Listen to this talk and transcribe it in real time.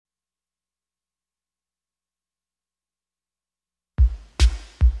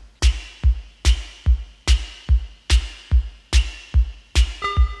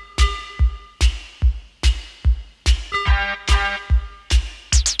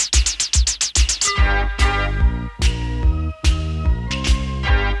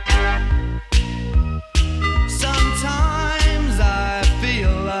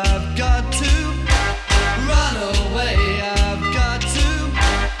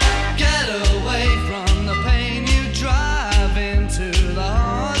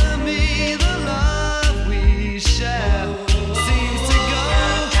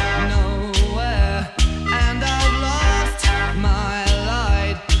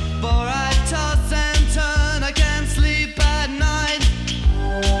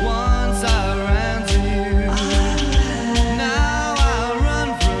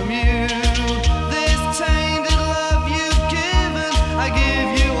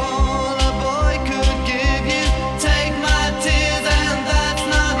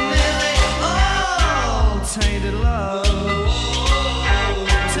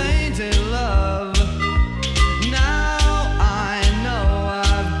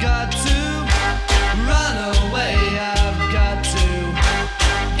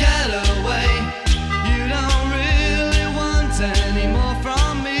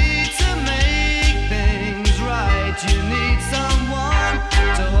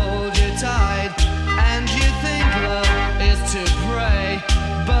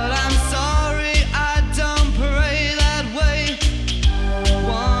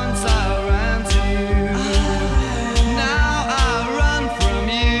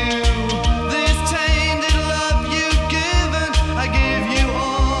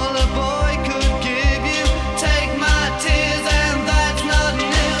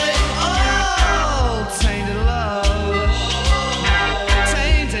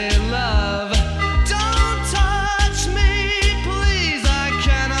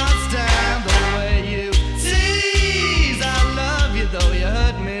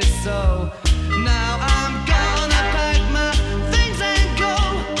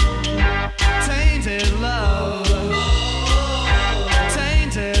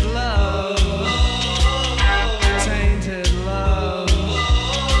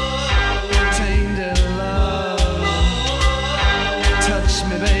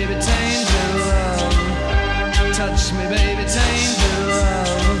me, baby, tainted love. Touch me, baby, tainted love.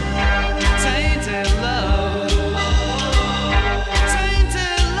 Tainted love.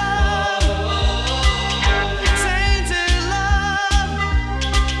 Tainted love. Tainted love.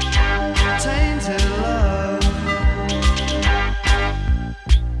 Tainted love.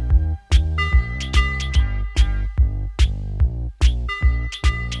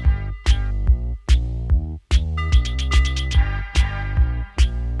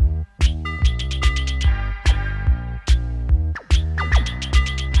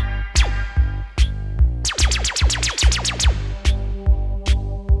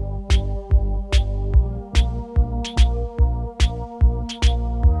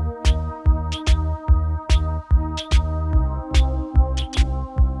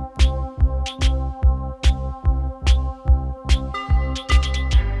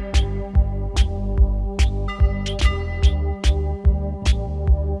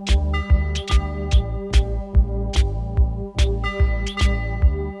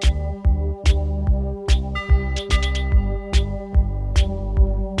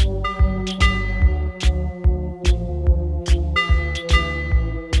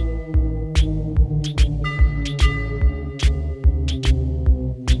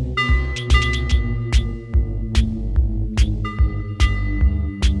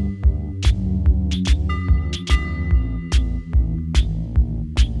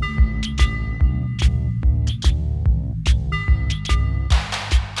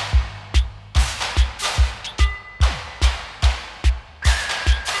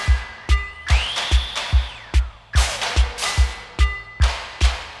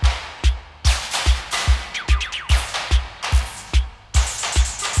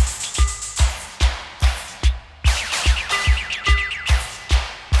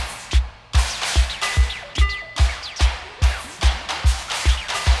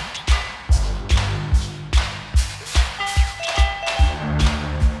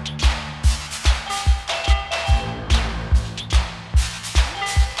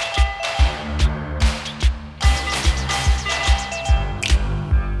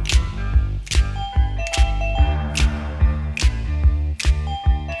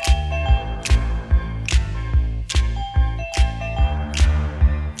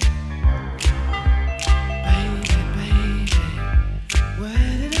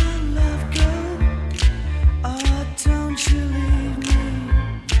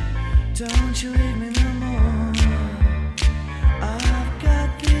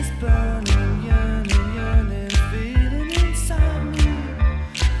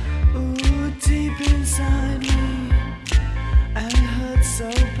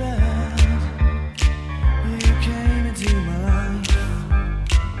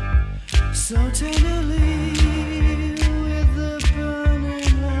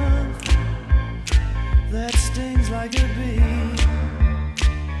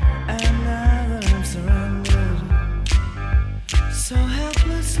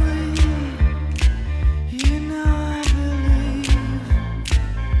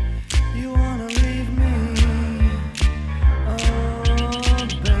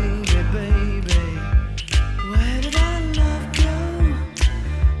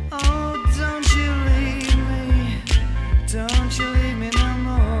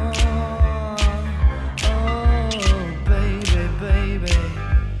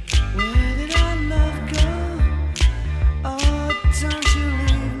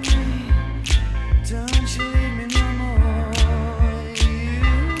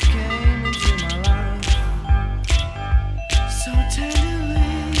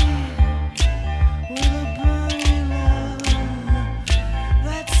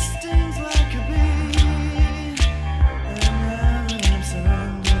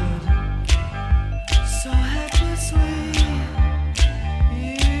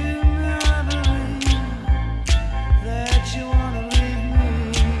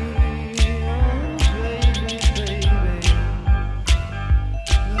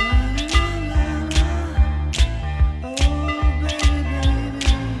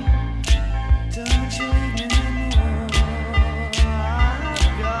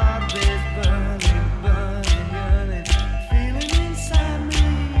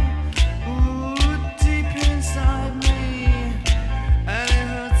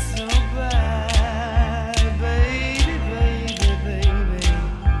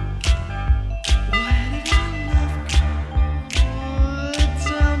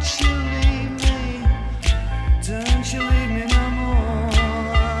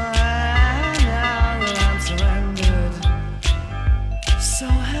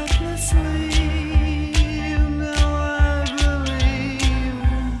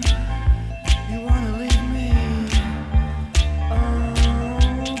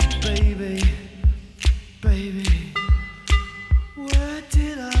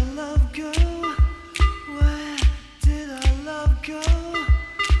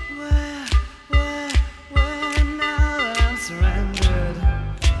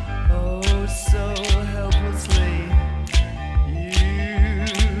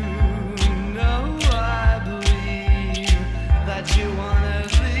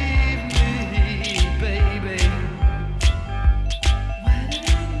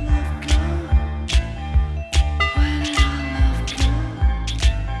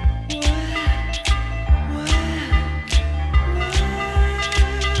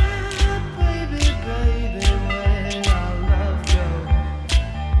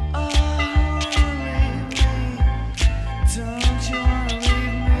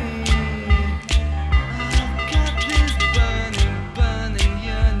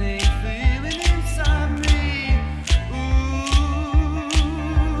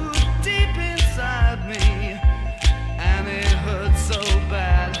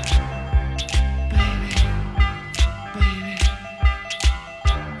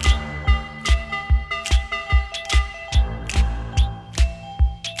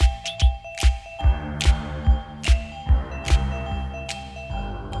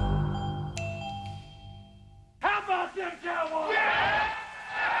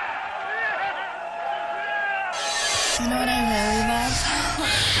 You know what I really love?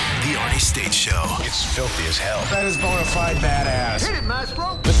 The Arnie State Show. It's filthy as hell. That is bona fide badass. Hit it,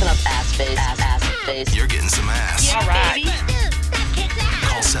 Maestro. Listen up, ass face, ass face. You're getting some ass. All right.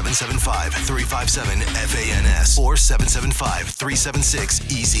 Call 775-357-FANS or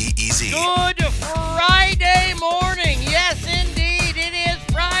 775-376-EASY-EASY. Good Friday morning. Yes, indeed, it is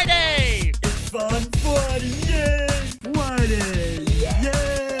Friday. It's fun Friday, yeah. Friday, yeah.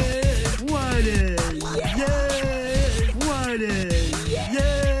 Friday, yeah. Friday,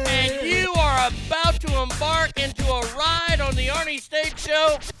 yeah. And you are about to embark into a ride on the Arnie State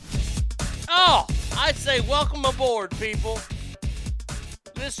Show. Oh, I say welcome aboard, people.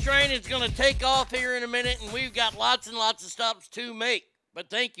 This train is going to take off here in a minute, and we've got lots and lots of stops to make. But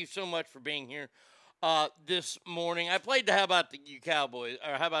thank you so much for being here this morning. I played the How About You Cowboys,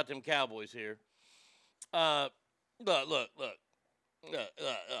 or How About Them Cowboys here. Look.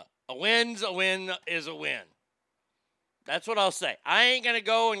 A win's a win is a win. That's what I'll say. I ain't going to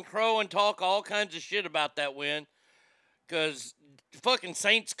go and crow and talk all kinds of shit about that win because fucking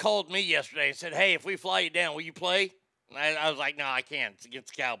Saints called me yesterday and said, hey, if we fly you down, will you play? And I was like, no, I can't. It's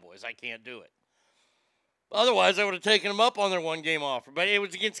against the Cowboys. I can't do it. Otherwise, I would have taken them up on their one-game offer. But it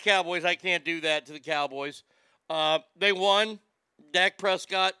was against the Cowboys. I can't do that to the Cowboys. They won. Dak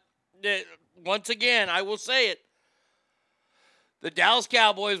Prescott. Once again, I will say it. The Dallas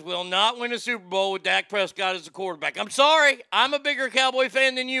Cowboys will not win a Super Bowl with Dak Prescott as the quarterback. I'm sorry. I'm a bigger Cowboy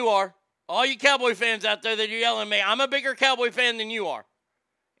fan than you are. All you Cowboy fans out there that are yelling at me, I'm a bigger Cowboy fan than you are.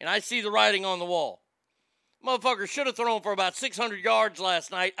 And I see the writing on the wall. Motherfucker should have thrown for about 600 yards last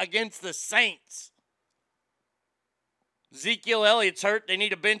night against the Saints. Ezekiel Elliott's hurt. They need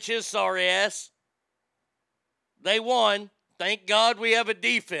to bench his sorry ass. They won. Thank God we have a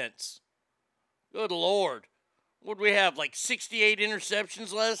defense. Good Lord. What did we have, like 68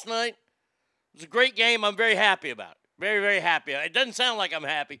 interceptions last night? It was a great game. I'm very happy about it. Very, very happy. It doesn't sound like I'm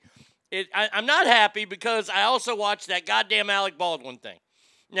happy. I'm not happy because I also watched that goddamn Alec Baldwin thing.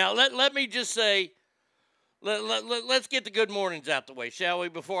 Now, let me just say, let's get the good mornings out the way, shall we,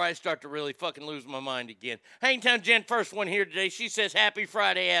 before I start to really fucking lose my mind again. Hangtown Jen, first one here today. She says, happy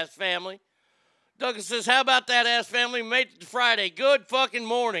Friday, ass family. Douglas says, how about that, ass family? We made it to Friday. Good fucking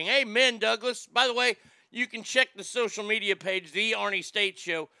morning. Amen, Douglas. By the way, you can check the social media page, The Arnie State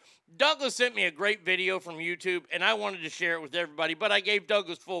Show. Douglas sent me a great video from YouTube, and I wanted to share it with everybody, but I gave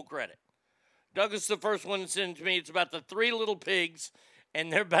Douglas full credit. Douglas is the first one to send it to me. It's about the three little pigs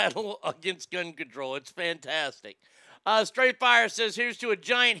and their battle against gun control. It's fantastic. Straight Fire says, here's to a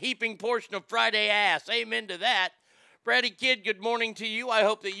giant heaping portion of Friday ass. Amen to that. Brady Kid, good morning to you. I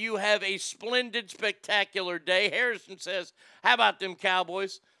hope that you have a splendid, spectacular day. Harrison says, how about them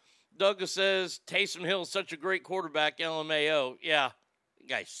Cowboys? Douglas says, Taysom Hill is such a great quarterback, LMAO. Yeah, the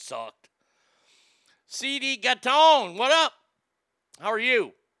guy sucked. CD Gaton, what up? How are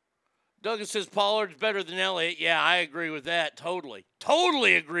you? Douglas says Pollard's better than Elliott. Yeah, I agree with that. Totally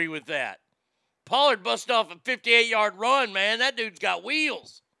agree with that. Pollard busted off a 58-yard run, man. That dude's got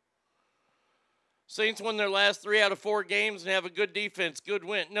wheels. Saints won their last 3 out of 4 games and have a good defense. Good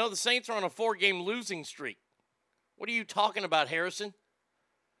win. No, the Saints are on a 4-game losing streak. What are you talking about, Harrison?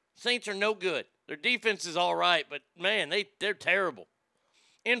 Saints are no good. Their defense is all right, but, man, they're terrible.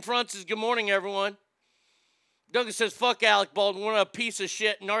 In front says, good morning, everyone. Douglas says, fuck Alec Baldwin, what a piece of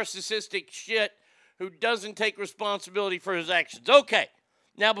shit, narcissistic shit who doesn't take responsibility for his actions. Okay,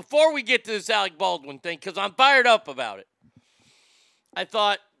 now before we get to this Alec Baldwin thing, because I'm fired up about it, I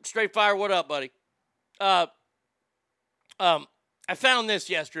thought, Straight Fire, what up, buddy? I found this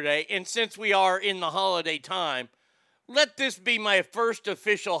yesterday, and since we are in the holiday time, let this be my first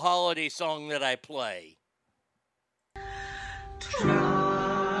official holiday song that I play. Try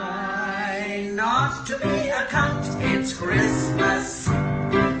not to be a cunt, it's Christmas.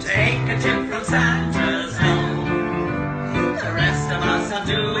 Take a tip from Santa's home. The rest of us are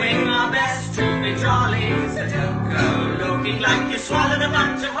doing our best to be jolly. So don't go looking like you swallowed a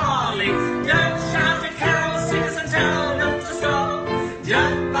bunch of holly. Don't shout at carols, sing us and tell them to stop.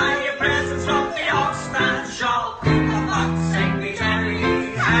 Don't buy your presents from the Oxman shop. For fuck's sake, be merry,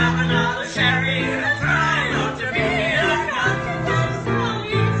 have another sherry. Try not to be a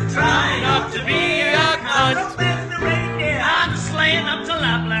cunt. Try not to be a cunt. I'm sleighing up to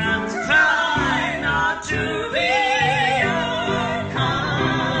Lapland. Try not to be a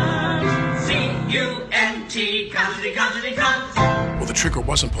cunt. C-U-N-T, cuntity, cuntity, cunt. Well, the trigger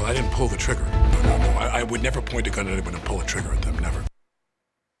wasn't pulled. I didn't pull the trigger. No. I would never point a gun at anyone and pull a trigger at them. Never.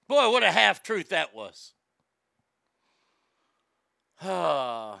 Boy, what a half-truth that was.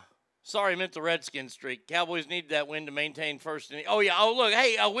 Sorry, I meant the Redskins streak. Cowboys need that win to maintain first. Oh, yeah. Oh, look.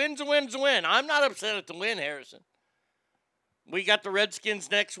 Hey, a win's a win's a win. I'm not upset at the win, Harrison. We got the Redskins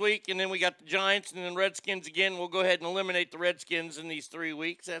next week, and then we got the Giants, and then Redskins again. We'll go ahead and eliminate the Redskins in these 3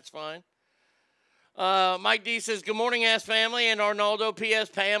 weeks. That's fine. Mike D says, good morning, ass family. And Arnaldo, P.S.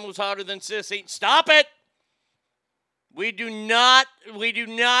 Pam was hotter than Sissy. Stop it! We do not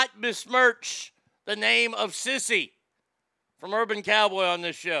besmirch the name of Sissy from Urban Cowboy on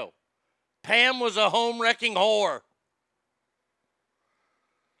this show. Pam was a home-wrecking whore.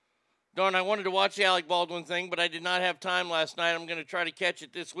 Darn, I wanted to watch the Alec Baldwin thing, but I did not have time last night. I'm going to try to catch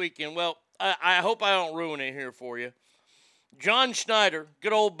it this weekend. Well, I hope I don't ruin it here for you. John Schneider,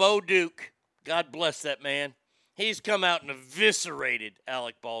 good old Bo Duke, God bless that man. He's come out and eviscerated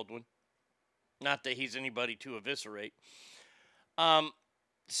Alec Baldwin. Not that he's anybody to eviscerate.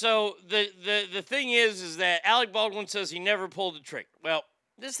 So the thing is that Alec Baldwin says he never pulled the trigger. Well,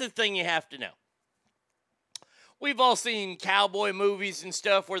 this is the thing you have to know. We've all seen cowboy movies and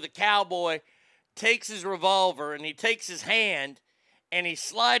stuff where the cowboy takes his revolver and he takes his hand and he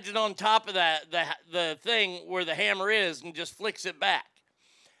slides it on top of the thing where the hammer is and just flicks it back.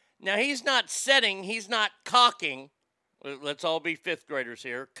 Now, he's not cocking. Let's all be fifth graders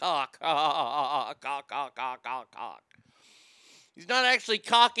here. Cock. Cock. He's not actually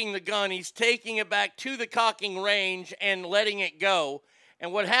cocking the gun. He's taking it back to the cocking range and letting it go.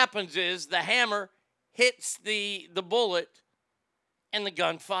 And what happens is the hammer hits the bullet and the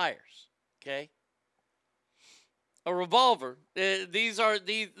gun fires. Okay? A revolver,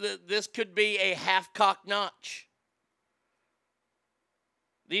 this could be a half-cocked notch.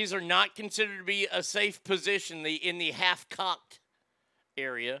 These are not considered to be a safe position in the half-cocked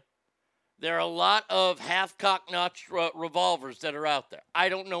area. There are a lot of half-cocked notch revolvers that are out there. I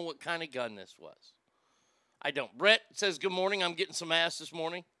don't know what kind of gun this was. I don't. Brett says, good morning, I'm getting some ass this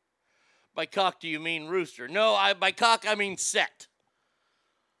morning. By cock, do you mean rooster? No, by cock, I mean set.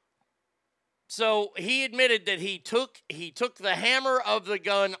 So he admitted that he took the hammer of the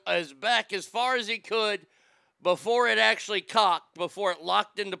gun back as far as he could before it actually cocked, before it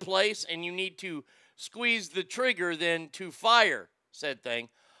locked into place, and you need to squeeze the trigger then to fire said thing,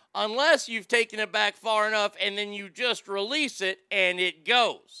 unless you've taken it back far enough and then you just release it and it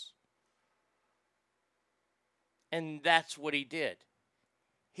goes. And that's what he did.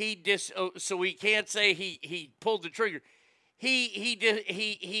 So we can't say he pulled the trigger.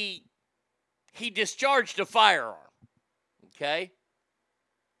 He discharged a firearm. Okay?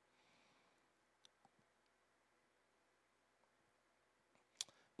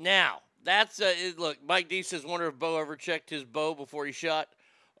 Now, look, Mike D says, wonder if Bo ever checked his bow before he shot.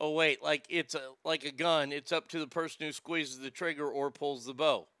 Oh, wait, like a gun. It's up to the person who squeezes the trigger or pulls the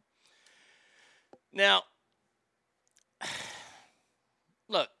bow. Now,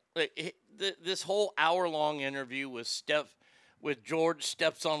 look, this whole hour-long interview with George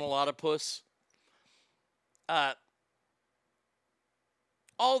Steps on a Lot of Puss,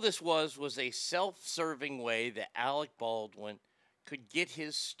 all this was a self-serving way that Alec Baldwin could get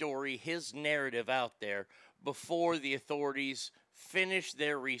his story, his narrative out there before the authorities finish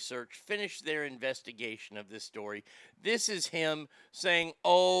their research, finish their investigation of this story. This is him saying,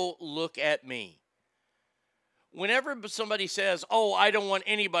 oh, look at me. Whenever somebody says, oh, I don't want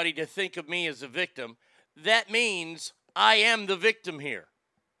anybody to think of me as a victim, that means I am the victim here.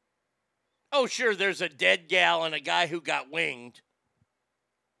 Oh, sure, there's a dead gal and a guy who got winged.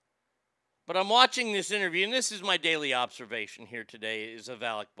 But I'm watching this interview, and this is my daily observation here today, is of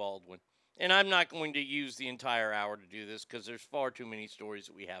Alec Baldwin. And I'm not going to use the entire hour to do this because there's far too many stories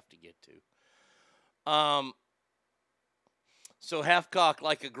that we have to get to. So half-cocked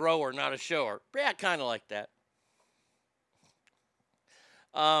like a grower, not a shower. Yeah, kind of like that.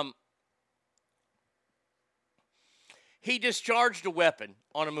 He discharged a weapon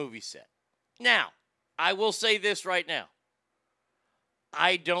on a movie set. Now, I will say this right now.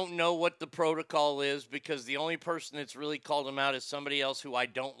 I don't know what the protocol is because the only person that's really called him out is somebody else who I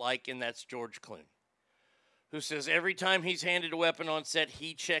don't like, and that's George Clooney, who says every time he's handed a weapon on set,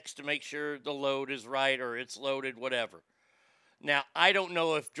 he checks to make sure the load is right or it's loaded, whatever. Now, I don't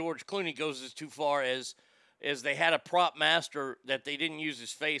know if George Clooney goes as too far as they had a prop master that they didn't use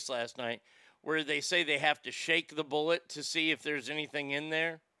his face last night, where they say they have to shake the bullet to see if there's anything in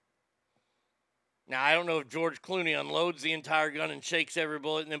there. Now, I don't know if George Clooney unloads the entire gun and shakes every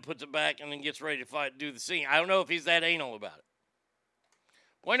bullet and then puts it back and then gets ready to do the scene. I don't know if he's that anal about it.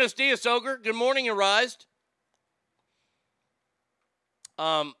 Buenos dias, Ogre. Good morning, Arised.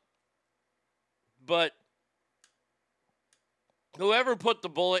 But whoever put the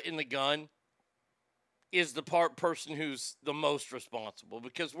bullet in the gun is the person who's the most responsible,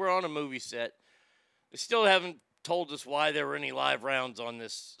 because we're on a movie set. They still haven't told us why there were any live rounds on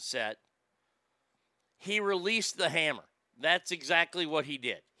this set. He released the hammer. That's exactly what he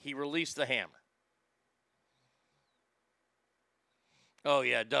did. He released the hammer. Oh,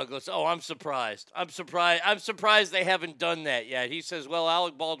 yeah, Douglas. Oh, I'm surprised. I'm surprised they haven't done that yet. He says, well,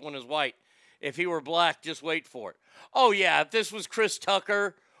 Alec Baldwin is white. If he were black, just wait for it. Oh, yeah, if this was Chris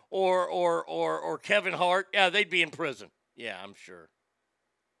Tucker or Kevin Hart, yeah, they'd be in prison. Yeah, I'm sure.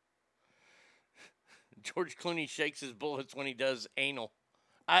 George Clooney shakes his bullets when he does anal.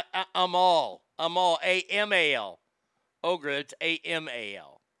 I'm all. A-M-A-L. Ogre, it's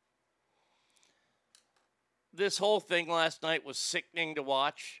A-M-A-L. This whole thing last night was sickening to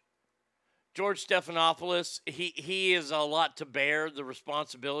watch. George Stephanopoulos, he is a lot to bear the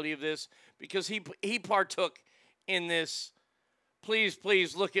responsibility of this because he partook in this please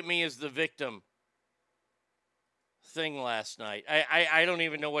look at me as the victim thing last night. I don't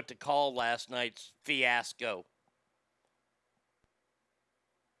even know what to call last night's fiasco.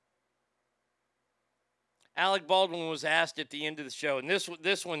 Alec Baldwin was asked at the end of the show, and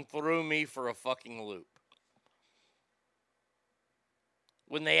this one threw me for a fucking loop.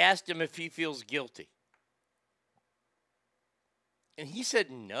 When they asked him if he feels guilty. And he said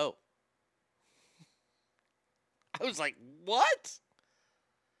no. I was like, what?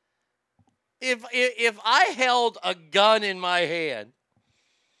 If I held a gun in my hand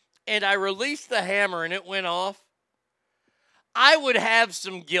and I released the hammer and it went off, I would have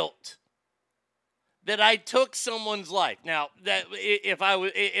some guilt that I took someone's life. Now, that if I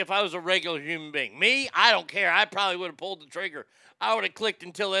was a regular human being, me, I don't care. I probably would have pulled the trigger. I would have clicked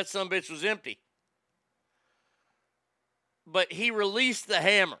until that sumbitch was empty. But he released the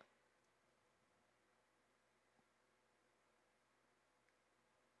hammer.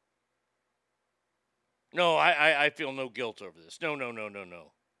 No, I feel no guilt over this. No.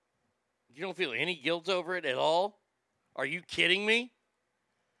 You don't feel any guilt over it at all? Are you kidding me?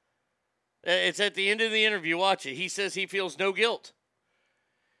 It's at the end of the interview. Watch it. He says he feels no guilt.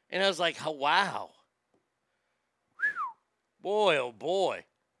 And I was like, oh, wow. Boy, oh boy.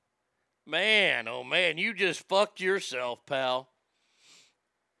 Man, oh man, you just fucked yourself, pal.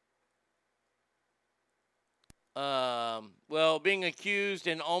 Well, being accused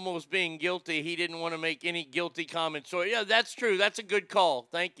and almost being guilty, he didn't want to make any guilty comments. So, yeah, that's true. That's a good call.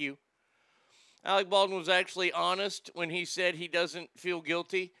 Thank you. Alec Baldwin was actually honest when he said he doesn't feel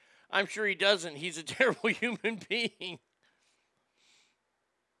guilty. I'm sure he doesn't. He's a terrible human being.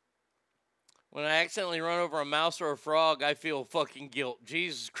 When I accidentally run over a mouse or a frog, I feel fucking guilt.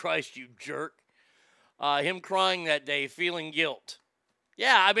 Jesus Christ, you jerk. Him crying that day, feeling guilt.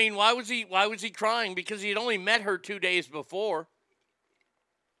 Yeah, I mean, why was he crying? Because he had only met her 2 days before.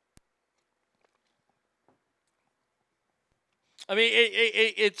 I mean,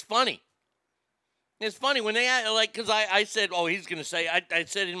 it's funny. It's funny when they, like, because I said, oh, he's going to say, I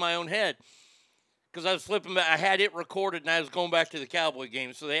said in my own head, because I was flipping back, I had it recorded, and I was going back to the Cowboy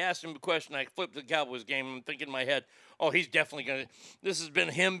game. So they asked him a question. I flipped to the Cowboys game. I'm thinking in my head, oh, he's definitely going to. This has been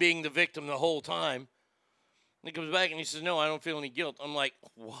him being the victim the whole time. And he comes back and he says, no, I don't feel any guilt. I'm like,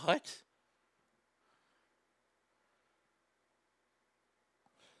 what?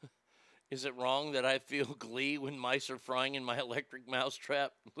 Is it wrong that I feel glee when mice are frying in my electric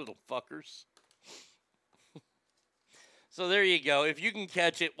mousetrap? Little fuckers. So there you go. If you can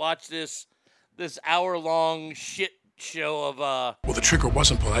catch it, watch this hour-long shit show of... Well, the trigger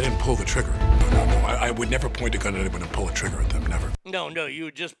wasn't pulled. I didn't pull the trigger. No. I would never point a gun at anyone and pull a trigger at them. Never. No, you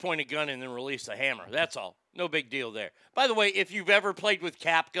would just point a gun and then release a hammer. That's all. No big deal there. By the way, if you've ever played with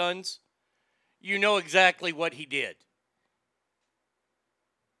cap guns, you know exactly what he did.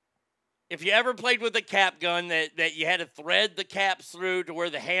 If you ever played with a cap gun that you had to thread the caps through to where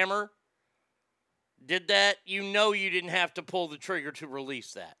the hammer did that, you know you didn't have to pull the trigger to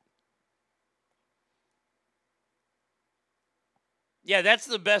release that. Yeah, that's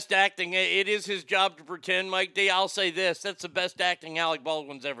the best acting. It is his job to pretend, Mike D. I'll say this. That's the best acting Alec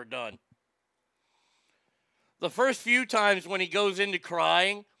Baldwin's ever done. The first few times when he goes into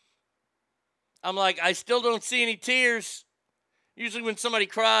crying, I'm like, I still don't see any tears. Usually when somebody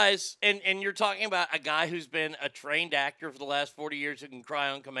cries, and you're talking about a guy who's been a trained actor for the last 40 years who can cry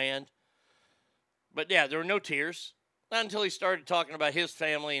on command. But yeah, there were no tears. Not until he started talking about his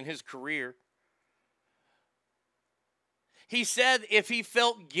family and his career. He said if he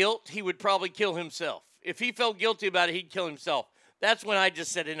felt guilt, he would probably kill himself. If he felt guilty about it, he'd kill himself. That's when I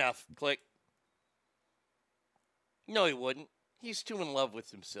just said enough. Click. No, he wouldn't. He's too in love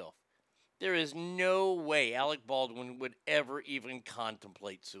with himself. There is no way Alec Baldwin would ever even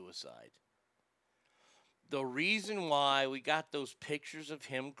contemplate suicide. The reason why we got those pictures of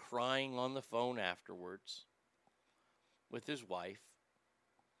him crying on the phone afterwards with his wife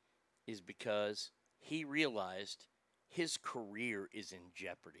is because he realized his career is in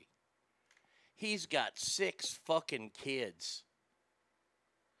jeopardy. He's got 6 fucking kids.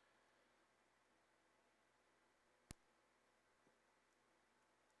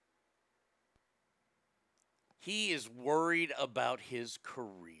 He is worried about his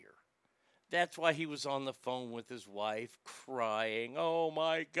career. That's why he was on the phone with his wife crying. Oh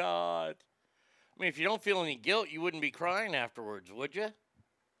my God. I mean, if you don't feel any guilt, you wouldn't be crying afterwards, would you?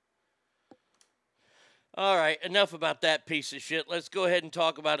 All right, enough about that piece of shit. Let's go ahead and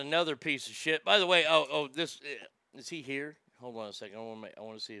talk about another piece of shit. By the way, this is he here? Hold on a second. I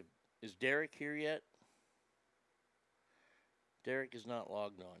want to see if is Derek here yet? Derek is not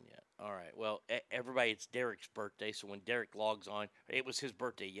logged on yet. All right. Well, everybody, it's Derek's birthday. So when Derek logs on, it was his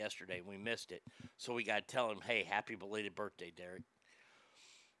birthday yesterday. And we missed it. So we got to tell him, hey, happy belated birthday, Derek.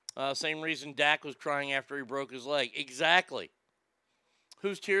 Same reason Dak was crying after he broke his leg. Exactly.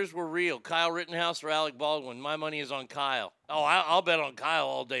 Whose tears were real? Kyle Rittenhouse or Alec Baldwin? My money is on Kyle. Oh, I'll bet on Kyle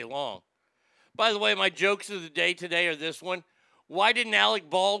all day long. By the way, my jokes of the day today are this one. Why didn't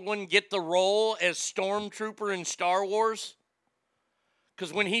Alec Baldwin get the role as Stormtrooper in Star Wars?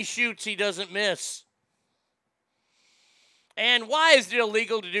 Because when he shoots, he doesn't miss. And why is it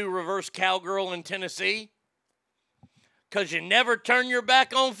illegal to do reverse cowgirl in Tennessee? Because you never turn your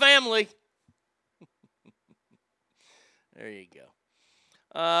back on family. There you go.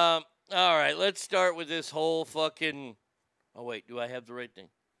 All right, let's start with this whole fucking... Oh, wait, do I have the right thing?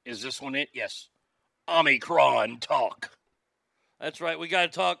 Is this one it? Yes. Omicron talk. That's right, we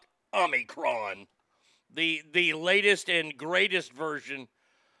got to talk Omicron. The latest and greatest version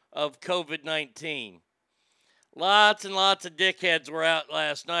of COVID-19. Lots and lots of dickheads were out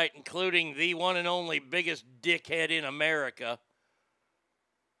last night, including the one and only biggest dickhead in America.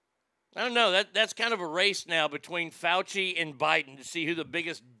 I don't know. That's kind of a race now between Fauci and Biden to see who the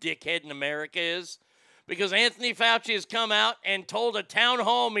biggest dickhead in America is. Because Anthony Fauci has come out and told a town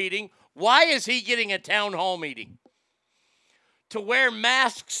hall meeting. Why is he getting a town hall meeting? To wear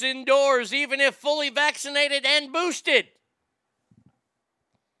masks indoors, even if fully vaccinated and boosted.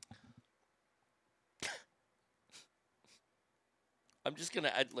 I'm just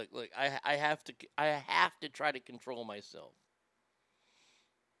gonna look. I have to try to control myself.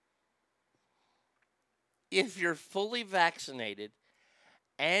 If you're fully vaccinated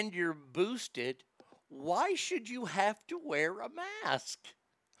and you're boosted, why should you have to wear a mask?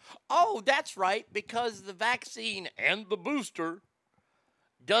 Oh, that's right, because the vaccine and the booster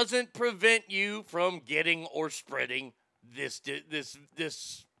doesn't prevent you from getting or spreading this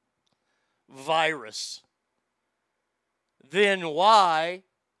virus. Then why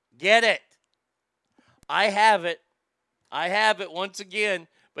get it? I have it once again,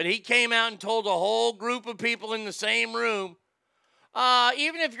 but he came out and told a whole group of people in the same room,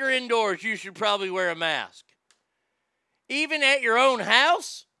 even if you're indoors, you should probably wear a mask. Even at your own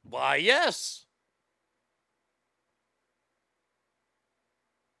house? Why, yes.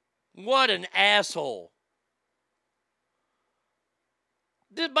 What an asshole.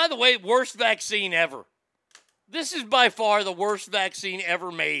 By the way, worst vaccine ever. This is by far the worst vaccine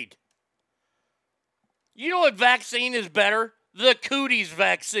ever made. You know what vaccine is better? The cooties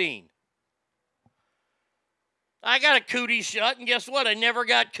vaccine. I got a cooties shot, and guess what? I never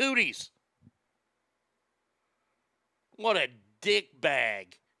got cooties. What a dick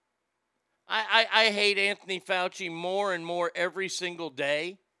bag. I hate Anthony Fauci more and more every single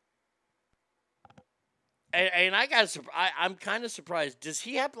day. And I'm kind of surprised. Does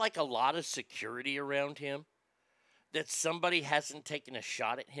he have like a lot of security around him that somebody hasn't taken a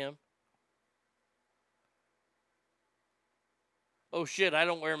shot at him? Oh shit, I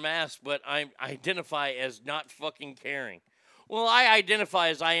don't wear masks, but I identify as not fucking caring. Well, I identify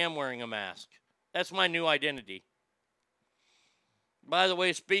as I am wearing a mask. That's my new identity. By the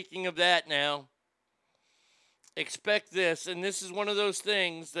way, speaking of that now, expect this, and this is one of those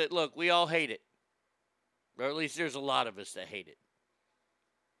things that, look, we all hate it. Or at least there's a lot of us that hate it.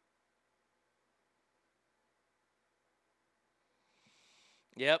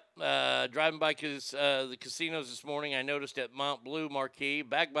 Yep, driving by the casinos this morning, I noticed at Mount Blue marquee,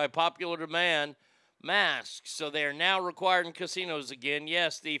 backed by popular demand, masks. So they are now required in casinos again.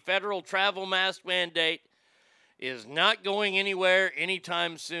 Yes, the federal travel mask mandate is not going anywhere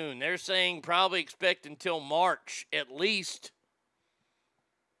anytime soon. They're saying probably expect until March at least,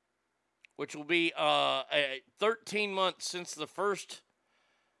 which will be 13 months since the first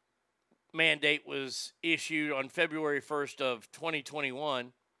mandate was issued on February 1st of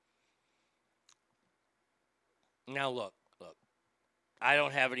 2021. Now look, I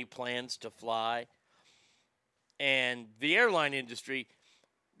don't have any plans to fly. And the airline industry,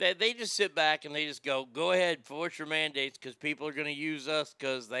 They just sit back and they just go ahead, force your mandates because people are going to use us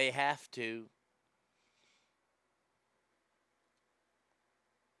because they have to.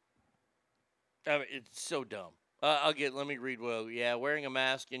 I mean, it's so dumb. Let me read well. Yeah, wearing a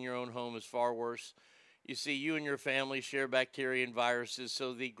mask in your own home is far worse. You see, you and your family share bacteria and viruses,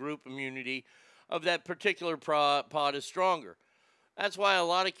 so the group immunity of that particular pod is stronger. That's why a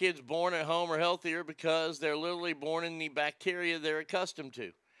lot of kids born at home are healthier because they're literally born in the bacteria they're accustomed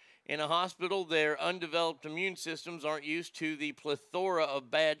to. In a hospital, their undeveloped immune systems aren't used to the plethora of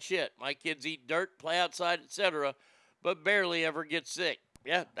bad shit. My kids eat dirt, play outside, etc., but barely ever get sick.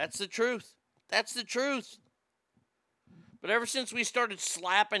 Yeah, that's the truth. That's the truth. But ever since we started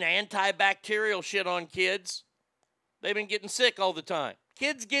slapping antibacterial shit on kids, they've been getting sick all the time.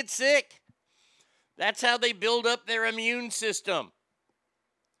 Kids get sick. That's how they build up their immune system.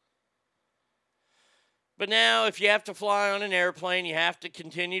 But now, if you have to fly on an airplane, you have to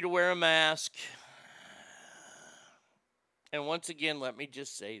continue to wear a mask. And once again, let me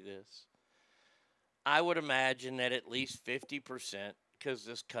just say this. I would imagine that at least 50%, because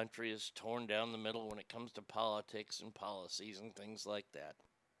this country is torn down the middle when it comes to politics and policies and things like that,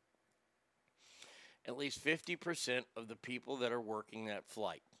 at least 50% of the people that are working that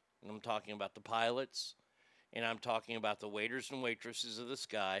flight, and I'm talking about the pilots, and I'm talking about the waiters and waitresses of the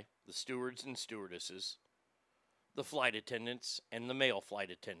sky, the stewards and stewardesses, the flight attendants, and the male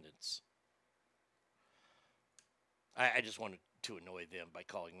flight attendants. I just wanted to annoy them by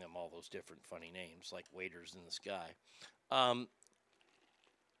calling them all those different funny names, like waiters in the sky.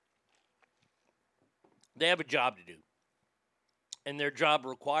 They have a job to do, and their job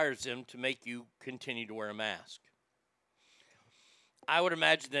requires them to make you continue to wear a mask. I would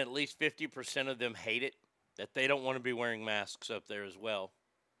imagine that at least 50% of them hate it, that they don't want to be wearing masks up there as well.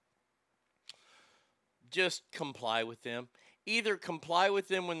 Just comply with them. Either comply with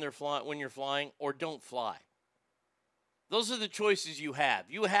them when you're flying, or don't fly. Those are the choices you have.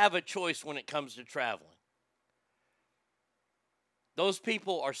 You have a choice when it comes to traveling. Those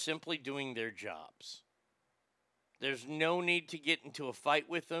people are simply doing their jobs. There's no need to get into a fight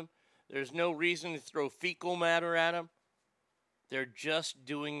with them. There's no reason to throw fecal matter at them. They're just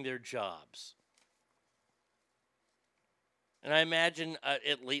doing their jobs. And I imagine,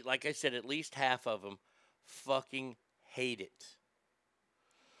 at least, like I said, at least half of them fucking hate it.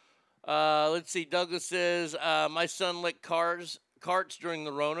 Let's see. Douglas says, my son licked carts during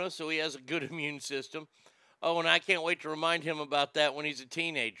the Rona, so he has a good immune system. Oh, and I can't wait to remind him about that when he's a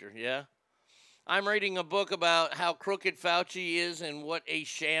teenager, yeah? I'm reading a book about how crooked Fauci is and what a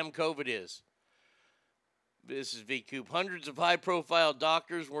sham COVID is. This is V. Coop. Hundreds of high-profile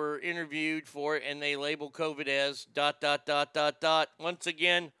doctors were interviewed for it, and they label COVID as ... Once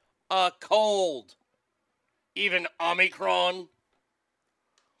again, a cold. Even Omicron.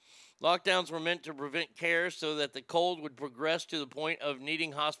 Lockdowns were meant to prevent care so that the cold would progress to the point of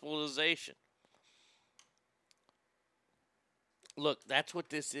needing hospitalization. Look, that's what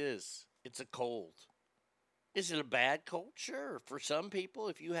this is. It's a cold. Is it a bad cold? Sure. For some people,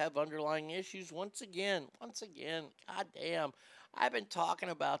 if you have underlying issues, once again, goddamn, I've been talking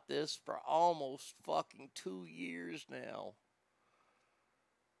about this for almost fucking 2 years now.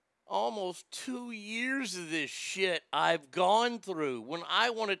 Almost 2 years of this shit I've gone through. When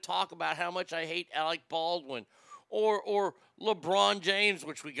I want to talk about how much I hate Alec Baldwin or LeBron James,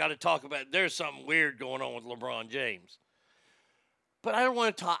 which we got to talk about. There's something weird going on with LeBron James. But I don't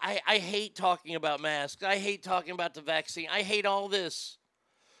want to talk. I hate talking about masks. I hate talking about the vaccine. I hate all this.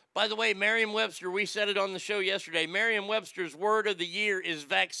 By the way, Merriam-Webster, we said it on the show yesterday. Merriam-Webster's word of the year is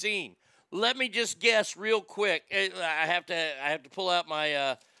vaccine. Let me just guess real quick. I have to pull out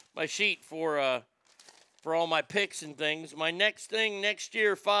my my sheet for all my picks and things. My next thing next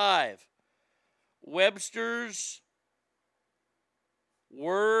year, 5. Webster's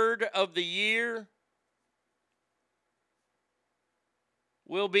word of the year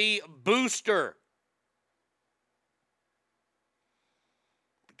will be booster.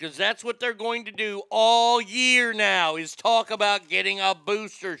 Because that's what they're going to do all year now, is talk about getting a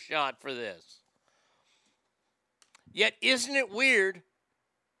booster shot for this. Yet, isn't it weird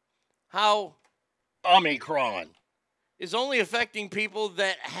how Omicron is only affecting people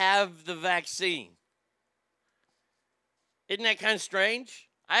that have the vaccine? Isn't that kind of strange?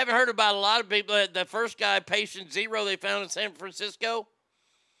 I haven't heard about a lot of people. The first guy, patient 0, they found in San Francisco,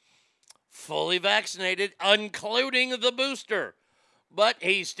 fully vaccinated, including the booster. But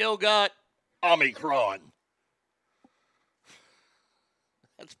he's still got Omicron.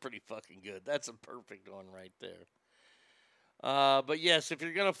 That's pretty fucking good. That's a perfect one right there. But yes, if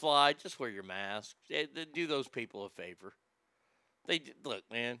you're going to fly, just wear your mask. Do those people a favor. Look,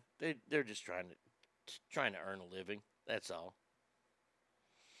 man. They're just trying to earn a living. That's all.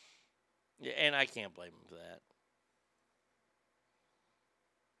 Yeah, and I can't blame them for that.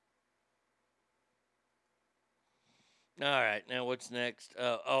 All right, now what's next?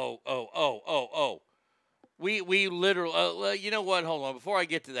 We literally. You know what? Hold on. Before I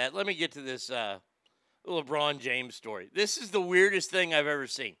get to that, let me get to this LeBron James story. This is the weirdest thing I've ever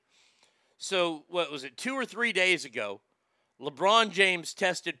seen. So, what was it? 2 or 3 days ago, LeBron James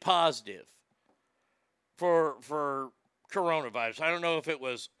tested positive for coronavirus. I don't know if it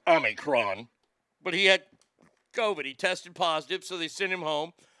was Omicron, but he had COVID. He tested positive, so they sent him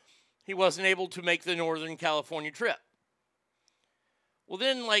home. He wasn't able to make the Northern California trip. Well,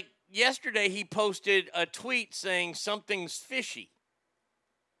 then, like yesterday, he posted a tweet saying something's fishy.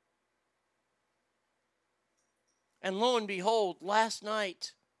 And lo and behold, last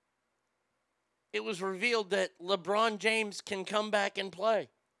night, it was revealed that LeBron James can come back and play.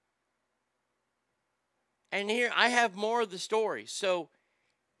 And here, I have more of the story. So,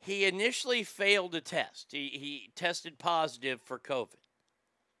 he initially failed a test. He tested positive for COVID.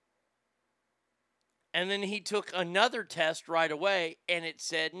 And then he took another test right away, and it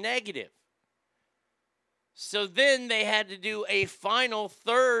said negative. So then they had to do a final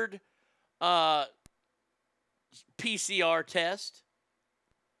third PCR test,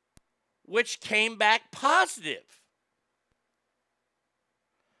 which came back positive.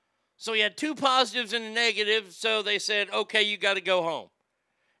 So he had 2 positives and a negative, so they said, okay, you got to go home.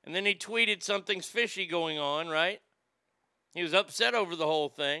 And then he tweeted something's fishy going on, right? He was upset over the whole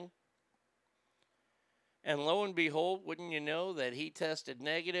thing. And lo and behold, wouldn't you know that he tested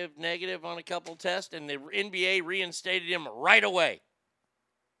negative on a couple tests, and the NBA reinstated him right away.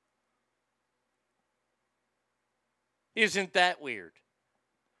 Isn't that weird?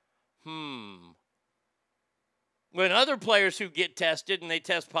 When other players who get tested and they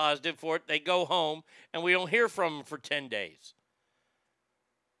test positive for it, they go home, and we don't hear from them for 10 days.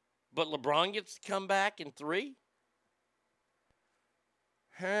 But LeBron gets to come back in 3?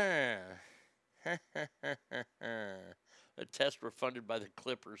 The tests were funded by the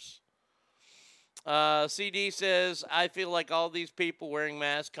Clippers. CD says, I feel like all these people wearing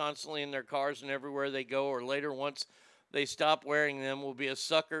masks constantly in their cars and everywhere they go, or later once they stop wearing them, will be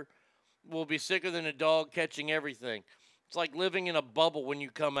sicker than a dog catching everything. It's like living in a bubble when you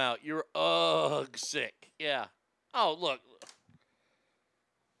come out. You're sick. Yeah. Oh, look.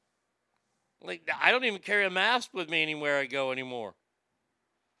 Like, I don't even carry a mask with me anywhere I go anymore.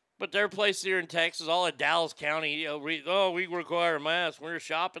 But there are places here in Texas, all of Dallas County, we require a mask. We were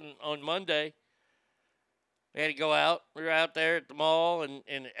shopping on Monday. We had to go out. We were out there at the mall, and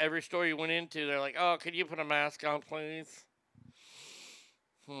every store you went into, they're like, oh, could you put a mask on, please?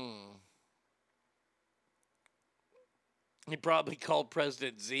 He probably called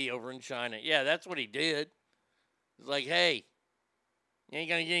President Z over in China. Yeah, that's what he did. He's like, hey, you ain't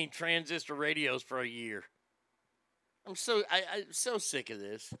going to get any transistor radios for a year. I'm so sick of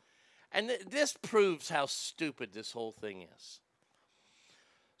this. And this proves how stupid this whole thing is.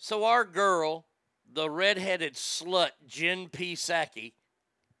 So our girl, the redheaded slut, Jen Psaki,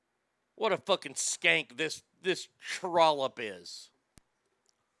 what a fucking skank this trollop is.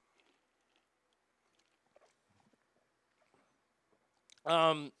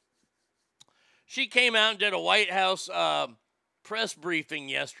 She came out and did a White House press briefing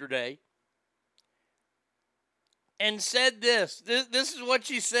yesterday. And said this. This is what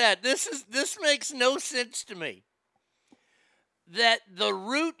she said. This makes no sense to me. That the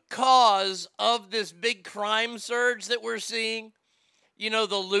root cause of this big crime surge that we're seeing,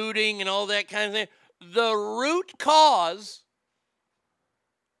 the looting and all that kind of thing, the root cause.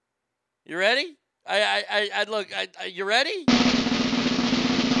 You ready? You ready?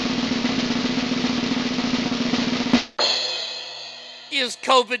 Is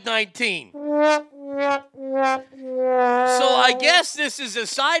COVID-19. So I guess this is a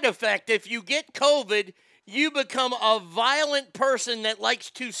side effect. If you get COVID, you become a violent person that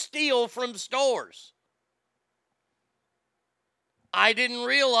likes to steal from stores. I didn't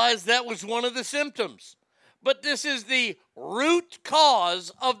realize that was one of the symptoms. But this is the root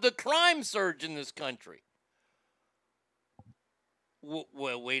cause of the crime surge in this country.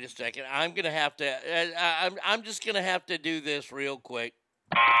 Well, wait a second. I'm going to have to, I'm just going to have to do this real quick.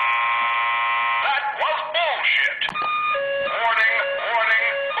 That was bullshit. Warning,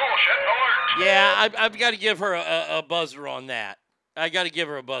 bullshit alert. Yeah, I've got to give her a buzzer on that.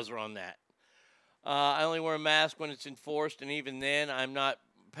 I only wear a mask when it's enforced, and even then, I'm not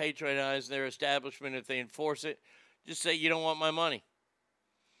patronizing their establishment if they enforce it. Just say you don't want my money.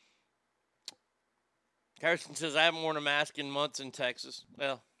 Harrison says, I haven't worn a mask in months in Texas.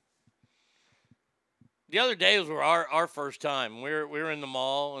 Well, the other day was our first time. We were in the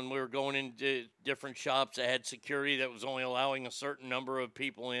mall, and we were going into different shops that had security that was only allowing a certain number of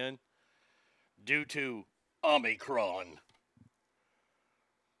people in due to Omicron.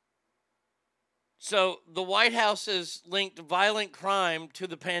 So the White House has linked violent crime to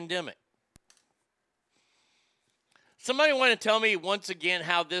the pandemic. Somebody want to tell me once again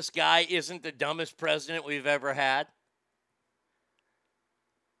how this guy isn't the dumbest president we've ever had?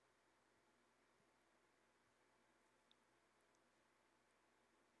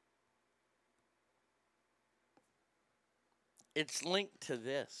 It's linked to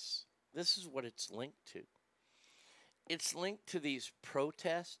this. This is what it's linked to. It's linked to these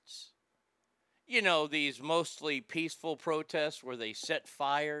protests. You know, these mostly peaceful protests where they set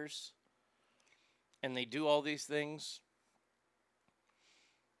fires and they do all these things.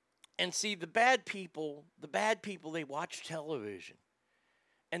 And see, the bad people, they watch television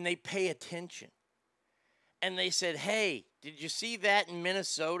and they pay attention. And they said, hey, did you see that in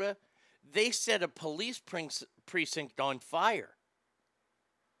Minnesota? They set a police precinct on fire.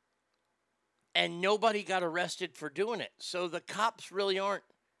 And nobody got arrested for doing it. So the cops really aren't.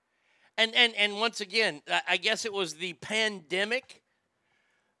 And once again, I guess it was the pandemic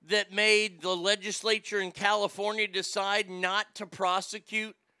that made the legislature in California decide not to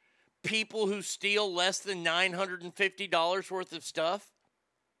prosecute people who steal less than $950 worth of stuff.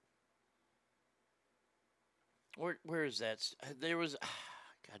 Where is that? There was,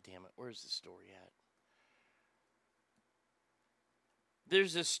 God damn it, where's the story at?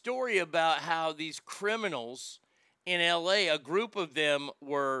 There's a story about how these criminals in LA, a group of them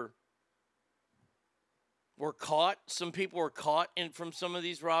were caught. Some people were caught from some of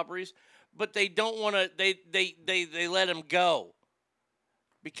these robberies, but they don't want to, they let them go.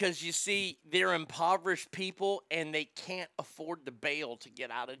 Because, you see, they're impoverished people, and they can't afford the bail to get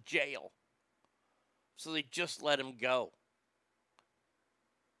out of jail. So they just let them go.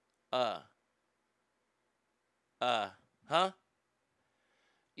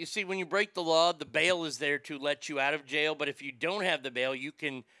 You see, when you break the law, the bail is there to let you out of jail. But if you don't have the bail, you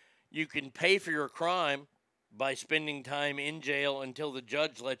can pay for your crime by spending time in jail until the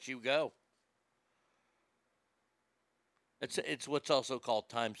judge lets you go. It's what's also called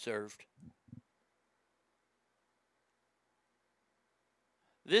time served.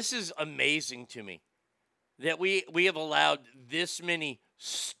 This is amazing to me that we have allowed this many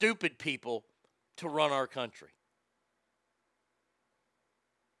stupid people to run our country.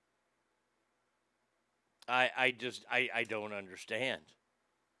 I don't understand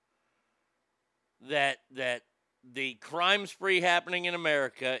that the crime spree happening in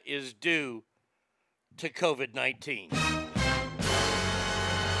America is due to COVID-19.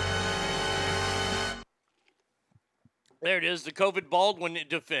 There it is, the COVID Baldwin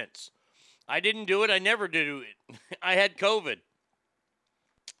defense. I didn't do it. I never did it. I had COVID.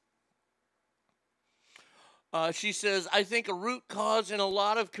 She says, I think a root cause in a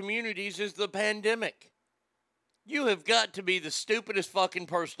lot of communities is the pandemic. You have got to be the stupidest fucking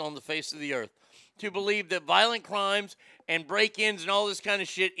person on the face of the earth to believe that violent crimes and break-ins and all this kind of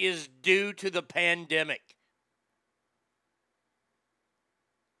shit is due to the pandemic.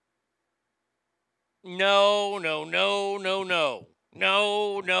 No.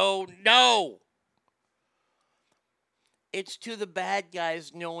 It's to the bad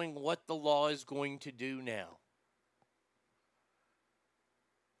guys knowing what the law is going to do now.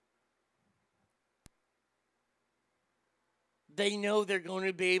 They know they're going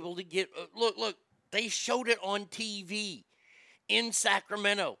to be able to get... Look, they showed it on TV in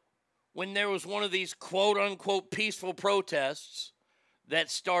Sacramento when there was one of these quote-unquote peaceful protests that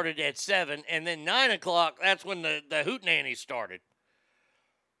started at 7, and then 9 o'clock, that's when the hootenanny started.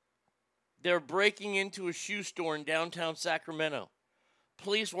 They're breaking into a shoe store in downtown Sacramento.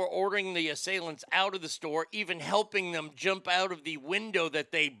 Police were ordering the assailants out of the store, even helping them jump out of the window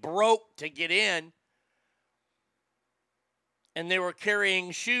that they broke to get in. And they were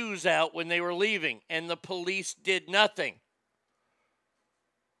carrying shoes out when they were leaving, and the police did nothing.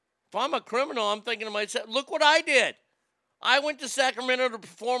 If I'm a criminal, I'm thinking to myself, look what I did. I went to Sacramento to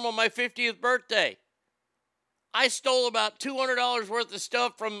perform on my 50th birthday. I stole about $200 worth of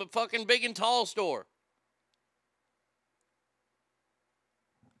stuff from the fucking Big and Tall store.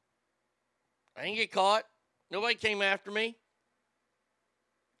 I didn't get caught. Nobody came after me.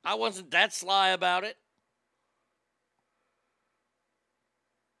 I wasn't that sly about it.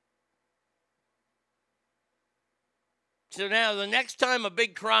 So now the next time a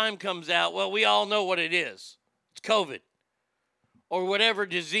big crime comes out, well, we all know what it is. It's COVID. or whatever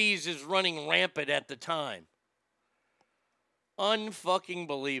disease is running rampant at the time. Unfucking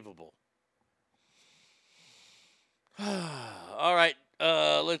believable. All right,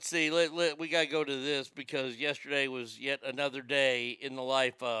 let's see. We got to go to this because yesterday was yet another day in the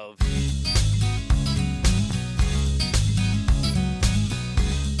life of...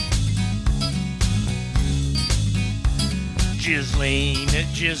 Ghislaine,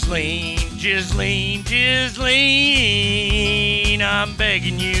 I'm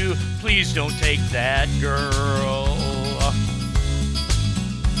begging you, please don't take that girl.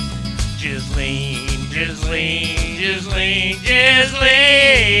 Ghislaine,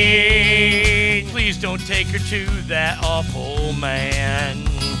 please don't take her to that awful man.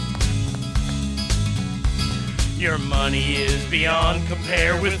 Your money is beyond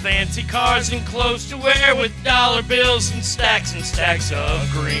compare with fancy cars and clothes to wear with dollar bills and stacks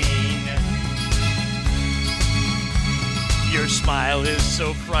of green. Your smile is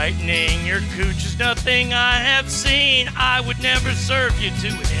so frightening, your cooch is nothing I have seen. I would never serve you to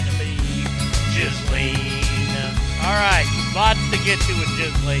an enemy, Ghislaine. All right, lots to get to with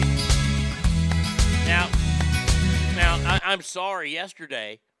Ghislaine. Now, I'm sorry,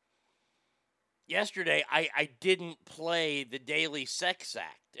 yesterday, I didn't play the Daily Sex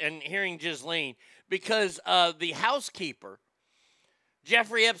Act and hearing Ghislaine because the housekeeper,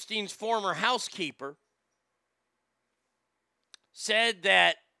 Jeffrey Epstein's former housekeeper, said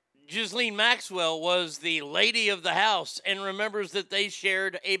that Ghislaine Maxwell was the lady of the house and remembers that they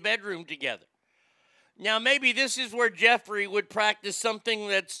shared a bedroom together. Now, maybe this is where Jeffrey would practice something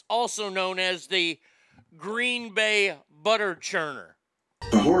that's also known as the Green Bay butter churner.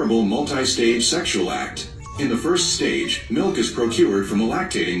 A horrible multi-stage sexual act. In the first stage, milk is procured from a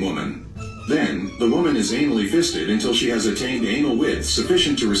lactating woman. Then, the woman is anally fisted until she has attained anal width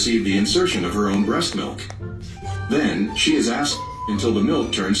sufficient to receive the insertion of her own breast milk. Then, she is asked until the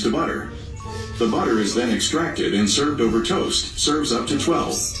milk turns to butter. The butter is then extracted and served over toast, serves up to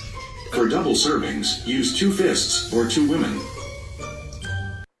 12. For double servings, use 2 fists or 2 women.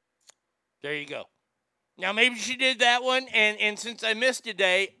 There you go. Now, maybe she did that one, and since I missed a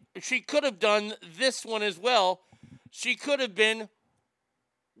day, she could have done this one as well. She could have been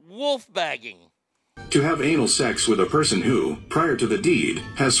wolf bagging. To have anal sex with a person who, prior to the deed,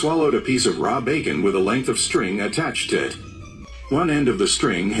 has swallowed a piece of raw bacon with a length of string attached to it. One end of the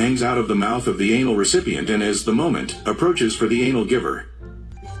string hangs out of the mouth of the anal recipient and as the moment approaches for the anal giver,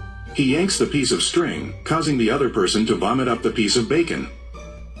 he yanks the piece of string, causing the other person to vomit up the piece of bacon.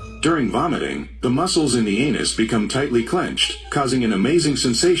 During vomiting, the muscles in the anus become tightly clenched, causing an amazing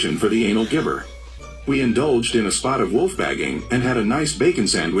sensation for the anal giver. We indulged in a spot of wolf bagging and had a nice bacon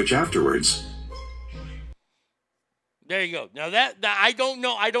sandwich afterwards. There you go. Now that I don't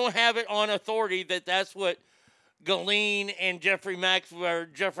know. I don't have it on authority that that's what Ghislaine and Jeffrey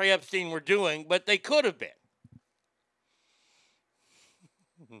Epstein were doing, but they could have been.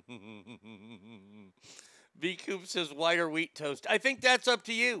 V. Coop says white or wheat toast. I think that's up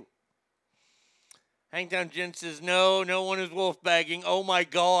to you. Hangtown Jen says, no one is wolf bagging. Oh my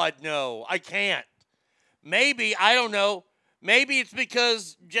God, no. I can't. Maybe, I don't know. Maybe it's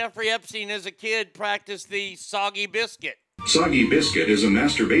because Jeffrey Epstein as a kid practiced the soggy biscuit. Soggy biscuit is a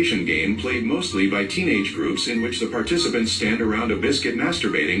masturbation game played mostly by teenage groups in which the participants stand around a biscuit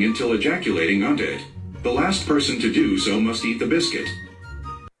masturbating until ejaculating onto it. The last person to do so must eat the biscuit.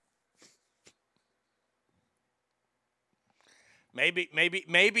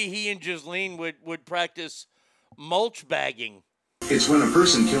 Maybe he and Ghislaine would practice mulch bagging. It's when a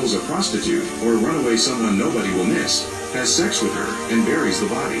person kills a prostitute or runaway someone nobody will miss, has sex with her, and buries the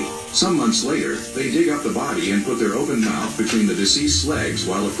body. Some months later, they dig up the body and put their open mouth between the deceased's legs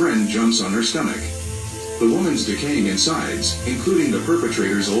while a friend jumps on her stomach. The woman's decaying insides, including the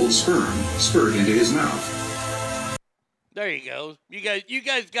perpetrator's old sperm, spurt into his mouth. There you go. You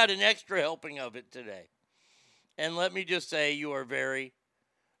guys got an extra helping of it today. And let me just say, you are very,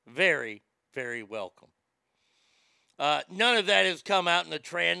 very, very welcome. None of that has come out in the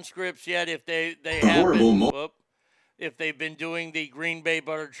transcripts yet. If they have been, if they've been doing the Green Bay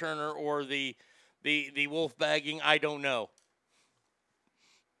butter churner or the wolf bagging, I don't know.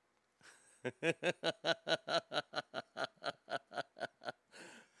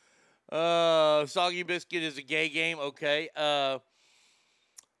 Soggy biscuit is a gay game. Okay.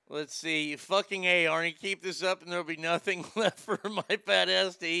 Let's see. Fucking A, Arnie, keep this up and there'll be nothing left for my fat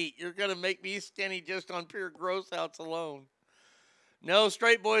ass to eat. You're going to make me skinny just on pure gross outs alone. No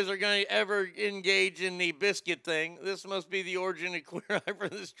straight boys are going to ever engage in the biscuit thing. This must be the origin of queer eye for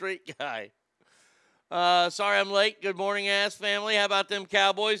the straight guy. Sorry I'm late. Good morning, ass family. How about them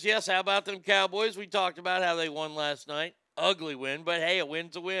Cowboys? Yes, how about them Cowboys? We talked about how they won last night. Ugly win, but hey, a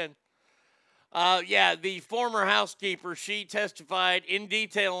win's a win. The former housekeeper, she testified in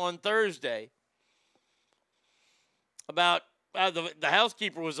detail on Thursday about the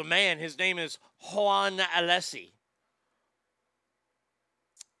housekeeper was a man. His name is Juan Alessi.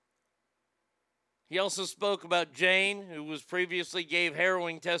 He also spoke about Jane, who was previously gave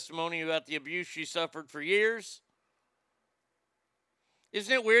harrowing testimony about the abuse she suffered for years.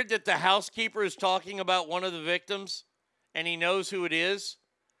 Isn't it weird that the housekeeper is talking about one of the victims and he knows who it is?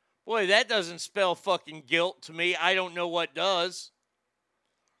 Boy, that doesn't spell fucking guilt to me. I don't know what does.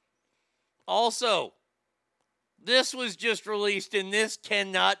 Also, this was just released and this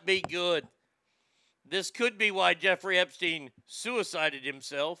cannot be good. This could be why Jeffrey Epstein suicided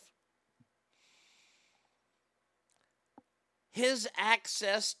himself. His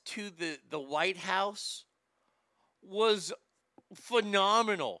access to the White House was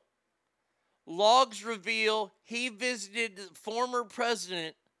phenomenal. Logs reveal he visited former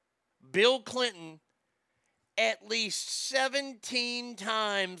President Bill Clinton at least 17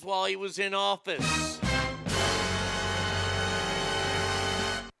 times while he was in office.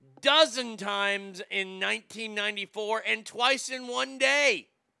 12 times in 1994 and twice in one day.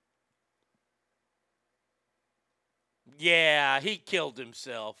 Yeah, he killed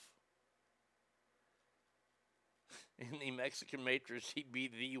himself. In the Mexican Matrix, he'd be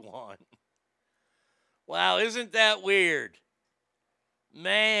the one. Wow, isn't that weird?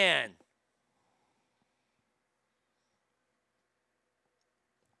 Man.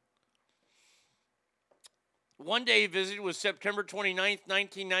 One day he visited was September 29th,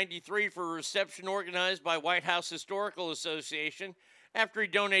 1993 for a reception organized by White House Historical Association after he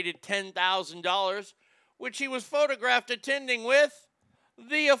donated $10,000, which he was photographed attending with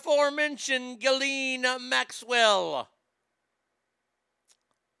the aforementioned Ghislaine Maxwell.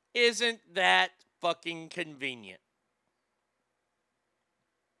 Isn't that fucking convenient?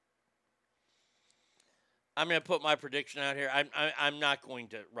 I'm going to put my prediction out here. I'm not going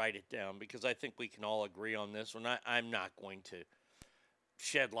to write it down because I think we can all agree on this one. I'm not going to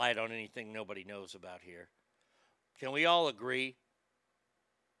shed light on anything nobody knows about here. Can we all agree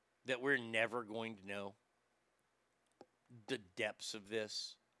that we're never going to know the depths of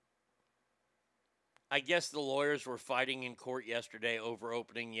this? I guess the lawyers were fighting in court yesterday over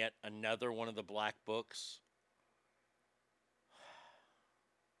opening yet another one of the black books.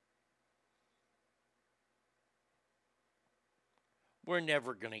 We're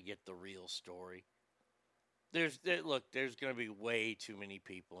never going to get the real story. There's going to be way too many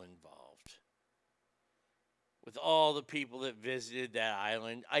people involved. With all the people that visited that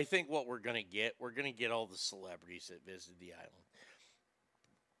island, I think what we're going to get all the celebrities that visited the island.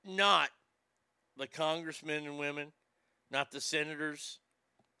 Not the congressmen and women, not the senators,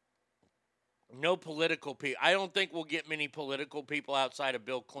 no political people. I don't think we'll get many political people outside of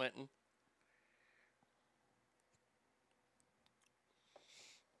Bill Clinton.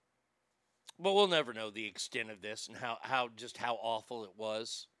 But we'll never know the extent of this and how awful it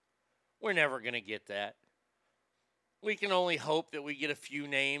was. We're never going to get that. We can only hope that we get a few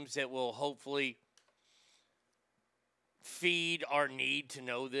names that will hopefully feed our need to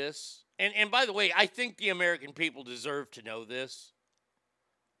know this. And by the way, I think the American people deserve to know this.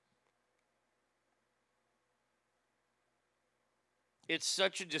 It's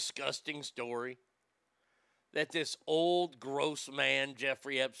such a disgusting story that this old, gross man,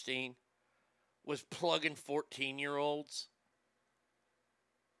 Jeffrey Epstein, was plugging 14-year-olds.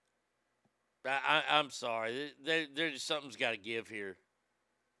 I'm sorry. There's something's got to give here.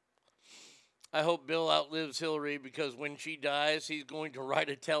 I hope Bill outlives Hillary because when she dies, he's going to write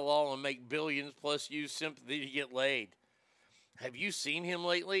a tell-all and make billions plus use sympathy to get laid. Have you seen him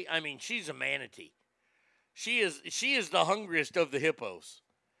lately? I mean, she's a manatee. She is the hungriest of the hippos.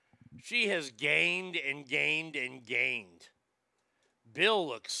 She has gained and gained and gained. Bill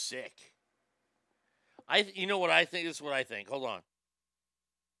looks sick. You know what I think? This is what I think. Hold on.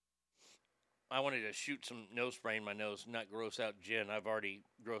 I wanted to shoot some nose spray in my nose and not gross out Jen. I've already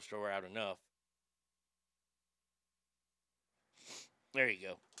grossed her out enough. There you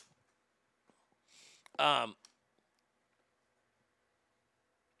go.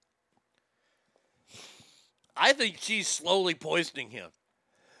 I think she's slowly poisoning him.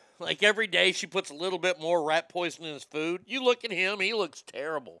 Like every day she puts a little bit more rat poison in his food. You look at him, he looks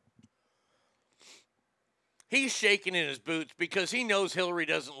terrible. He's shaking in his boots because he knows Hillary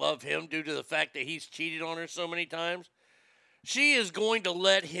doesn't love him due to the fact that he's cheated on her so many times. She is going to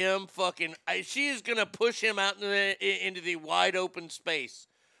let him she is going to push him out into the wide open space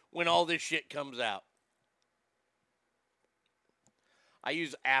when all this shit comes out. I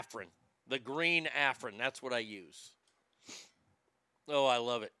use Afrin, the green Afrin. That's what I use. Oh, I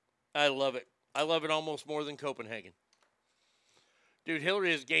love it. I love it. I love it almost more than Copenhagen. Dude,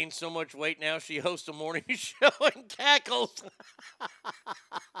 Hillary has gained so much weight now, she hosts a morning show and cackles.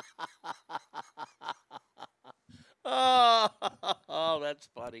 Oh, that's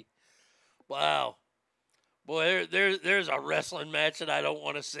funny. Wow. Boy, there's a wrestling match that I don't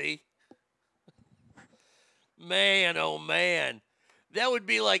want to see. Man, oh man. That would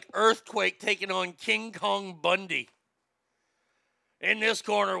be like Earthquake taking on King Kong Bundy. In this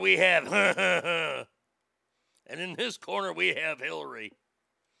corner we have and in this corner we have Hillary.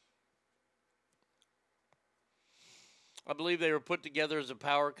 I believe they were put together as a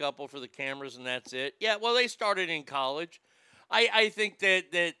power couple for the cameras and that's it. Yeah, well, they started in college. I think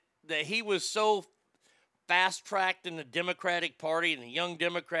that he was so fast-tracked in the Democratic Party and the Young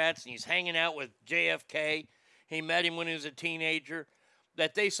Democrats, and he's hanging out with JFK. He met him when he was a teenager,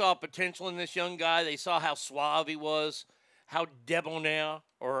 that they saw potential in this young guy. They saw how suave he was, how debonair,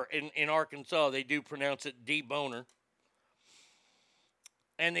 or in Arkansas, they do pronounce it deboner.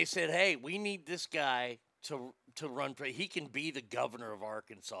 And they said, hey, we need this guy to run for, he can be the governor of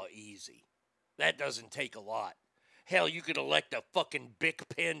Arkansas easy. That doesn't take a lot. Hell, you could elect a fucking Bic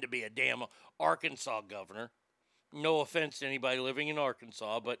Penn to be a damn Arkansas governor. No offense to anybody living in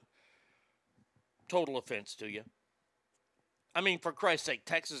Arkansas, but total offense to you. I mean, for Christ's sake,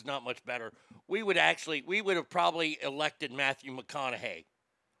 Texas is not much better. We would have probably elected Matthew McConaughey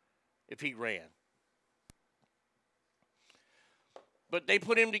if he ran. But they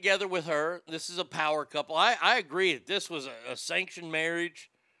put him together with her. This is a power couple. I agree that this was a sanctioned marriage.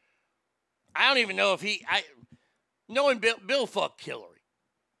 I don't even know if knowing Bill fucked Hillary.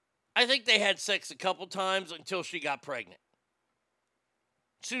 I think they had sex a couple times until she got pregnant.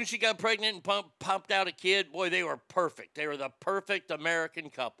 As soon as she got pregnant and pumped out a kid, boy, they were perfect. They were the perfect American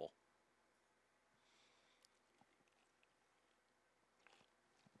couple.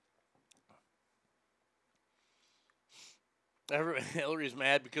 Hillary's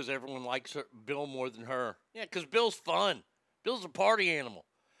mad because everyone likes Bill more than her. Yeah, because Bill's fun. Bill's a party animal.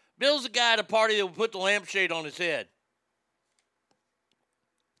 Bill's the guy at a party that will put the lampshade on his head.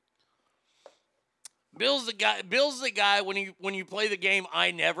 Bill's the guy when you play the game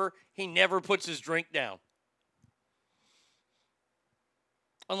he never puts his drink down.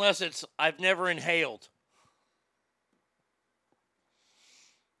 Unless it's I've never inhaled.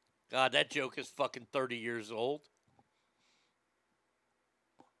 God, that joke is fucking 30 years old.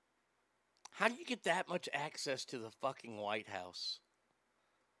 How do you get that much access to the fucking White House?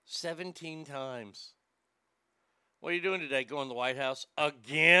 17 times. What are you doing today? Going to the White House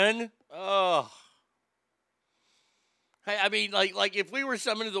again? Oh. Hey, I mean, like if we were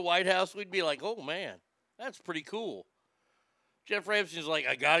summoned to the White House, we'd be like, oh, man, that's pretty cool. Jeff Ramsey's like,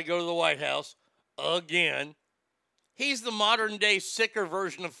 I got to go to the White House again. He's the modern-day sicker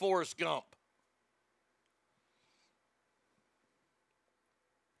version of Forrest Gump.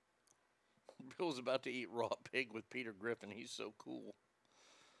 Bill's about to eat raw pig with Peter Griffin. He's so cool.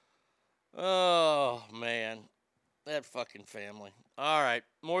 Oh, man. That fucking family. All right.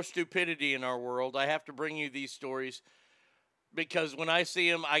 More stupidity in our world. I have to bring you these stories because when I see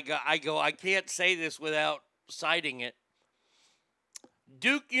them, I go, I can't say this without citing it.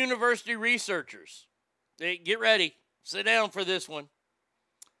 Duke University researchers, get ready, sit down for this one,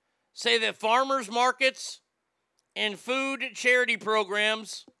 say that farmers markets and food charity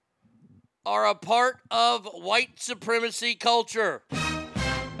programs are a part of white supremacy culture.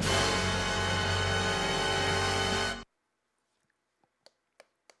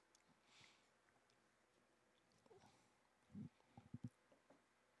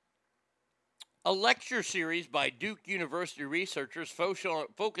 A lecture series by Duke University researchers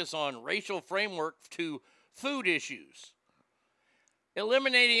focus on racial framework to food issues.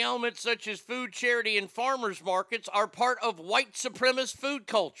 Eliminating elements such as food charity and farmers markets are part of white supremacist food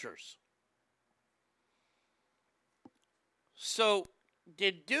cultures. So,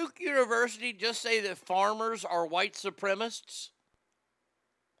 did Duke University just say that farmers are white supremacists?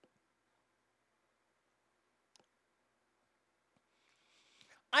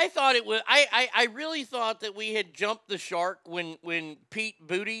 I thought it was. I really thought that we had jumped the shark when Pete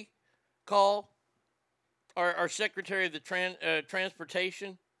Buttigieg, our Secretary of the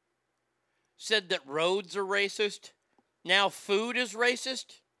Transportation, said that roads are racist. Now food is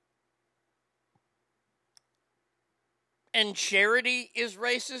racist. And charity is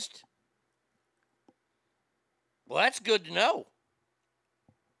racist. Well, that's good to know.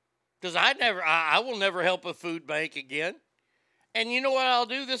 Because I will never help a food bank again. And you know what I'll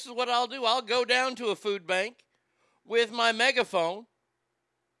do? This is what I'll do. I'll go down to a food bank with my megaphone.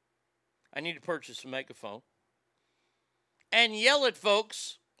 I need to purchase a megaphone. and yell at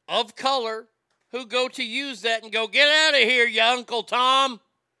folks of color who go to use that and go, get out of here, you Uncle Tom.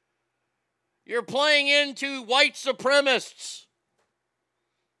 You're playing into white supremacists.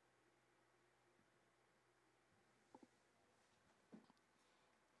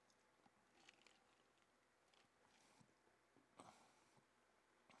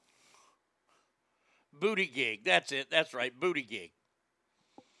 Booty gig. That's it. That's right. Booty gig.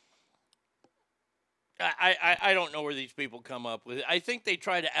 I don't know where these people come up with it. I think they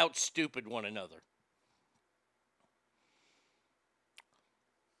try to out-stupid one another.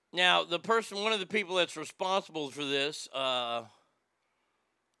 Now, one of the people that's responsible for this,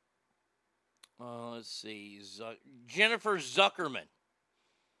 let's see, Jennifer Zuckerman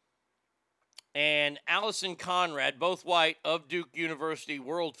and Allison Conrad, both white, of Duke University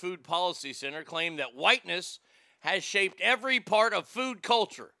World Food Policy Center, claim that whiteness has shaped every part of food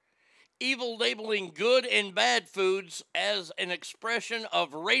culture, evil labeling good and bad foods as an expression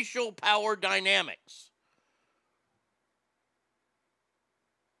of racial power dynamics.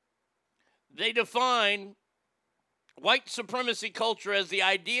 They define white supremacy culture as the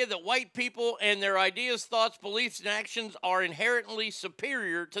idea that white people and their ideas, thoughts, beliefs, and actions are inherently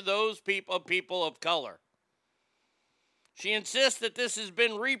superior to those people of color. She insists that this has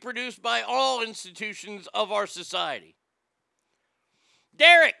been reproduced by all institutions of our society.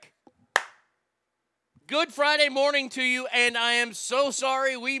 Derek, good Friday morning to you, and I am so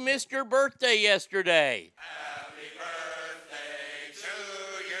sorry we missed your birthday yesterday. Happy birthday to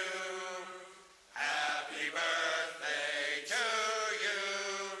you. Happy birthday to you.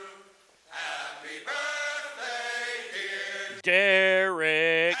 Happy birthday, dear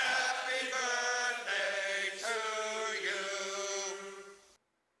Derek. Happy birthday to you.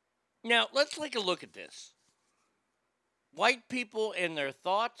 Now, let's take a look at this. White people and their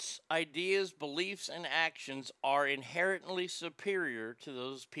thoughts, ideas, beliefs, and actions are inherently superior to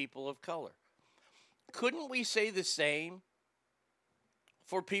those people of color. Couldn't we say the same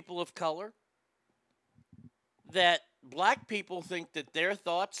for people of color? That black people think that their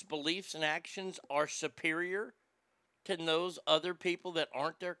thoughts, beliefs, and actions are superior to those other people that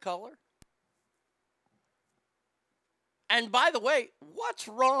aren't their color? And by the way, what's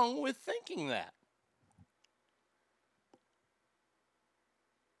wrong with thinking that?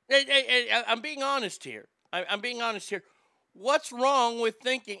 I'm being honest here. I'm being honest here. What's wrong with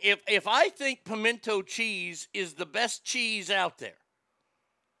thinking, if I think pimento cheese is the best cheese out there,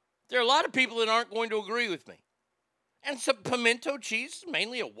 there are a lot of people that aren't going to agree with me. And so pimento cheese is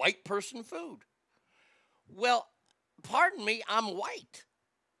mainly a white person food. Well, pardon me, I'm white.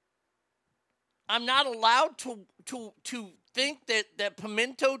 I'm not allowed to think that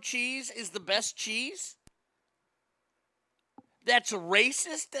pimento cheese is the best cheese? That's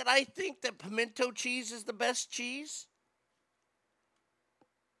racist that I think that pimento cheese is the best cheese?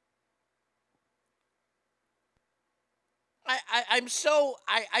 I'm so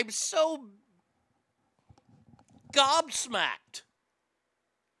gobsmacked.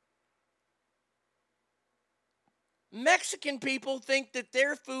 Mexican people think that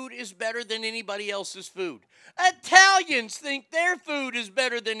their food is better than anybody else's food. Italians think their food is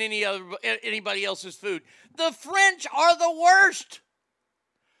better than anybody else's food. The French are the worst.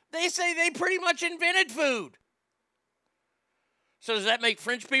 They say they pretty much invented food. So does that make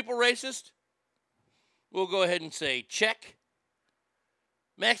French people racist? We'll go ahead and say check.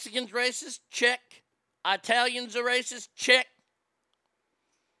 Mexicans racist? Check. Italians are racist? Check.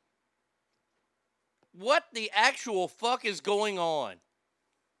 What the actual fuck is going on?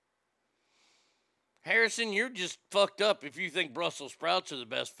 Harrison, you're just fucked up if you think Brussels sprouts are the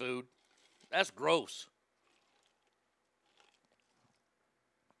best food. That's gross.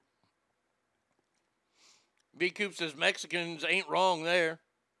 B-Coop says Mexicans ain't wrong there.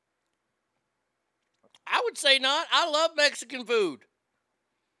 I would say not. I love Mexican food.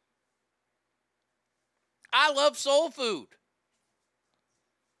 I love soul food.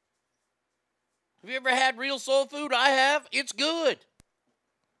 Have you ever had real soul food? I have. It's good.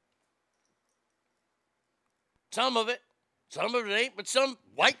 Some of it ain't, but some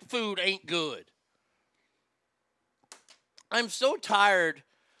white food ain't good. I'm so tired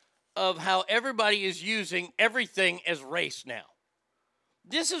of how everybody is using everything as race now.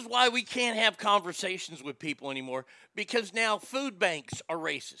 This is why we can't have conversations with people anymore, because now food banks are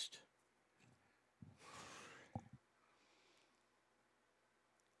racist.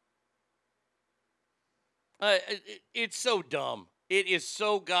 It's so dumb. It is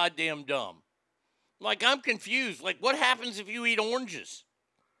so goddamn dumb. Like, I'm confused. Like, what happens if you eat oranges?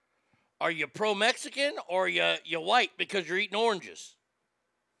 Are you pro-Mexican or are you white because you're eating oranges?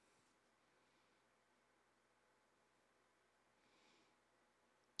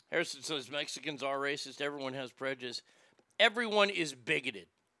 Harrison says Mexicans are racist. Everyone has prejudice. Everyone is bigoted.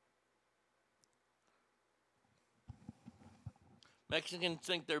 Mexicans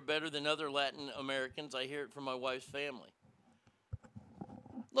think they're better than other Latin Americans. I hear it from my wife's family.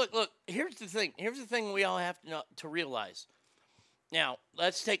 Look, here's the thing. Here's the thing we all have to realize. Now,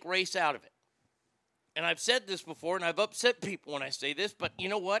 let's take race out of it. And I've said this before, and I've upset people when I say this, but you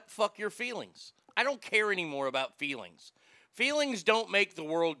know what? Fuck your feelings. I don't care anymore about feelings. Feelings don't make the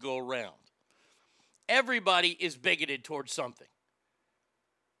world go around. Everybody is bigoted towards something.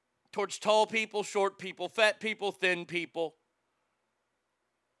 Towards tall people, short people, fat people, thin people,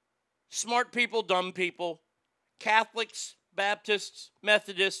 smart people, dumb people, Catholics, Baptists,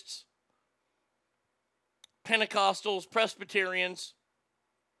 Methodists, Pentecostals, Presbyterians,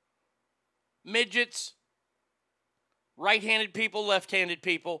 midgets, right-handed people, left-handed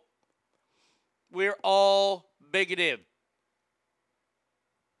people. We're all bigoted.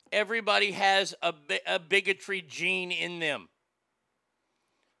 Everybody has a bigotry gene in them.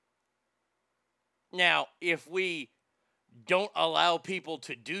 Now, if we don't allow people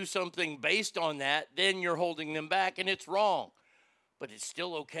to do something based on that, then you're holding them back, and it's wrong. But it's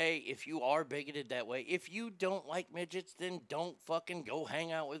still okay if you are bigoted that way. If you don't like midgets, then don't fucking go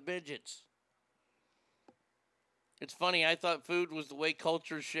hang out with midgets. It's funny, I thought food was the way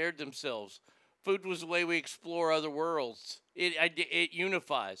cultures shared themselves. Food was the way we explore other worlds. It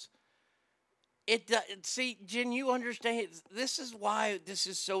unifies. See, Jen, you understand. This is why this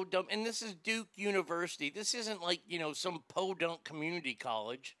is so dumb. And this is Duke University. This isn't like, some podunk community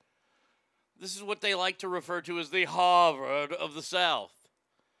college. This is what they like to refer to as the Harvard of the South.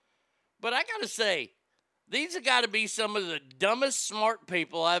 But I got to say, these have got to be some of the dumbest smart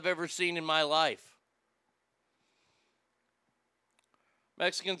people I've ever seen in my life.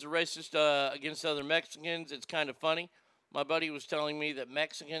 Mexicans are racist against other Mexicans. It's kind of funny. My buddy was telling me that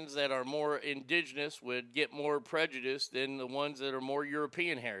Mexicans that are more indigenous would get more prejudice than the ones that are more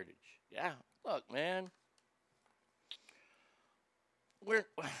European heritage. Yeah, look, man.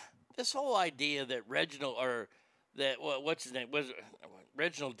 This whole idea that what's his name?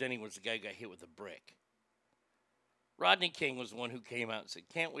 Reginald Denny was the guy who got hit with a brick. Rodney King was the one who came out and said,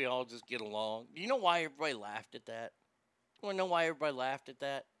 can't we all just get along? Do you know why everybody laughed at that? You want to know why everybody laughed at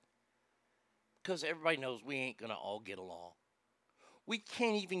that? Because everybody knows we ain't going to all get along. We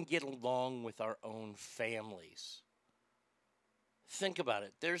can't even get along with our own families. Think about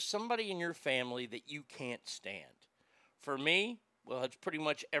it. There's somebody in your family that you can't stand. For me, well, it's pretty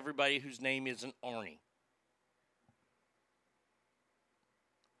much everybody whose name isn't Arnie.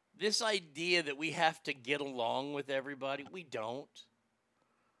 This idea that we have to get along with everybody, we don't.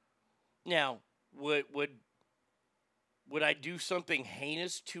 Now, would I do something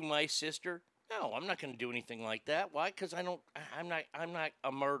heinous to my sister? No, I'm not going to do anything like that. Why? Because I'm not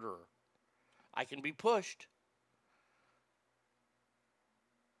a murderer. I can be pushed.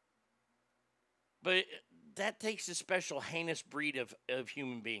 But that takes a special heinous breed of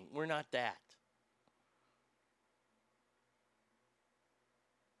human being. We're not that.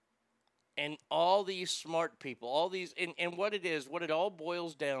 And all these smart people, all these, and what it all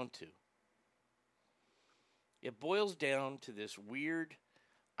boils down to. It boils down to this weird,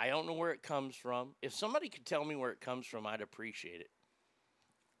 I don't know where it comes from. If somebody could tell me where it comes from, I'd appreciate it.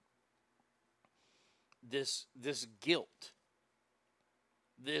 This guilt.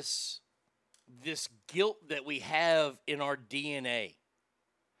 This guilt that we have in our DNA.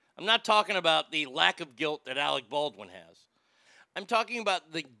 I'm not talking about the lack of guilt that Alec Baldwin has. I'm talking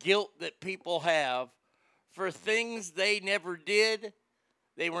about the guilt that people have for things they never did,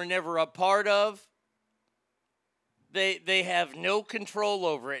 they were never a part of. They have no control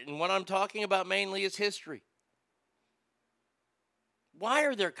over it. And what I'm talking about mainly is history. Why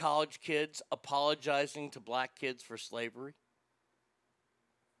are there college kids apologizing to black kids for slavery?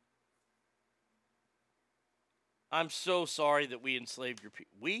 I'm so sorry that we enslaved your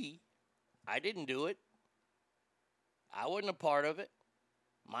people. I didn't do it. I wasn't a part of it.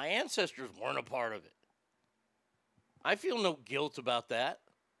 My ancestors weren't a part of it. I feel no guilt about that.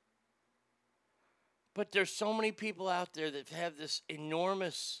 But there's so many people out there that have this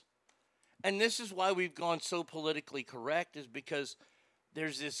enormous, and this is why we've gone so politically correct, is because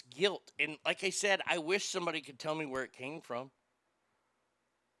there's this guilt. And like I said, I wish somebody could tell me where it came from.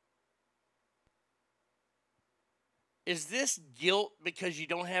 Is this guilt because you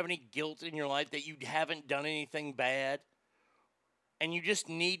don't have any guilt in your life, that you haven't done anything bad and you just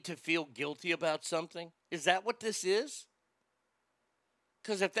need to feel guilty about something? Is that what this is?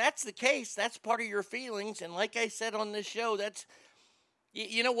 Because if that's the case, that's part of your feelings. And like I said on this show,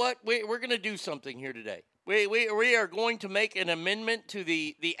 you know what? We're going to do something here today. We are going to make an amendment to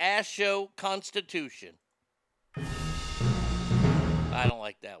the Ass Show Constitution. I don't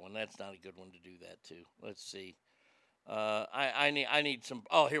like that one. That's not a good one to do that to. Let's see. I need some.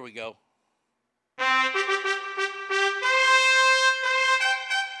 Oh, here we go.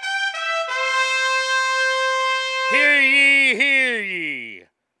 Hear ye, hear ye.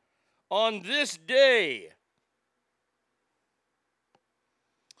 On this day,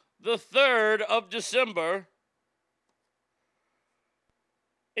 the 3rd of December,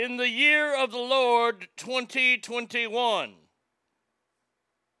 in the year of the Lord 2021,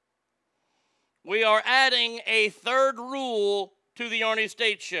 we are adding a third rule to the Arnie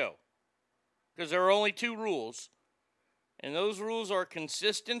State Show, because there are only 2 rules, and those rules are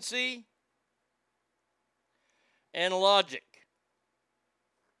consistency and logic.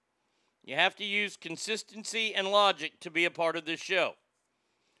 You have to use consistency and logic to be a part of this show.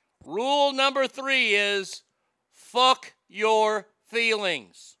 Rule number 3 is fuck your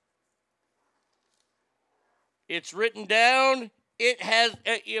feelings. It's written down. It has,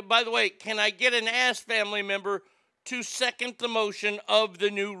 by the way, can I get an ass family member to second the motion of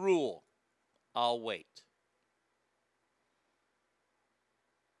the new rule? I'll wait.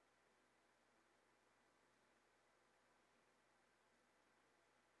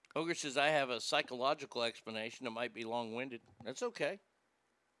 Ogre says, I have a psychological explanation. It might be long-winded. That's okay.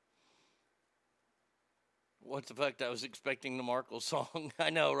 What the fuck? I was expecting the Markle song. I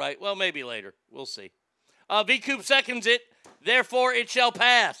know, right? Well, maybe later. We'll see. V-Coop seconds it. Therefore, it shall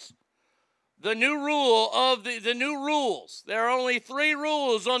pass. The new rule of the new rules. There are only 3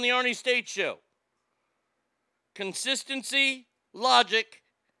 rules on the Arnie State Show. Consistency, logic,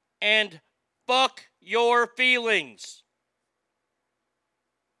 and fuck your feelings.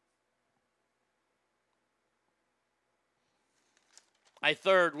 I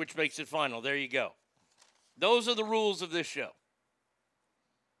third, which makes it final. There you go. Those are the rules of this show.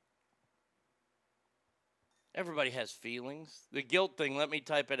 Everybody has feelings. The guilt thing, let me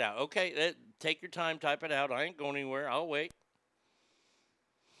type it out. Okay, take your time, type it out. I ain't going anywhere. I'll wait.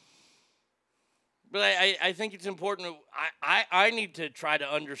 But I think it's important. I need to try to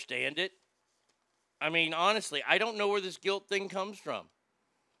understand it. I mean, honestly, I don't know where this guilt thing comes from.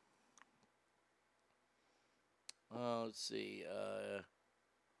 Let's see.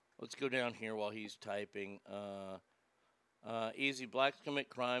 Let's go down here while he's typing. Easy. Blacks commit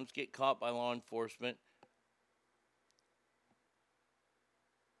crimes, get caught by law enforcement.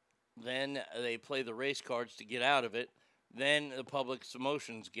 Then they play the race cards to get out of it. Then the public's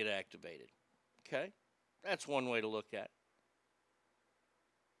emotions get activated. Okay? That's one way to look at it.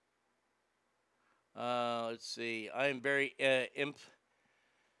 Let's see. I am very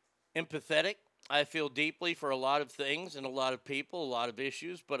empathetic. I feel deeply for a lot of things and a lot of people, a lot of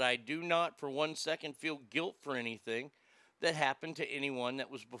issues, but I do not for 1 second feel guilt for anything that happened to anyone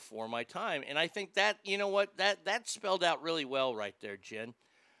that was before my time. And I think that, you know what, that's spelled out really well right there, Jen.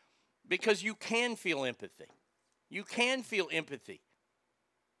 Because you can feel empathy. You can feel empathy.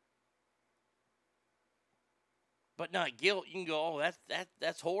 But not guilt. You can go, oh,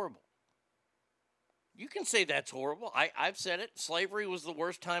 that's horrible. You can say that's horrible. I've said it. Slavery was the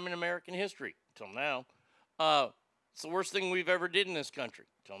worst time in American history till now. It's the worst thing we've ever did in this country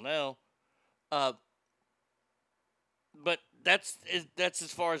till now. But that's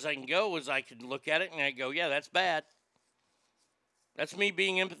as far as I can go, as I can look at it and I go, yeah, that's bad. That's me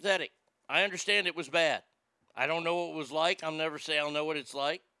being empathetic. I understand it was bad. I don't know what it was like. I'll never say I'll know what it's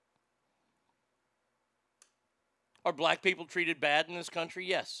like. Are black people treated bad in this country?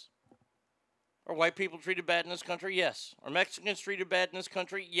 Yes. Are white people treated bad in this country? Yes. Are Mexicans treated bad in this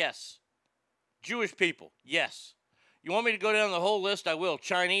country? Yes. Jewish people? Yes. You want me to go down the whole list? I will.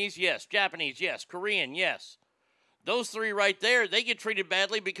 Chinese? Yes. Japanese? Yes. Korean? Yes. Those 3 right there, they get treated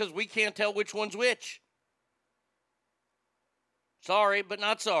badly because we can't tell which one's which. Sorry, but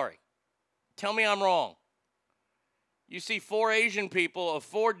not sorry. Tell me I'm wrong. You see 4 Asian people of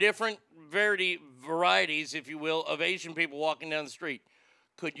 4 different varieties, if you will, of Asian people walking down the street.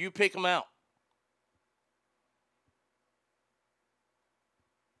 Could you pick them out?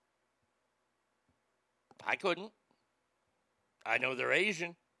 I couldn't. I know they're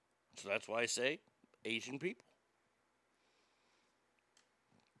Asian, so that's why I say Asian people.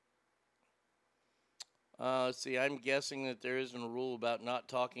 Let's see, I'm guessing that there isn't a rule about not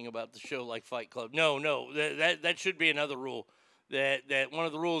talking about the show like Fight Club. No, that should be another rule. That one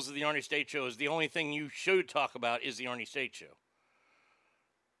of the rules of the Arnie State Show is the only thing you should talk about is the Arnie State Show.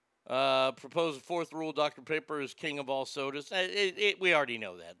 Proposed 4th rule, Dr. Pepper is king of all sodas. We already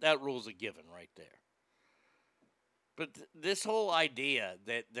know that. That rule's a given right there. But this whole idea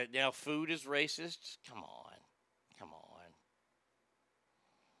that now food is racist, come on.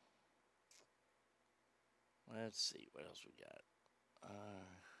 Let's see what else we got.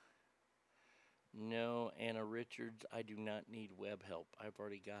 No, Anna Richards, I do not need web help. I've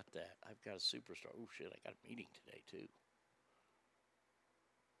already got that. I've got a superstar. Oh shit, I got a meeting today too.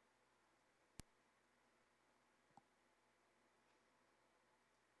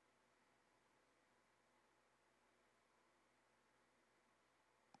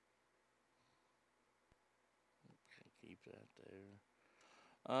 Keep that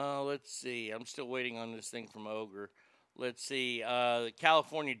there. Let's see. I'm still waiting on this thing from Ogre. Let's see. The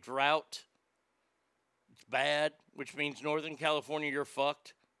California drought. It's bad, which means Northern California, you're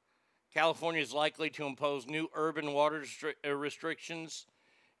fucked. California is likely to impose new urban water restrictions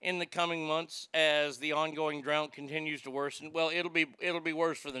in the coming months as the ongoing drought continues to worsen. Well, it'll be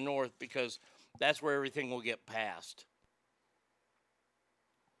worse for the north because that's where everything will get passed.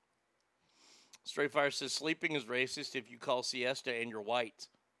 Straight Fire says sleeping is racist if you call siesta and you're white.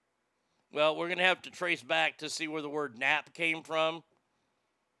 Well, we're going to have to trace back to see where the word nap came from.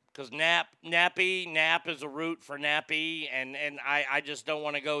 Because nap is a root for nappy, and I just don't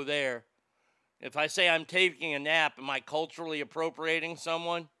want to go there. If I say I'm taking a nap, am I culturally appropriating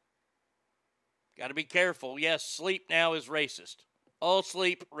someone? Got to be careful. Yes, sleep now is racist. All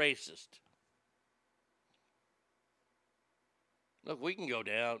sleep, racist. Look, we can go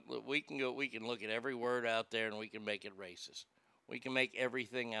down. Look, we can look at every word out there and we can make it racist. We can make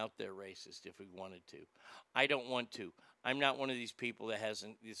everything out there racist if we wanted to. I don't want to. I'm not one of these people that has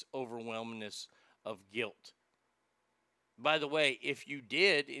this overwhelmingness of guilt. By the way, if you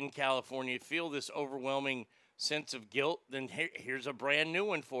did in California feel this overwhelming sense of guilt, then here's a brand new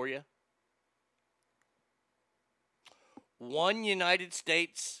one for you. One United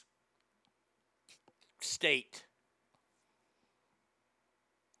States state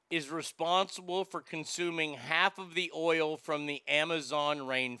is responsible for consuming half of the oil from the Amazon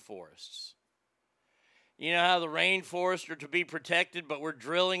rainforests. You know how the rainforests are to be protected, but we're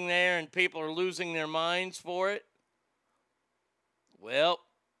drilling there and people are losing their minds for it? Well,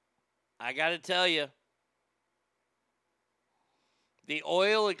 I got to tell you, the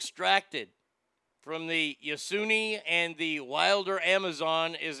oil extracted from the Yasuni and the wilder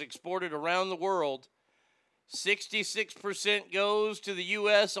Amazon is exported around the world. 66% goes to the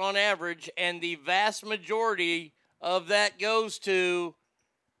U.S. on average, and the vast majority of that goes to,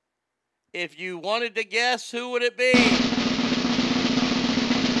 if you wanted to guess, who would it be?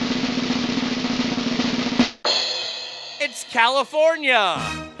 It's California.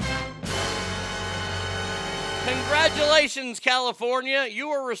 Congratulations, California. You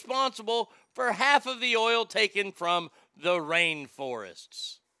are responsible for half of the oil taken from the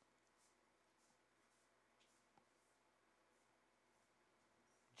rainforests.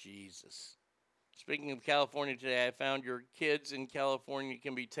 Jesus. Speaking of California today, I found your kids in California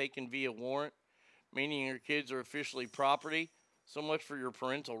can be taken via warrant, meaning your kids are officially property. So much for your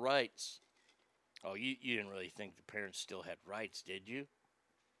parental rights. Oh, you didn't really think the parents still had rights, did you?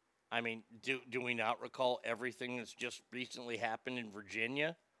 I mean, do we not recall everything that's just recently happened in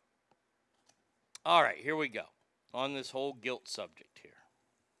Virginia? All right, here we go on this whole guilt subject here.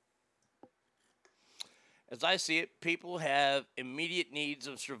 As I see it, people have immediate needs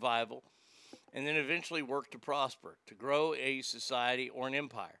of survival and then eventually work to prosper, to grow a society or an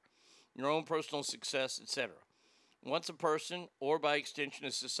empire, your own personal success, etc. Once a person, or by extension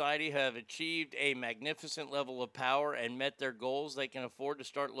a society, have achieved a magnificent level of power and met their goals, they can afford to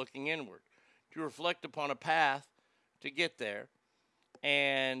start looking inward, to reflect upon a path to get there.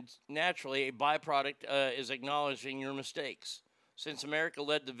 And naturally, a byproduct is acknowledging your mistakes. Since America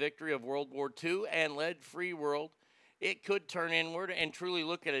led the victory of World War II and led free world, it could turn inward and truly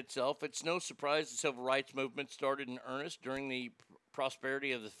look at itself. It's no surprise the civil rights movement started in earnest during the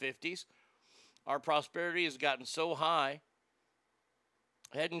prosperity of the 50s. Our prosperity has gotten so high,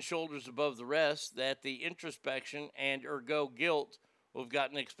 head and shoulders above the rest, that the introspection and ergo guilt have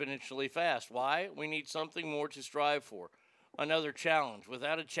gotten exponentially fast. Why? We need something more to strive for. Another challenge.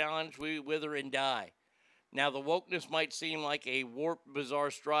 Without a challenge, we wither and die. Now, the wokeness might seem like a warped, bizarre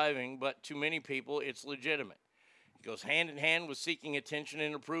striving, but to many people, it's legitimate. It goes hand in hand with seeking attention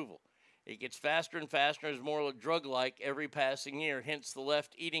and approval. It gets faster and faster and is more drug-like every passing year, hence the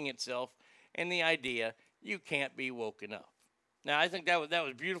left eating itself and the idea you can't be woke enough. Now, I think that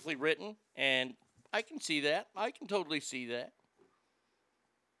was beautifully written, and I can see that. I can totally see that.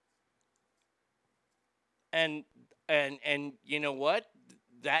 And you know what?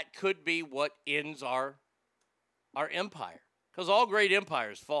 That could be what ends our empire. Because all great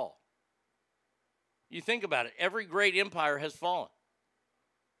empires fall. You think about it. Every great empire has fallen.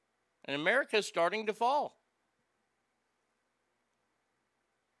 And America is starting to fall.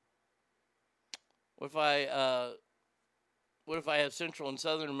 What if I have Central and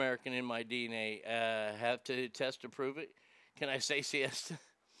Southern American in my DNA? Have to test to prove it? Can I say siesta?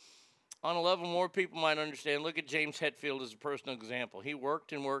 On a level more people might understand, look at James Hetfield as a personal example. He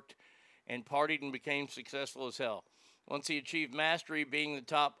worked and partied and became successful as hell. Once he achieved mastery, being the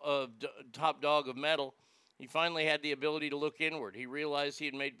top dog of metal, he finally had the ability to look inward. He realized he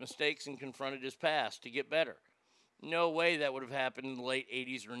had made mistakes and confronted his past to get better. No way that would have happened in the late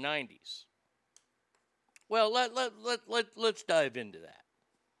 80s or 90s. Well, let's dive into that.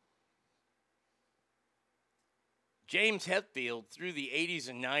 James Hetfield, through the 80s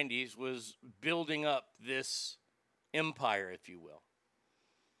and 90s, was building up this empire, if you will.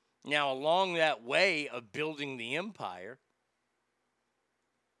 Now, along that way of building the empire,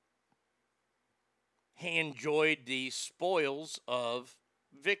 he enjoyed the spoils of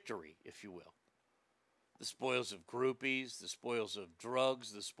victory, if you will. The spoils of groupies, the spoils of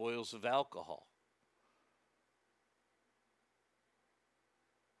drugs, the spoils of alcohol.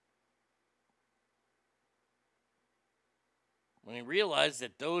 When he realized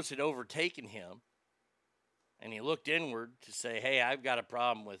that those had overtaken him, and he looked inward to say, hey, I've got a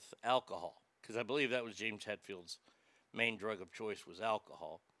problem with alcohol, because I believe that was James Hetfield's main drug of choice was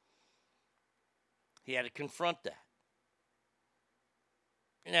alcohol. He had to confront that.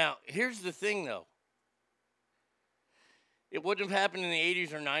 Now, here's the thing, though. It wouldn't have happened in the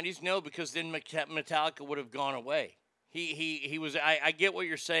 80s or 90s, no, because then Metallica would have gone away. He was, I get what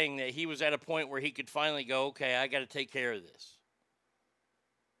you're saying, that he was at a point where he could finally go, okay, I got to take care of this.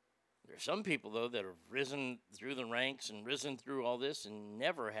 There's some people, though, that have risen through the ranks and risen through all this and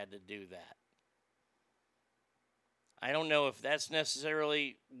never had to do that. I don't know if that's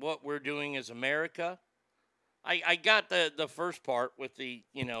necessarily what we're doing as America. I got the first part with the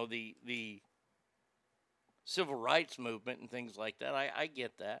civil rights movement and things like that. I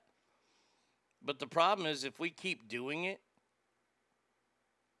get that. But the problem is if we keep doing it,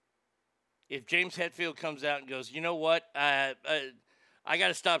 if James Hetfield comes out and goes, you know what, I got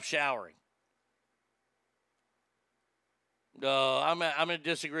to stop showering. No, I'm going to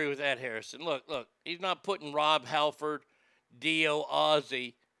disagree with that, Harrison. Look, he's not putting Rob Halford, Dio,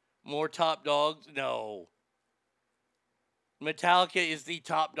 Ozzy, more top dogs. No. Metallica is the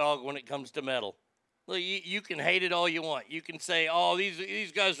top dog when it comes to metal. Look, you can hate it all you want. You can say, oh,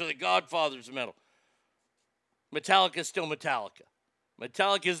 these guys are the godfathers of metal. Metallica is still Metallica.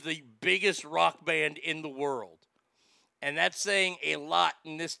 Metallica is the biggest rock band in the world. And that's saying a lot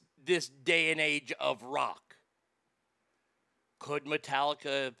in this day and age of rock. Could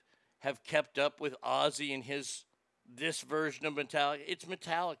Metallica have kept up with Ozzy and this version of Metallica? It's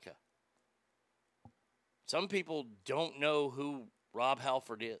Metallica. Some people don't know who Rob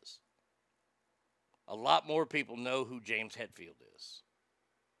Halford is. A lot more people know who James Hetfield is.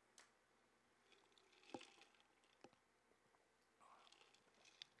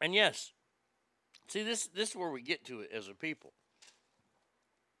 And yes, see, this is where we get to it as a people.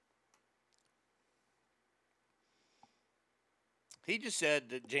 He just said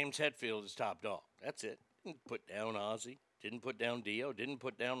that James Hetfield is top dog. That's it. Didn't put down Ozzy. Didn't put down Dio. Didn't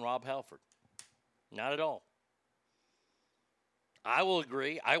put down Rob Halford. Not at all. I will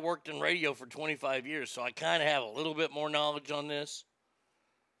agree. I worked in radio for 25 years, so I kind of have a little bit more knowledge on this.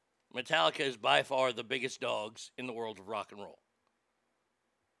 Metallica is by far the biggest dogs in the world of rock and roll.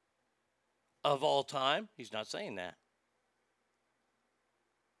 Of all time, he's not saying that.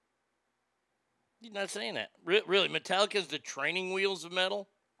 He's not saying that. Really, Metallica is the training wheels of metal?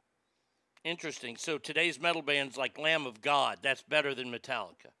 Interesting. So today's metal bands like Lamb of God, that's better than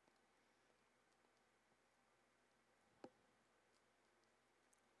Metallica.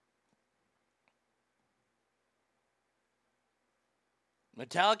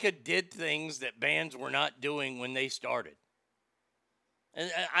 Metallica did things that bands were not doing when they started.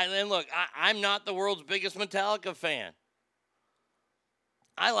 And look, I'm not the world's biggest Metallica fan.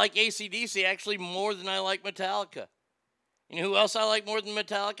 I like AC/DC actually more than I like Metallica. You know who else I like more than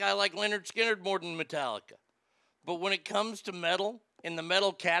Metallica? I like Lynyrd Skynyrd more than Metallica. But when it comes to metal, in the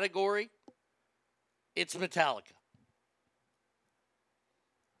metal category, it's Metallica.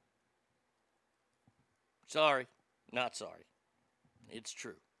 Sorry, not sorry. It's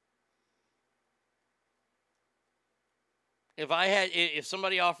true. If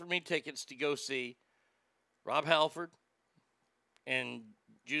somebody offered me tickets to go see Rob Halford and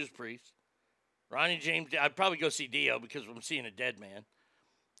Judas Priest, Ronnie James, I'd probably go see Dio because I'm seeing a dead man.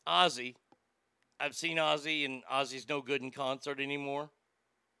 Ozzy, I've seen Ozzy and Ozzy's no good in concert anymore.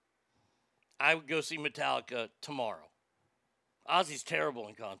 I would go see Metallica tomorrow. Ozzy's terrible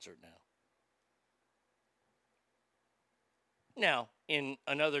in concert now. Now, in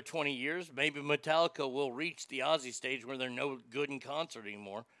another 20 years, maybe Metallica will reach the Ozzy stage where they're no good in concert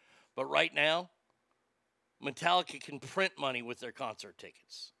anymore. But right now, Metallica can print money with their concert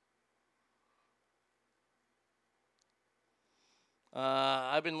tickets.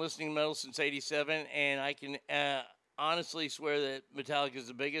 I've been listening to metal since 87, and I can honestly swear that Metallica is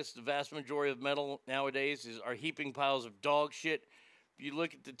the biggest. The vast majority of metal nowadays are heaping piles of dog shit. If you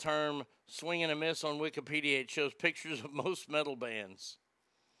look at the term swing and a miss on Wikipedia, it shows pictures of most metal bands.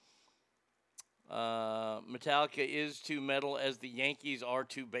 Metallica is to metal as the Yankees are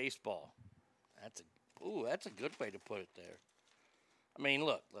to baseball. That's a good way to put it there. I mean,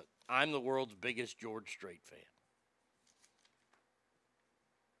 look, I'm the world's biggest George Strait fan.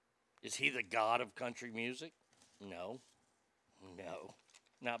 Is he the god of country music? No,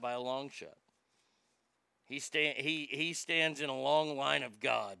 not by a long shot. He stands in a long line of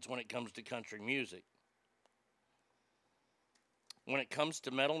gods when it comes to country music. When it comes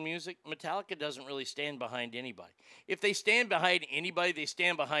to metal music, Metallica doesn't really stand behind anybody. If they stand behind anybody, they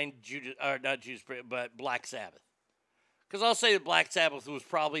stand behind Black Sabbath. Because I'll say that Black Sabbath was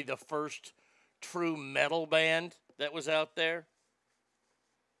probably the first true metal band that was out there.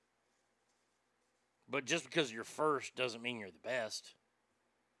 But just because you're first doesn't mean you're the best.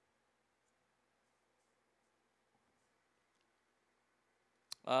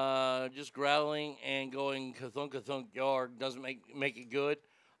 Just growling and going kathunk yard doesn't make it good.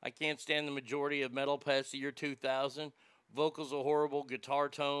 I can't stand the majority of metal past the year 2000. Vocals are horrible. Guitar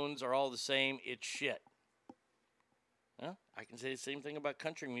tones are all the same. It's shit. Well, I can say the same thing about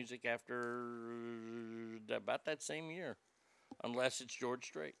country music after about that same year. Unless it's George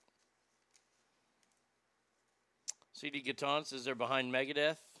Strait. CD Guiton says they're behind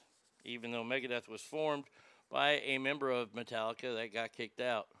Megadeth, even though Megadeth was formed by a member of Metallica that got kicked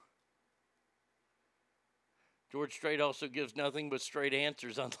out. George Strait also gives nothing but straight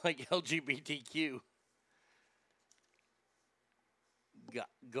answers, unlike LGBTQ.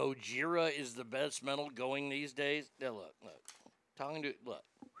 Gojira is the best metal going these days. Now look.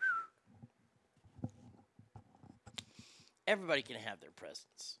 Everybody can have their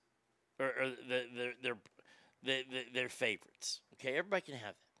presence, or their favorites. Okay, everybody can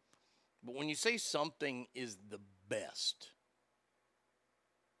have that. But when you say something is the best,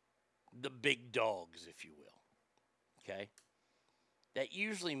 the big dogs, if you will, okay, that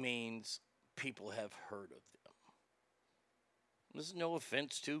usually means people have heard of them. This is no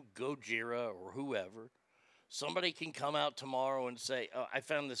offense to Gojira or whoever. Somebody can come out tomorrow and say, oh, I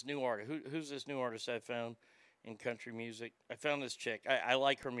found this new artist. Who's this new artist I found in country music? I found this chick. I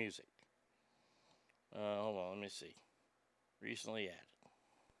like her music. Hold on, let me see. Recently added.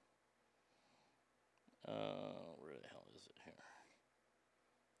 Where the hell is it here?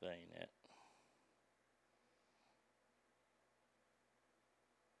 That ain't it.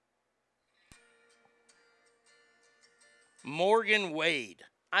 Morgan Wade.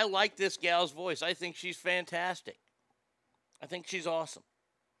 I like this gal's voice. I think she's fantastic. I think she's awesome.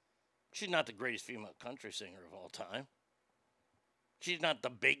 She's not the greatest female country singer of all time. She's not the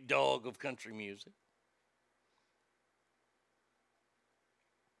big dog of country music.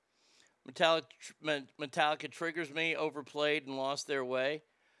 Metallica triggers me, overplayed and lost their way.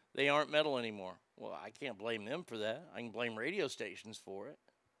 They aren't metal anymore. Well, I can't blame them for that. I can blame radio stations for it.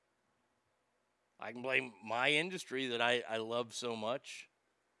 I can blame my industry that I love so much.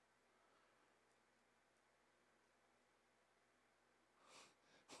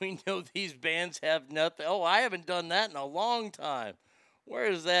 We know these bands have nothing. Oh, I haven't done that in a long time. Where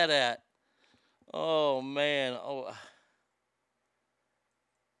is that at? Oh, man. Oh,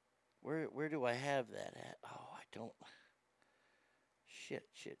 Where do I have that at? Oh, I don't. Shit.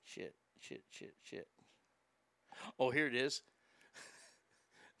 Oh, here it is.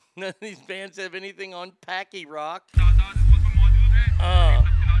 None of these bands have anything on Packy Rock.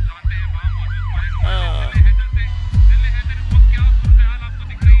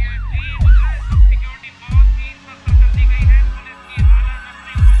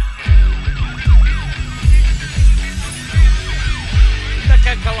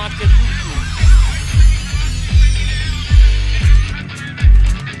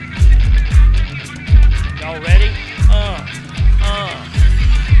 Y'all ready?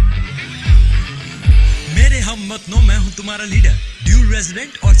 मेरे हम वतनों मैं हूं तुम्हारा leader dual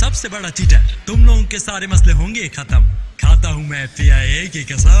resident और सबसे बड़ा cheater तुम लोगों के सारे मसले होंगे खत्म खाता हूँ मैं PIA की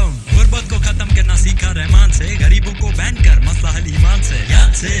कसम गुर्बत को खत्म करना सीखा रहमान से गरीबों को बैन कर मसला हल ईमान से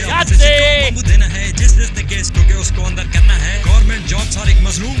याद से बम्बू देना है जिस रिश्ते केस ठोके उसको अंदर करना है गवर्नमेंट जॉब हर एक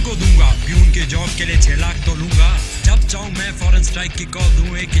मजलूम को दूंगा प्यून के जॉब के लिए 6 लाख तो लूंगा जब चाहूँ मैं फॉरेन स्ट्राइक की कॉल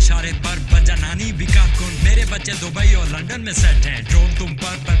दूं एक इशारे पर बजा नानी बिका कौन मेरे बच्चे दुबई और लंदन में सेट हैं ड्रोन तुम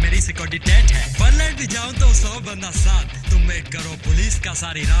पर मेरी सिक्योरिटी टेट है बर्नर भी जाऊं तो 100 बंदा साथ तुम एक करो पुलिस का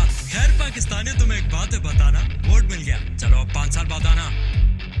सारी रात खैर पाकिस्तानी तुम्हें एक बात बताना वोट मिल गया चलो 5 साल बाद आना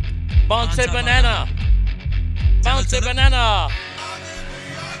Bounce banana. Bounce banana.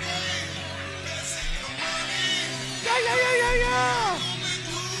 Yeah.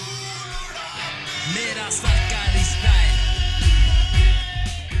 मेरा सरकारी style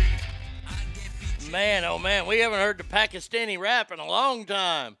Man, oh man, we haven't heard the Pakistani rap in a long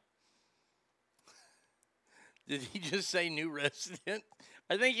time. Did he just say new resident?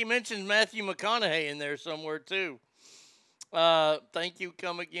 I think he mentioned Matthew McConaughey in there somewhere too. Thank you,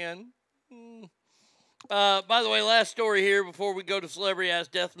 come again. By the way, last story here before we go to Celebrity Ass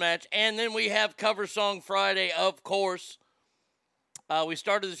Deathmatch, and then we have Cover Song Friday, of course. We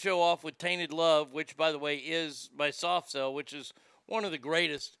started the show off with Tainted Love, which, by the way, is by Soft Cell, which is one of the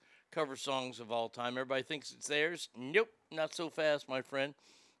greatest cover songs of all time. Everybody thinks it's theirs. Nope, not so fast, my friend.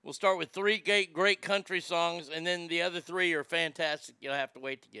 We'll start with 3 great country songs, and then the other 3 are fantastic. You'll have to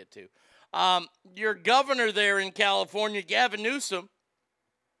wait to get to. Your governor there in California, Gavin Newsom,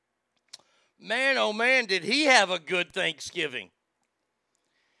 man, oh man, did he have a good Thanksgiving.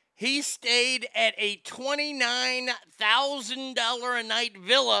 He stayed at a $29,000 a night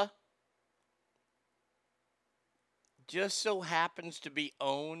villa. Just so happens to be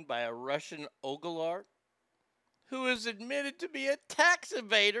owned by a Russian oligarch who is admitted to be a tax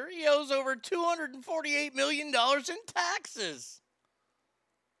evader. He owes over $248 million in taxes.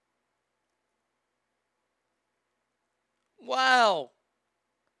 Wow.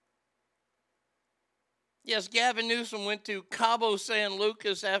 Yes, Gavin Newsom went to Cabo San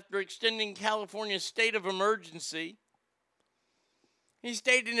Lucas after extending California's state of emergency. He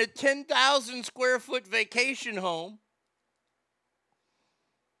stayed in a 10,000 square foot vacation home.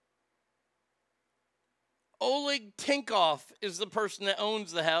 Oleg Tinkoff is the person that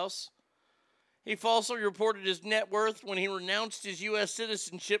owns the house. He falsely reported his net worth when he renounced his U.S.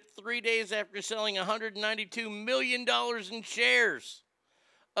 citizenship 3 days after selling $192 million in shares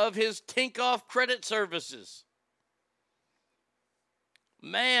of his Tinkoff Credit Services.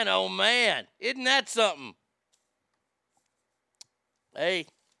 Man, oh man, isn't that something? Hey,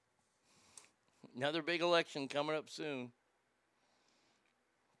 another big election coming up soon.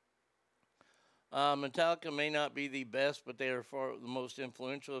 Metallica may not be the best, but they are far the most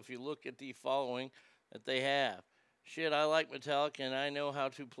influential if you look at the following that they have. Shit, I like Metallica and I know how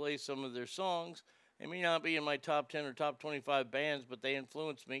to play some of their songs. They may not be in my top 10 or top 25 bands, but they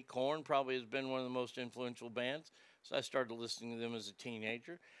influenced me. Korn probably has been one of the most influential bands, so I started listening to them as a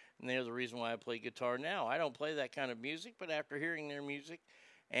teenager, and they're the reason why I play guitar now. I don't play that kind of music, but after hearing their music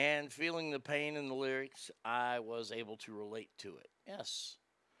and feeling the pain in the lyrics, I was able to relate to it. Yes.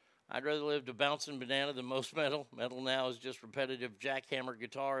 I'd rather live to Bouncing Banana than most metal. Metal now is just repetitive jackhammer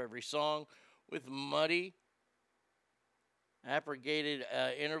guitar every song with muddy, abrogated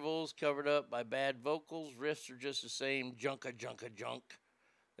intervals covered up by bad vocals. Riffs are just the same junk that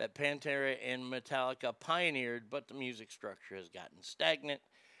Pantera and Metallica pioneered, but the music structure has gotten stagnant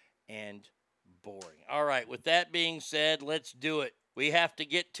and boring. All right, with that being said, let's do it. We have to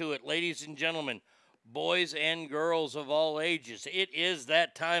get to it, ladies and gentlemen. Boys and girls of all ages. It is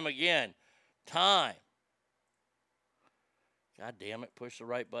that time again. Time. God damn it. Push the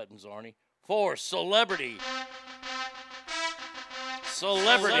right buttons, Arnie. For Celebrity.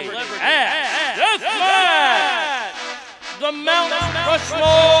 Deathmatch. The Mount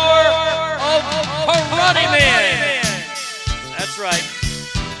Rushmore of Karate Men. That's right.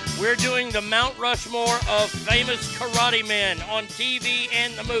 We're doing the Mount Rushmore of famous karate men on TV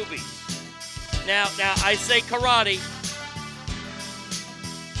and the movies. Now, I say karate.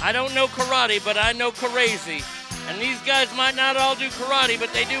 I don't know karate, but I know crazy. And these guys might not all do karate,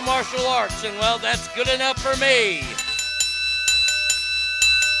 but they do martial arts. And, well, that's good enough for me.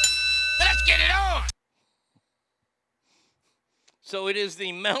 Let's get it on! So it is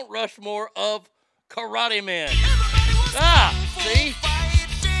the Mount Rushmore of karate men. See?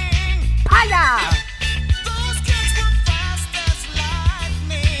 Hiya!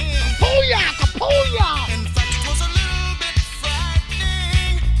 Booyah! Booyah! In fact, it was a little bit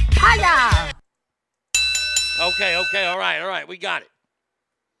frightening. Hiya! Okay, all right, we got it.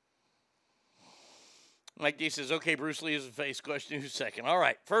 Mike D says, okay, Bruce Lee is a face question. Who's second? All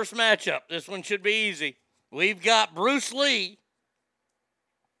right, first matchup. This one should be easy. we've got Bruce Lee,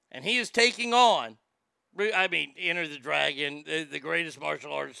 and he is taking on, Enter the Dragon, the greatest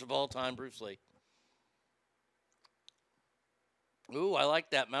martial artist of all time, Bruce Lee. Ooh, I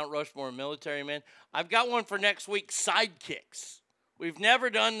like that. Mount Rushmore military man. I've got one for next week, sidekicks. We've never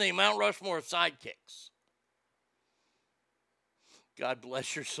done the Mount Rushmore of sidekicks. God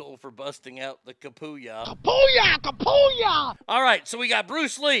bless your soul for busting out the Kapuya. Kapuya! Kapuya! All right, so we got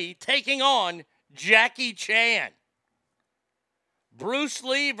Bruce Lee taking on Jackie Chan. Bruce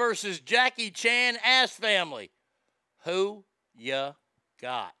Lee versus Jackie Chan, Ass Family. Who ya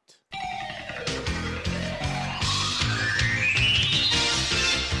got?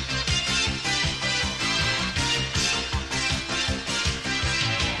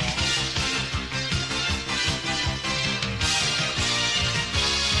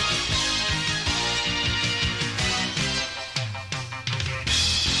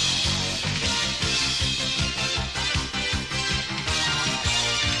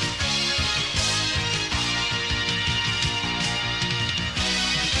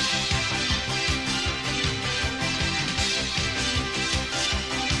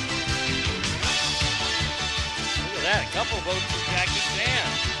 A couple votes for Jackie Chan.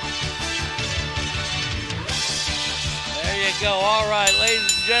 There you go. All right, ladies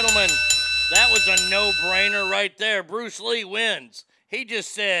and gentlemen, that was a no-brainer right there. Bruce Lee wins. He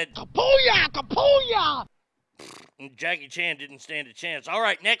just said, Kapuya! Kapuya! And Jackie Chan didn't stand a chance. All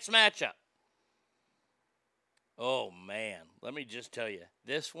right, next matchup. Oh, man. Let me just tell you,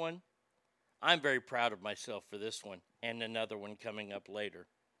 this one, I'm very proud of myself for this one and another one coming up later.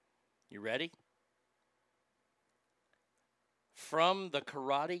 You ready? From the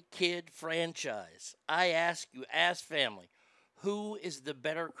Karate Kid franchise, I ask you, Ass Family, who is the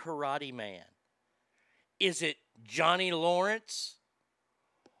better karate man? Is it Johnny Lawrence?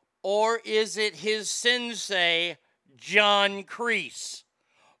 Or is it his sensei, John Kreese?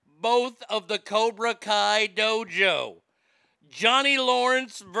 Both of the Cobra Kai dojo. Johnny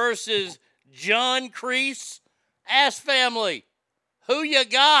Lawrence versus John Kreese. Ass Family, who you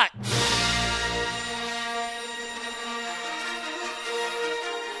got?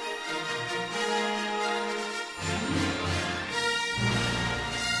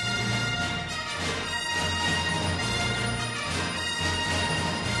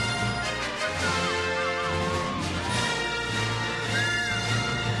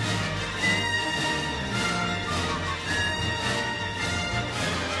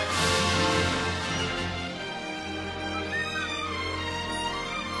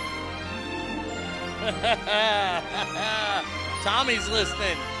 Tommy's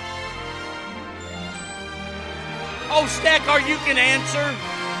listening. Oh, Stackar, you can answer.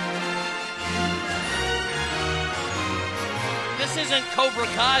 This isn't Cobra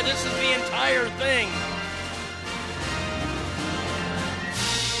Kai. This is the entire thing.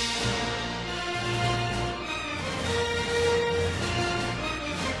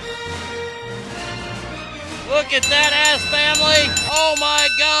 Look at that, Ass Family. Oh, my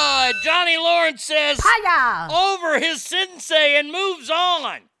God. Johnny Lawrence says Hiya! over his sensei and moves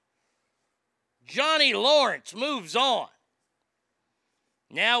on. Johnny Lawrence moves on.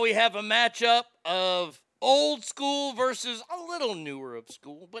 Now we have a matchup of old school versus a little newer of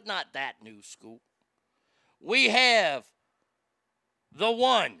school, but not that new school. We have the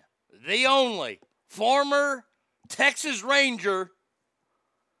one, the only, former Texas Ranger,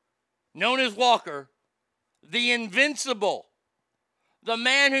 known as Walker, the invincible, the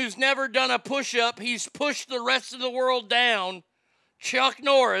man who's never done a push-up, he's pushed the rest of the world down, Chuck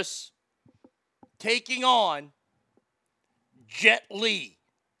Norris, taking on Jet Li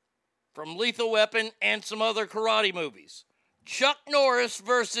from Lethal Weapon and some other karate movies. Chuck Norris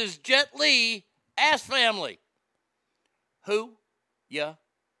versus Jet Li, Ass Family. Who ya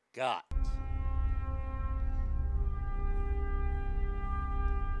got?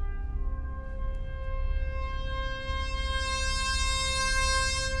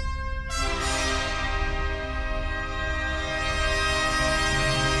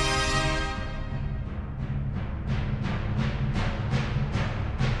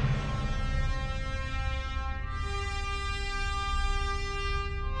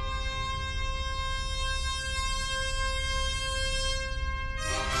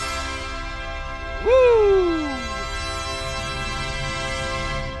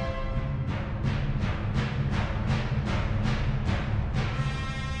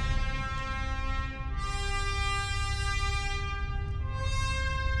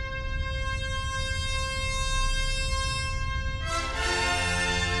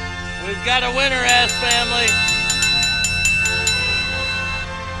 We've got a winner, Ass Family.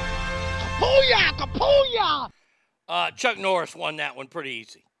 Kapuya! Acapulco! Chuck Norris won that one pretty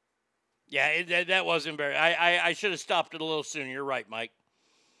easy. Yeah, that wasn't very... I should have stopped it a little sooner. You're right, Mike.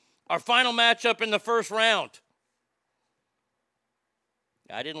 Our final matchup in the first round.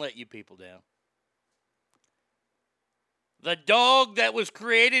 I didn't let you people down. The dog that was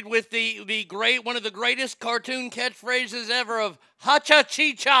created with one of the greatest cartoon catchphrases ever of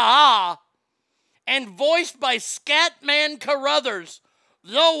ha-cha-chee-cha-ha, and voiced by Scatman Carruthers,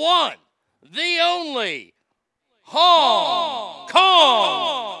 the one, the only, Hong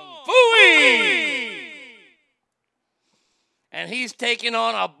Kong Phooey! And he's taking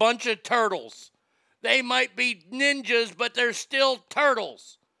on a bunch of turtles. They might be ninjas, but they're still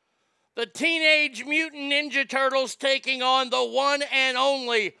turtles. The Teenage Mutant Ninja Turtles taking on the one and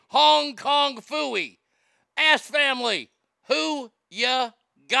only Hong Kong Phooey. Ask family, who ya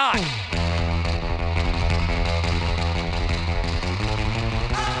got?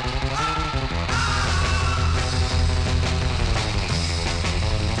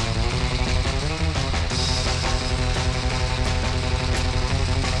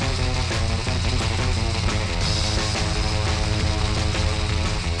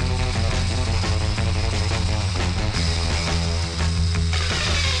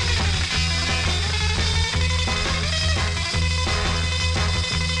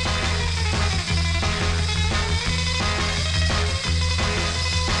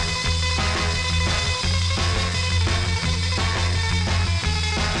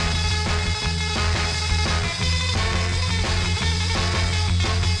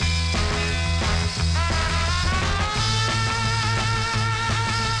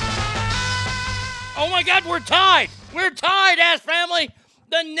 Oh my God, we're tied. We're tied, ass family.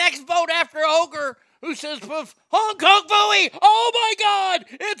 The next vote after Ogre, who says, Hong Kong Phooey. Oh my God,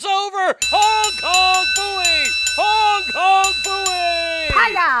 it's over. Hong Kong Phooey. Hong Kong Phooey.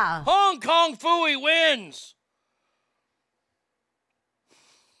 Hiya! Hong Kong Phooey wins.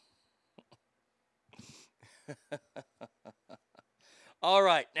 All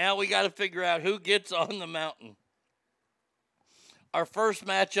right, now we got to figure out who gets on the mountain. Our first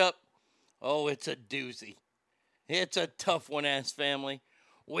matchup. Oh, it's a doozy. It's a tough one, ass family.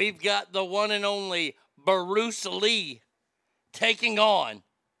 We've got the one and only Bruce Lee taking on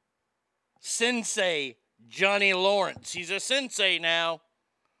Sensei Johnny Lawrence. He's a sensei now.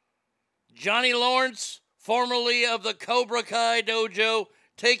 Johnny Lawrence, formerly of the Cobra Kai Dojo,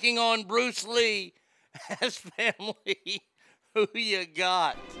 taking on Bruce Lee. Ass family, who you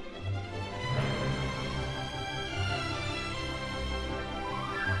got?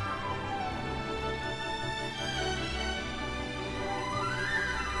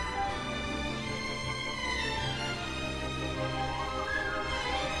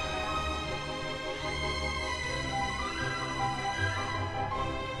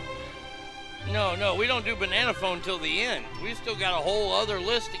 No, we don't do Banana Phone till the end. We still got a whole other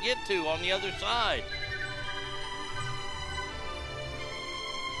list to get to on the other side.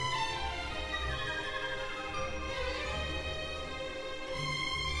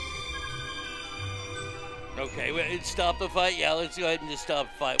 Okay, stop the fight? Yeah, let's go ahead and just stop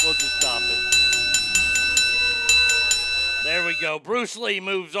the fight. We'll just stop it. There we go. Bruce Lee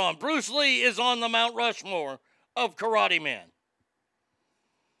moves on. Bruce Lee is on the Mount Rushmore of Karate Man.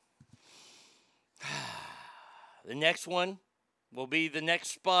 The next one will be the next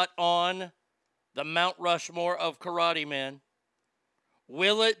spot on the Mount Rushmore of Karate Man.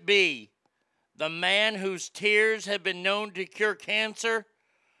 Will it be the man whose tears have been known to cure cancer?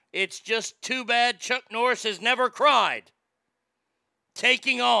 It's just too bad Chuck Norris has never cried.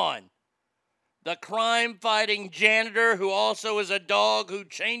 Taking on the crime-fighting janitor who also is a dog who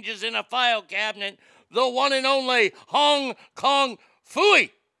changes in a file cabinet, the one and only Hong Kong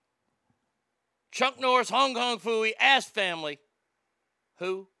Phooey. Chuck Norris, Hong Kong Phooey, ass family,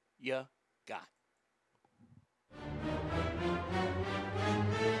 who ya got?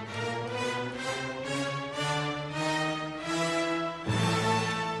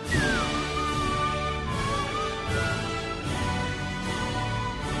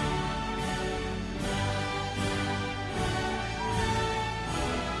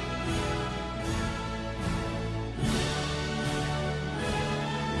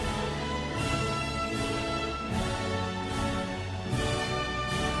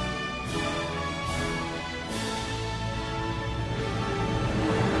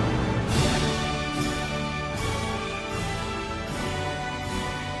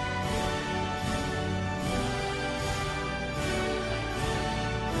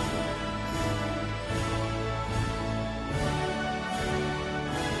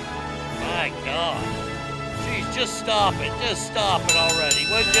 My God. Jeez, just stop it. Just stop it already,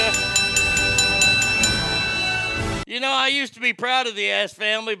 would you? know, I used to be proud of the Ass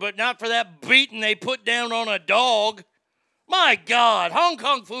family, but not for that beating they put down on a dog. My God, Hong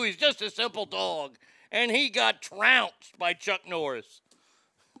Kong Phooey is just a simple dog, and he got trounced by Chuck Norris.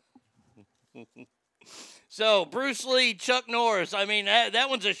 So, Bruce Lee, Chuck Norris, I mean, that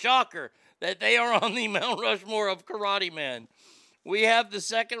one's a shocker that they are on the Mount Rushmore of Karate Men. We have the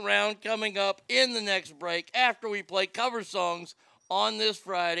second round coming up in the next break after we play cover songs on this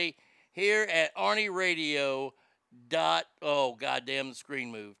Friday here at Arnie Radio. Oh, goddamn, the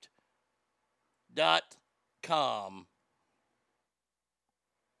screen moved. .com.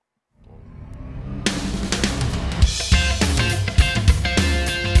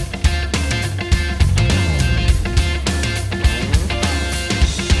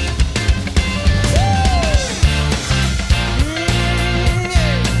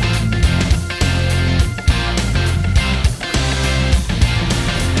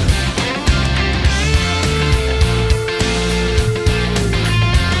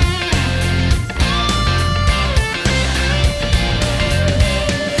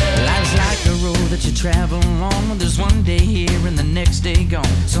 Travel along, there's one day here and the next day gone.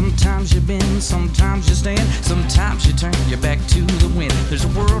 Sometimes you bend, sometimes you stand, sometimes you turn your back to the wind. There's a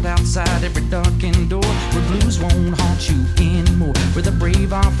world outside every darkened door where blues won't haunt you anymore, where the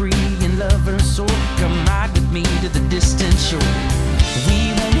brave are free and lovers soar. Come ride with me to the distant shore. We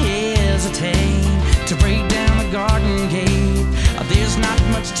won't hesitate to break down the garden gate. There's not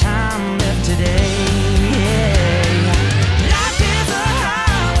much time left today.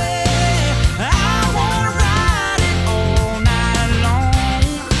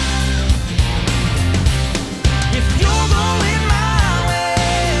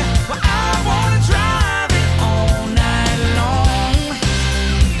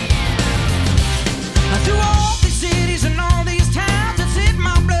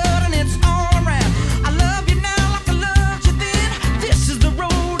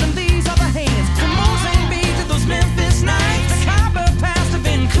 Road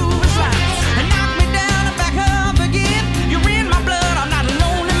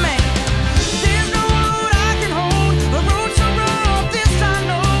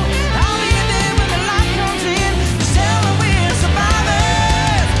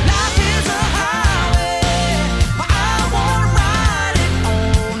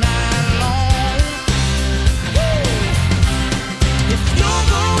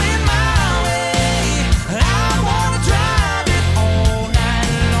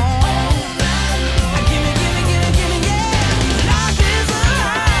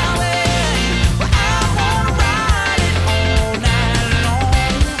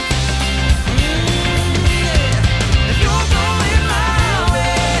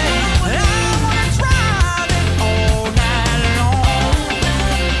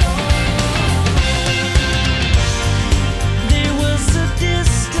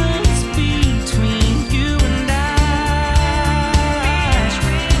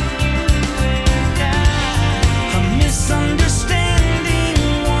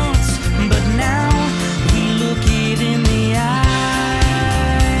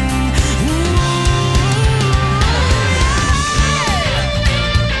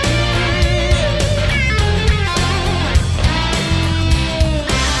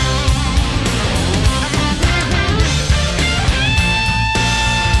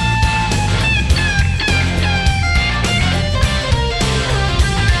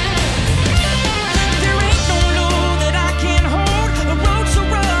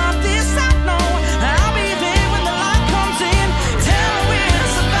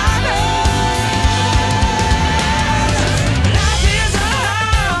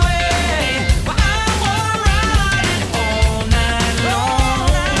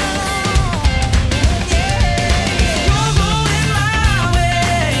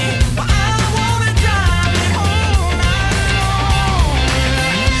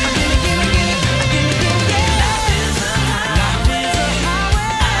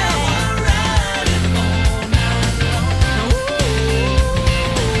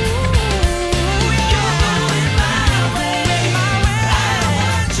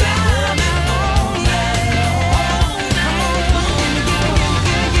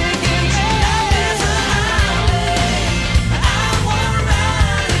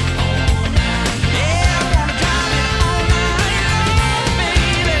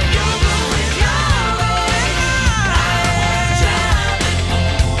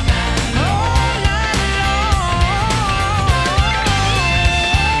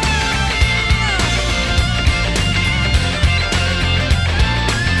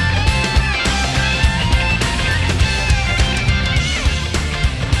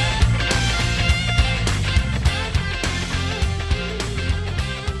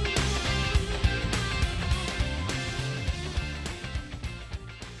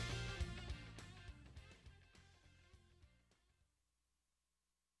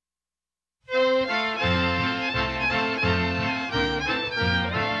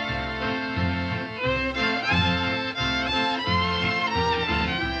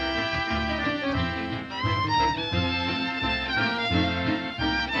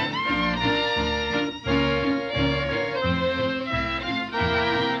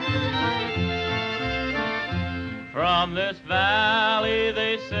From this valley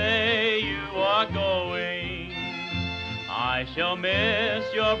they say you are going. I shall miss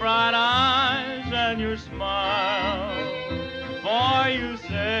your bright eyes and your smile. For you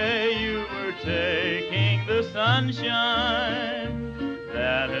say you were taking the sunshine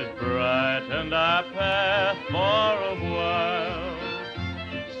that had brightened our path for a while.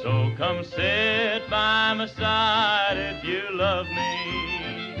 So come sit by my side if you love me.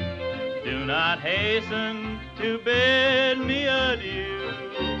 Do not hasten to bid me adieu,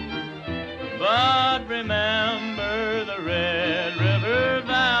 but remember the Red River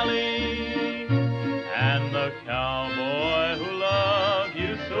Valley and the cowboy who loved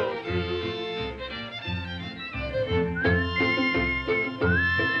you so true.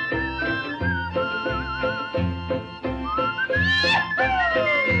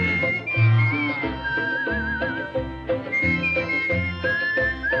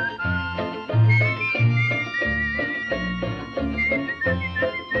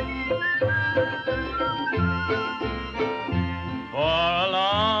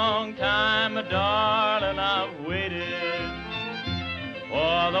 Darling, I've waited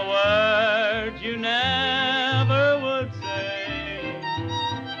for the words you never would say.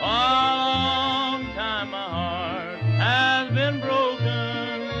 For a long time my heart has been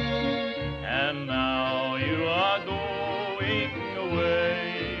broken, and now you are going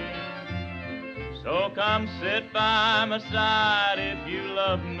away. So come sit by my side if you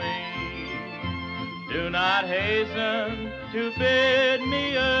love me. Do not hasten to bid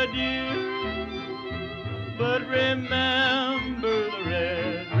me adieu, but remember the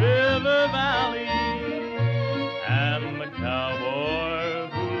Red River Valley and the cowboy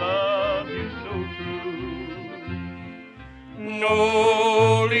who loved you so true.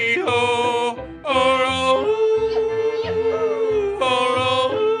 No-lee-ho,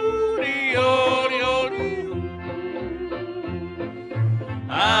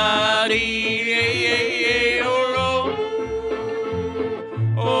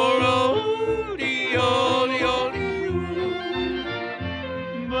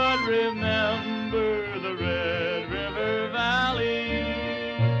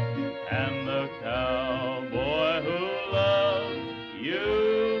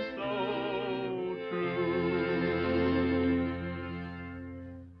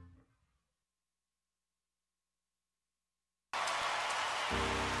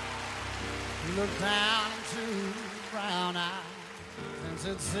 Look down into brown eyes and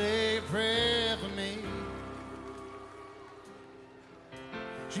said, say a prayer for me.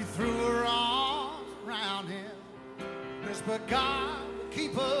 She threw her arms around him, whispered, God will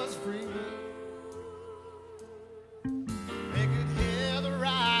keep us free. They could hear the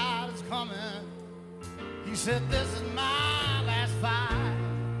riders coming. He said, this is my last fight.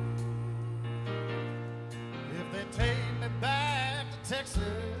 If they take me back to Texas,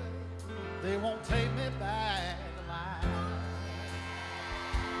 they won't take me back alive.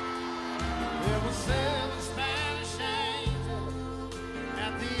 There were 7 Spanish angels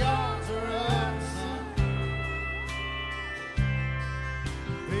at the altar of the sun.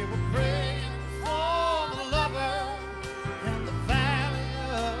 They were praying for the lover in the valley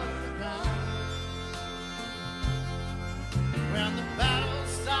of the gun. When the battle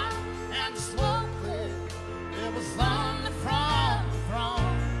stopped and the smoke cleared, there was thunder from the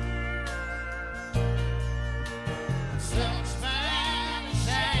throne. 7 Spanish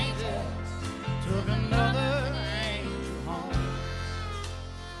angels took a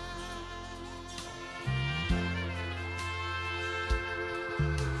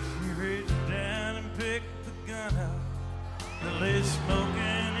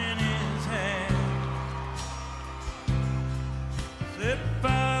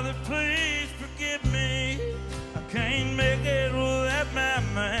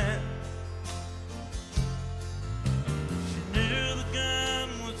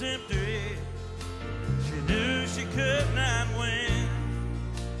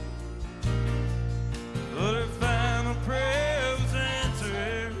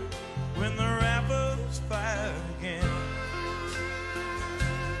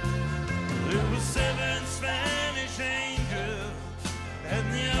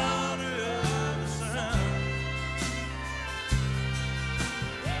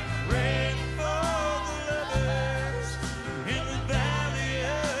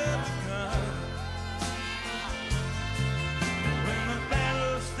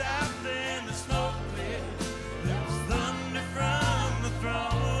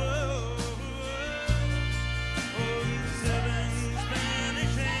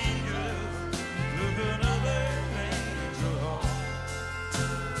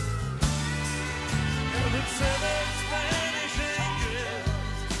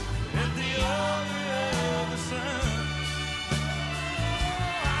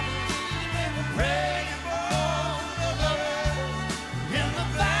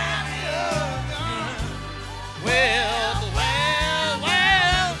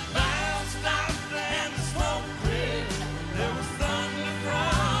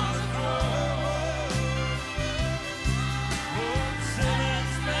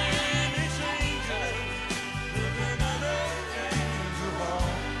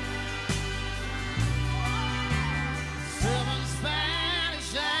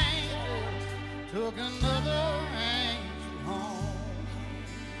took another angel home.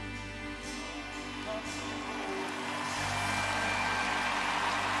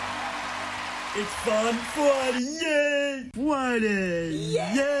 It's Fun Friday, yay! Friday,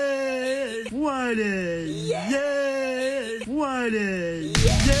 yay! Friday, yay! Friday,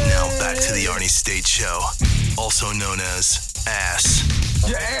 yay! Now back to the Arnie State Show, also known as Ass.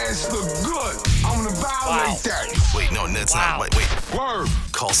 Your ass look good. I'm gonna violate that. Wait, no, that's Wow. not. Wait. Word.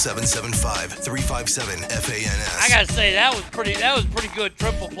 Call 775-357-FANS. I gotta say that was pretty good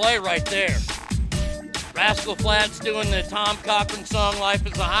triple play right there. Rascal Flatts doing the Tom Cochran song "Life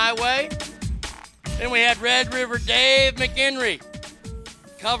Is a Highway." Then we had Red River Dave McHenry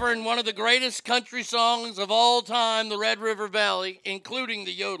covering one of the greatest country songs of all time, the Red River Valley, including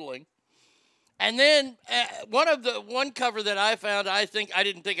the yodeling. And then one cover that I found, I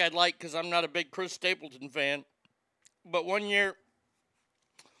didn't think I'd like because I'm not a big Chris Stapleton fan. But one year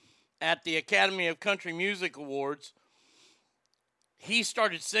at the Academy of Country Music Awards, he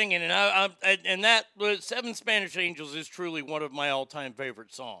started singing, and that was Seven Spanish Angels is truly one of my all-time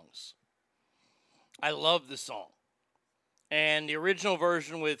favorite songs. I love the song. And the original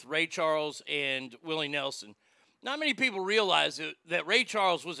version with Ray Charles and Willie Nelson. Not many people realize that Ray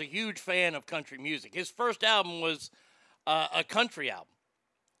Charles was a huge fan of country music. His first album was a country album.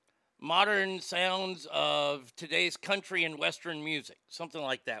 Modern Sounds of Today's Country and Western Music. Something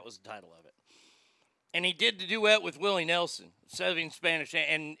like that was the title of it. And he did the duet with Willie Nelson, Seven Spanish.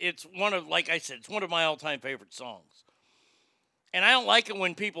 And it's like I said, it's one of my all-time favorite songs. And I don't like it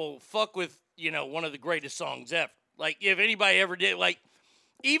when people fuck with, one of the greatest songs ever. Like, if anybody ever did, like,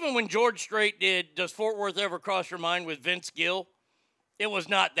 even when George Strait did Does Fort Worth Ever Cross Your Mind with Vince Gill, it was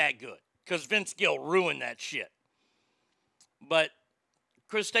not that good because Vince Gill ruined that shit. But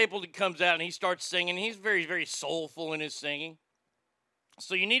Chris Stapleton comes out and he starts singing. He's very, very soulful in his singing.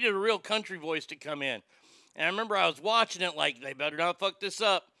 So you needed a real country voice to come in. And I remember I was watching it like, they better not fuck this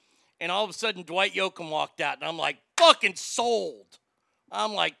up. And all of a sudden, Dwight Yoakam walked out, and I'm like, fucking sold.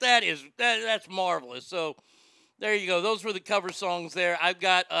 I'm like, that's marvelous. So there you go. Those were the cover songs there. I've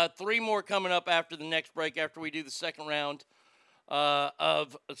got 3 more coming up after the next break, after we do the second round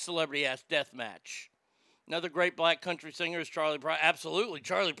of Celebrity Ass Deathmatch. Another great black country singer is Charlie Pride. Absolutely.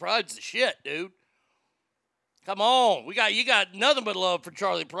 Charlie Pride's the shit, dude. Come on. You got nothing but love for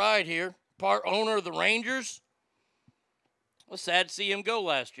Charlie Pride here. Part owner of the Rangers. It was sad to see him go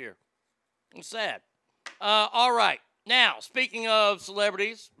last year. It was sad. All right. Now, speaking of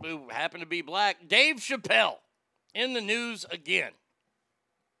celebrities who happen to be black, Dave Chappelle in the news again.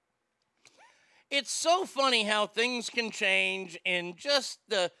 It's so funny how things can change in just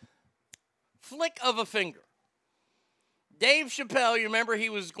the flick of a finger. Dave Chappelle, you remember he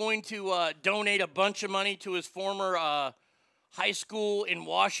was going to donate a bunch of money to his former high school in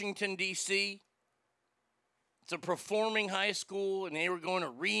Washington, D.C. It's a performing high school, and they were going to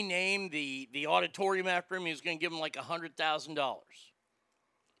rename the auditorium after him. He was going to give him like $100,000.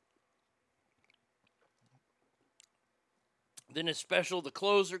 Then his special, The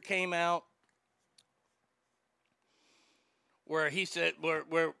Closer, came out, where he said,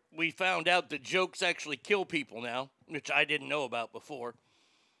 where we found out that jokes actually kill people now, which I didn't know about before.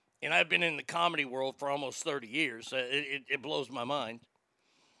 And I've been in the comedy world for almost 30 years. So it blows my mind.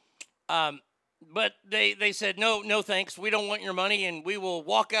 But they said, no thanks. We don't want your money, and we will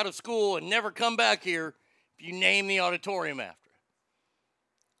walk out of school and never come back here if you name the auditorium after it.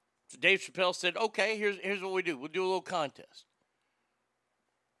 So Dave Chappelle said, okay, here's what we do. We'll do a little contest.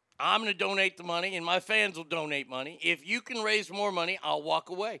 I'm going to donate the money, and my fans will donate money. If you can raise more money, I'll walk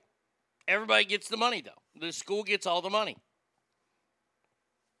away. Everybody gets the money, though. The school gets all the money.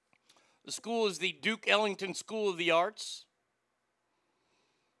 The school is the Duke Ellington School of the Arts.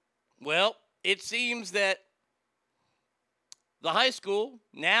 Well, it seems that the high school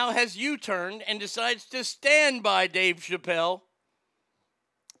now has U-turned and decides to stand by Dave Chappelle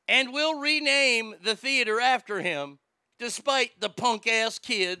and will rename the theater after him, despite the punk-ass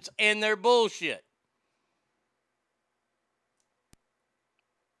kids and their bullshit.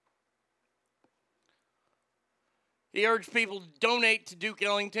 He urged people to donate to Duke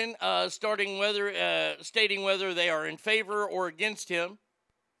Ellington, stating whether they are in favor or against him.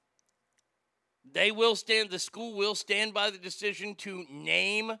 The school will stand by the decision to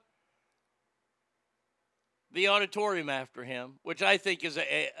name the auditorium after him, which I think is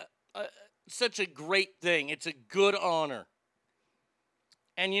such a great thing. It's a good honor.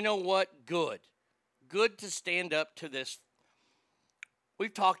 And you know what? Good. Good to stand up to this.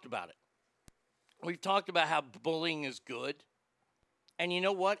 We've talked about it. We've talked about how bullying is good. And you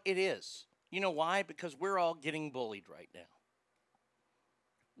know what? It is. You know why? Because we're all getting bullied right now.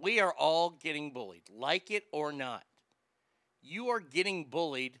 We are all getting bullied, like it or not. You are getting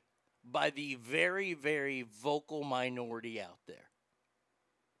bullied by the very, very vocal minority out there.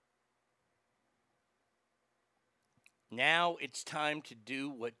 Now it's time to do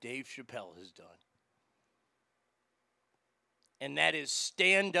what Dave Chappelle has done. And that is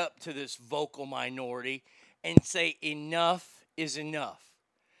stand up to this vocal minority and say enough is enough.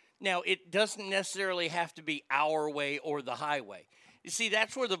 Now, it doesn't necessarily have to be our way or the highway. You see,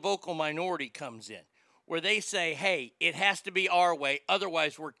 that's where the vocal minority comes in, where they say, hey, it has to be our way,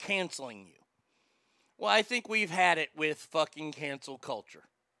 otherwise we're canceling you. Well, I think we've had it with fucking cancel culture.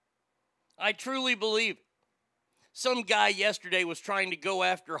 I truly believe it. Some guy yesterday was trying to go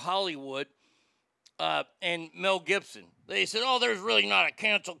after Hollywood and Mel Gibson. They said, oh, there's really not a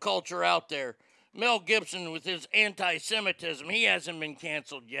cancel culture out there. Mel Gibson, with his anti-Semitism, he hasn't been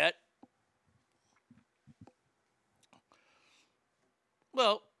canceled yet.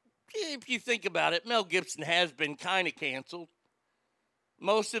 Well, if you think about it, Mel Gibson has been kind of canceled.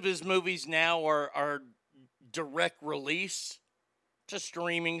 Most of his movies now are direct release to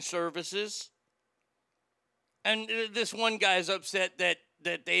streaming services. And this one guy is upset that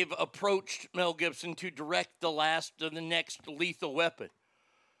they've approached Mel Gibson to direct the next Lethal Weapon.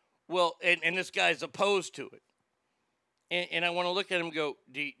 Well, and this guy's opposed to it. And I want to look at him and go,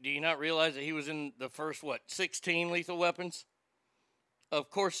 do you not realize that he was in the first, 16 Lethal Weapons? Of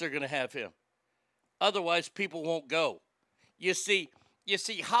course they're going to have him. Otherwise, people won't go. You see,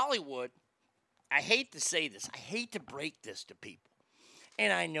 Hollywood, I hate to say this. I hate to break this to people.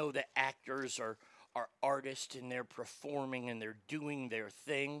 And I know that actors are artists and they're performing and they're doing their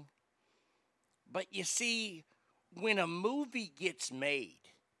thing. But you see, when a movie gets made,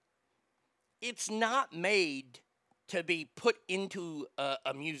 it's not made to be put into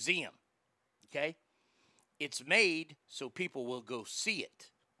a museum, okay? It's made so people will go see it.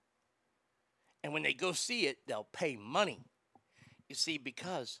 And when they go see it, they'll pay money. You see,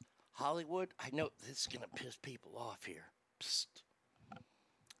 because Hollywood, I know this is going to piss people off here. Psst.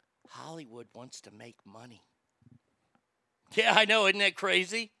 Hollywood wants to make money. Yeah, I know. Isn't that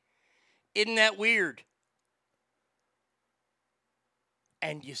crazy? Isn't that weird?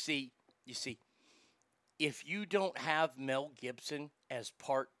 And you see, if you don't have Mel Gibson as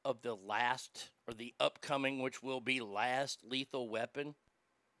part of the last or the upcoming, which will be last Lethal Weapon,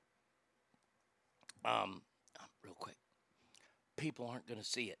 real quick, people aren't going to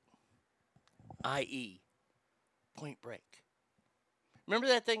see it. I.e., Point Break. Remember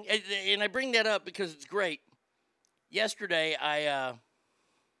that thing? And I bring that up because it's great. Yesterday, I was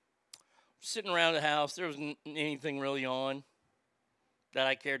sitting around the house. There wasn't anything really on that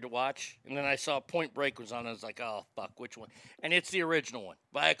I cared to watch. And then I saw Point Break was on. I was like, oh, fuck, which one? And it's the original one,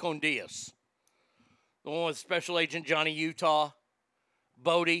 Via Con Dios. The one with Special Agent Johnny Utah,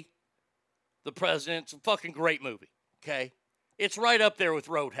 Bodie, the president. It's a fucking great movie, okay? It's right up there with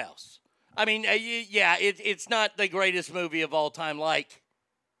Roadhouse. I mean, yeah, it's not the greatest movie of all time like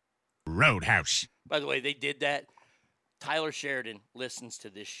Roadhouse. By the way, they did that. Tyler Sheridan listens to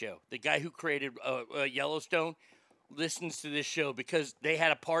this show. The guy who created Yellowstone listens to this show because they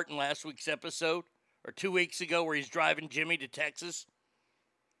had a part in last week's episode, or 2 weeks ago, where he's driving Jimmy to Texas.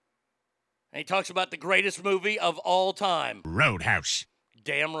 And he talks about the greatest movie of all time. Roadhouse.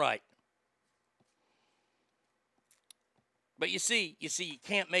 Damn right. But you see, you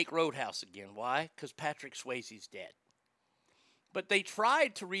can't make Roadhouse again. Why? Because Patrick Swayze's dead. But they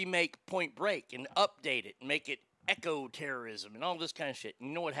tried to remake Point Break and update it and make it eco-terrorism and all this kind of shit. You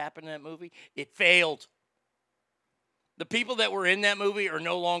know what happened in that movie? It failed. The people that were in that movie are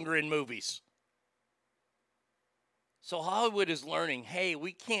no longer in movies. So Hollywood is learning, hey,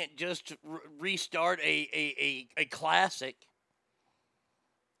 we can't just restart a classic.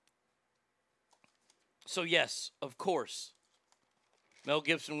 So yes, of course, Mel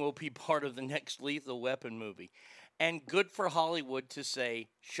Gibson will be part of the next Lethal Weapon movie. And good for Hollywood to say,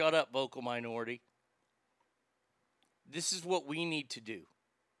 shut up, vocal minority. This is what we need to do.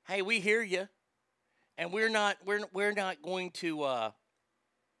 Hey, we hear you. And we're not going to,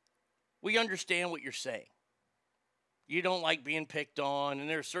 we understand what you're saying. You don't like being picked on, and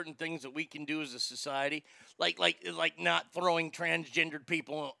there are certain things that we can do as a society, like not throwing transgendered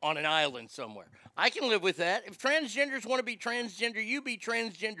people on an island somewhere. I can live with that. If transgenders want to be transgender, you be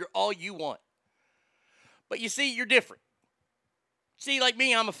transgender all you want. But you see, you're different. See, like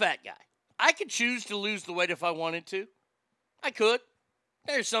me, I'm a fat guy. I could choose to lose the weight if I wanted to. I could.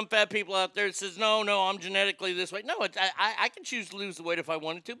 There's some fat people out there that says, no, I'm genetically this way. No, I can choose to lose the weight if I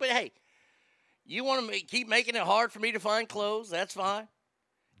wanted to, but hey, you want to keep making it hard for me to find clothes? That's fine.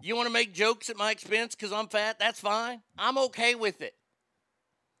 You want to make jokes at my expense because I'm fat? That's fine. I'm okay with it.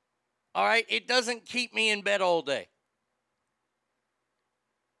 All right? It doesn't keep me in bed all day.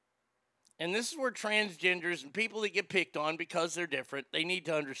 And this is where transgenders and people that get picked on because they're different, they need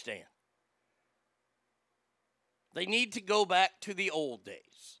to understand. They need to go back to the old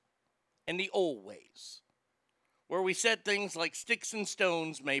days and the old ways, where we said things like sticks and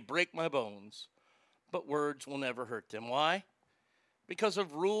stones may break my bones, but words will never hurt them. Why? Because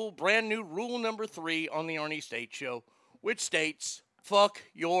of brand new rule number 3 on the Arnie State Show, which states, fuck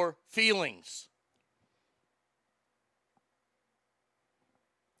your feelings.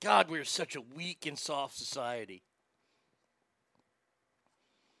 God, we're such a weak and soft society.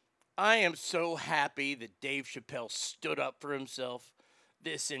 I am so happy that Dave Chappelle stood up for himself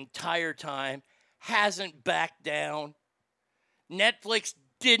this entire time, hasn't backed down. Netflix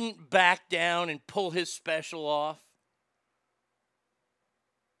didn't back down and pull his special off.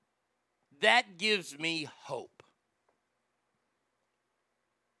 That gives me hope.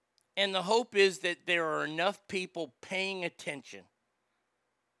 And the hope is that there are enough people paying attention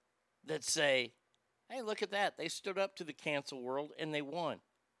that say, hey, look at that. They stood up to the cancel world and they won.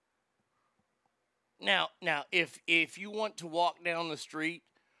 Now, if you want to walk down the street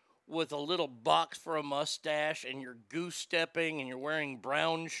with a little box for a mustache and you're goose stepping and you're wearing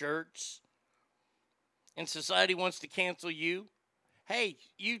brown shirts and society wants to cancel you, hey,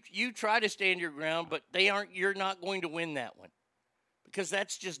 you try to stand your ground, but you're not going to win that one because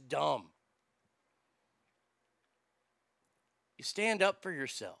that's just dumb. You stand up for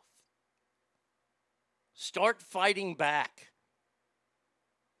yourself. Start fighting back.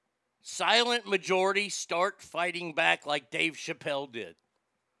 Silent majority, start fighting back like Dave Chappelle did.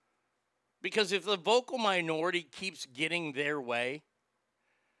 Because if the vocal minority keeps getting their way,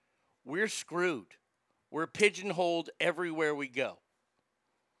 we're screwed. We're pigeonholed everywhere we go.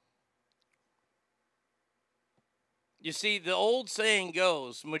 You see, the old saying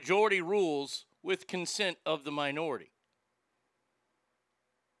goes, majority rules with consent of the minority.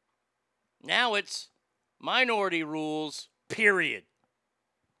 Now it's minority rules, period.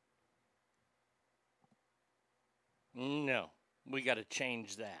 No, we got to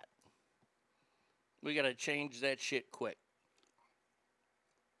change that. We got to change that shit quick.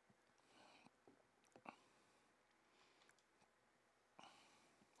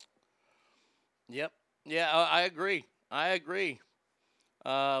 Yep. Yeah, I agree.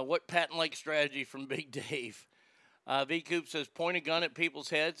 What patent-like strategy from Big Dave? V. Coop says, point a gun at people's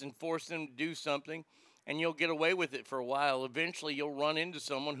heads and force them to do something, and you'll get away with it for a while. Eventually, you'll run into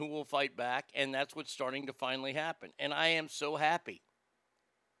someone who will fight back, and that's what's starting to finally happen. And I am so happy.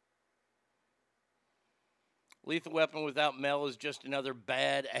 Lethal Weapon without Mel is just another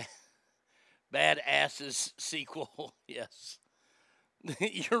bad asses sequel. Yes.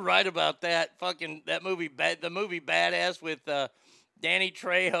 You're right about that. Fucking that movie, the movie Badass with Danny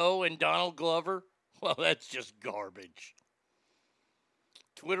Trejo and Donald Glover. Well, that's just garbage.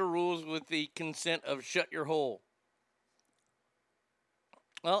 Twitter rules with the consent of shut your hole.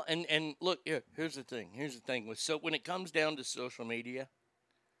 Well, and look, here's the thing. When it comes down to social media,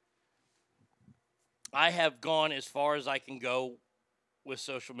 I have gone as far as I can go with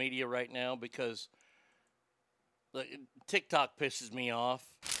social media right now because TikTok pisses me off.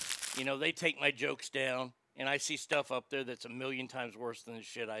 You know, they take my jokes down, and I see stuff up there that's a million times worse than the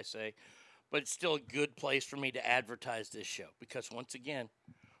shit I say. But it's still a good place for me to advertise this show because once again,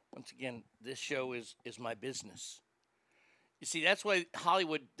 this show is my business. You see, that's why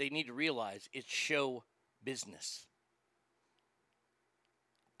Hollywood, they need to realize it's show business.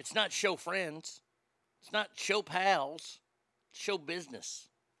 It's not show friends. It's not show pals. It's show business.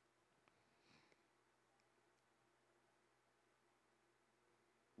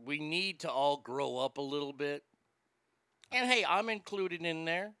 We need to all grow up a little bit. And hey, I'm included in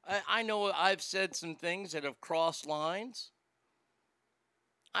there. I know I've said some things that have crossed lines.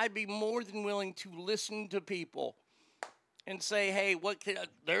 I'd be more than willing to listen to people and say, hey,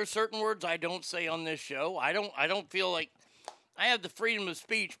 there are certain words I don't say on this show. I don't feel like I have the freedom of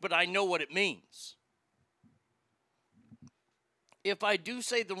speech, but I know what it means. If I do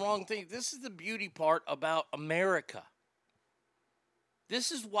say the wrong thing, this is the beauty part about America.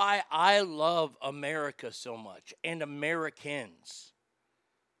 This is why I love America so much and Americans.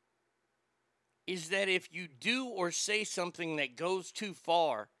 Is that if you do or say something that goes too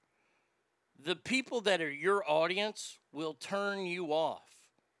far, the people that are your audience will turn you off.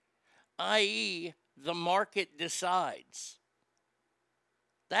 I.e., the market decides.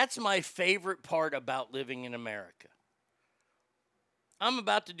 That's my favorite part about living in America. I'm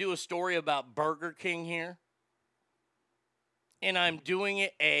about to do a story about Burger King here. And I'm doing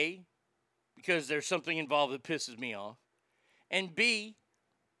it, A, because there's something involved that pisses me off. And B,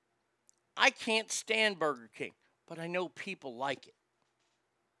 I can't stand Burger King, but I know people like it.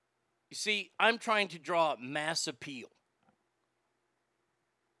 You see, I'm trying to draw mass appeal.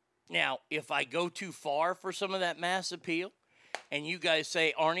 Now, if I go too far for some of that mass appeal, and you guys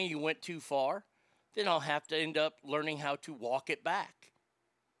say, Arnie, you went too far, then I'll have to end up learning how to walk it back.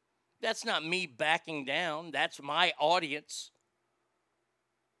 That's not me backing down. That's my audience,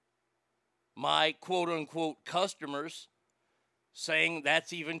 my quote-unquote customers, saying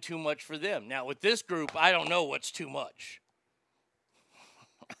that's even too much for them. Now, with this group, I don't know what's too much.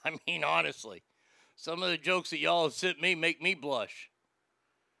 I mean, honestly, some of the jokes that y'all have sent me make me blush.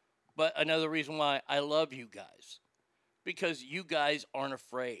 But another reason why I love you guys, because you guys aren't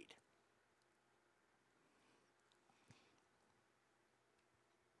afraid.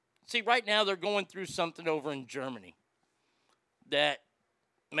 See, right now they're going through something over in Germany that,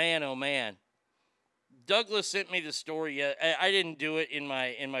 man, oh man. Douglas sent me the story. I didn't do it in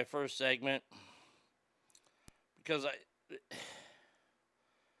my first segment because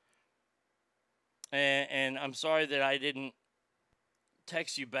and I'm sorry that I didn't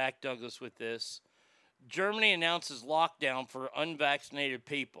text you back, Douglas, with this. Germany announces lockdown for unvaccinated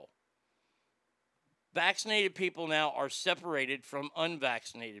people. Vaccinated people now are separated from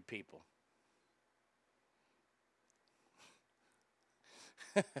unvaccinated people.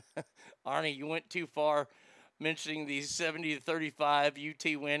 Arnie, you went too far mentioning the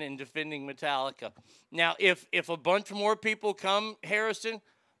 70-35 UT win and defending Metallica. Now, if a bunch more people come, Harrison,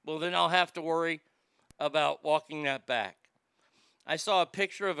 well, then I'll have to worry about walking that back. I saw a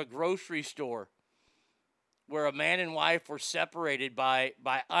picture of a grocery store where a man and wife were separated by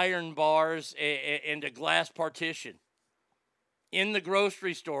iron bars and a glass partition in the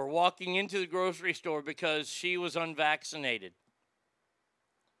grocery store, walking into the grocery store because she was unvaccinated.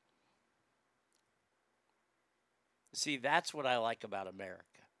 See, that's what I like about America.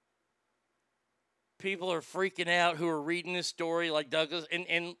 People are freaking out who are reading this story like Douglas.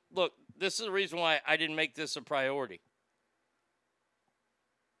 And look, this is the reason why I didn't make this a priority.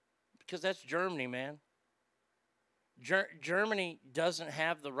 Because that's Germany, man. Germany doesn't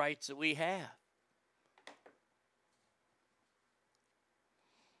have the rights that we have.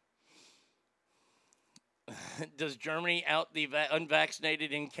 Does Germany out the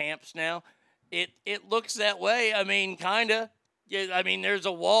unvaccinated in camps now? It looks that way. I mean, kind of. Yeah, I mean, there's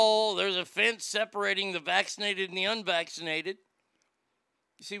a wall, there's a fence separating the vaccinated and the unvaccinated.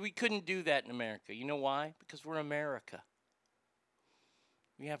 You see, we couldn't do that in America. You know why? Because we're America.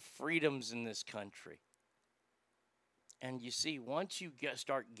 We have freedoms in this country. And you see, once you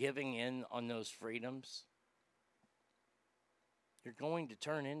start giving in on those freedoms, you're going to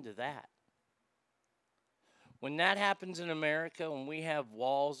turn into that. When that happens in America, when we have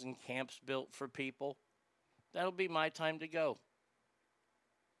walls and camps built for people, that'll be my time to go.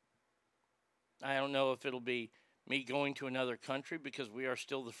 I don't know if it'll be me going to another country because we are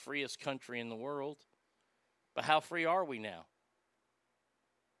still the freest country in the world. But how free are we now?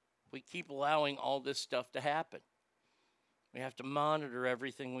 We keep allowing all this stuff to happen. We have to monitor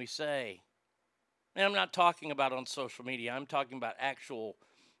everything we say. And I'm not talking about on social media. I'm talking about actual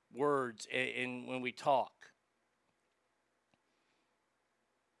words in when we talk.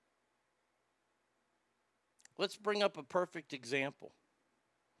 Let's bring up a perfect example.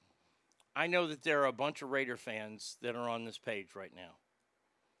 I know that there are a bunch of Raider fans that are on this page right now.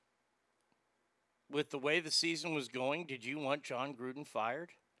 With the way the season was going, did you want John Gruden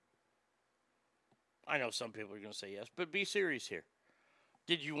fired? I know some people are going to say yes, but be serious here.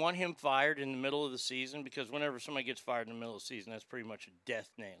 Did you want him fired in the middle of the season? Because whenever somebody gets fired in the middle of the season, that's pretty much a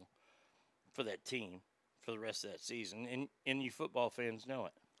death nail for that team for the rest of that season. And you football fans know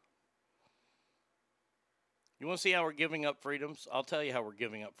it. You want to see how we're giving up freedoms? I'll tell you how we're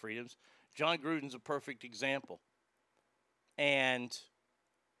giving up freedoms. John Gruden's a perfect example. And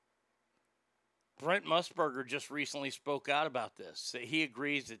Brent Musburger just recently spoke out about this. That he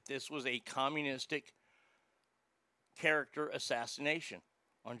agrees that this was a communistic character assassination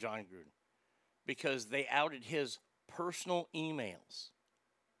on John Gruden because they outed his personal emails.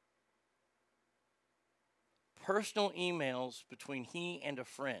 Personal emails between he and a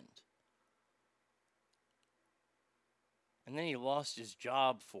friend. And then he lost his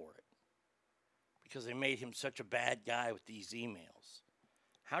job for it because they made him such a bad guy with these emails.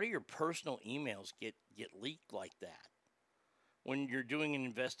 How do your personal emails get leaked like that when you're doing an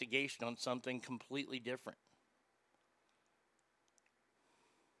investigation on something completely different?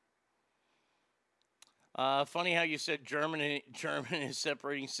 Funny how you said Germany is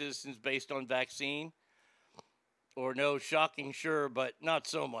separating citizens based on vaccine. Or no, shocking, sure, but not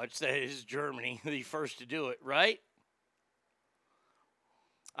so much. That is Germany, the first to do it, right?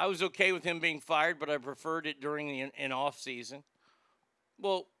 I was okay with him being fired, but I preferred it during an off season.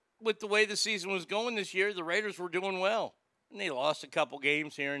 Well, with the way the season was going this year, the Raiders were doing well. And they lost a couple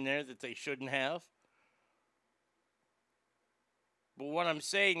games here and there that they shouldn't have. But what I'm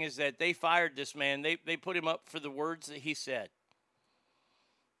saying is that they fired this man. They put him up for the words that he said.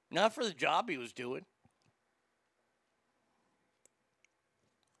 Not for the job he was doing.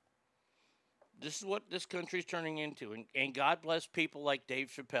 This is what this country's turning into. And God bless people like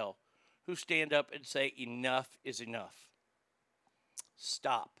Dave Chappelle who stand up and say enough is enough.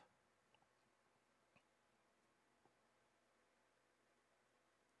 Stop.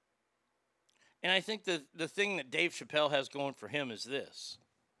 And I think the thing that Dave Chappelle has going for him is this.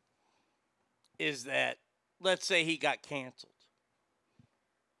 Is that, let's say he got canceled.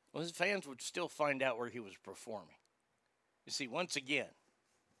 Well, his fans would still find out where he was performing. You see, once again,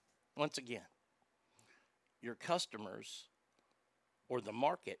 your customers or the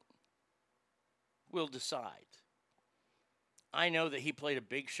market will decide. I know that he played a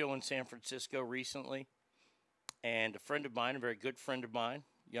big show in San Francisco recently, and a friend of mine, a very good friend of mine,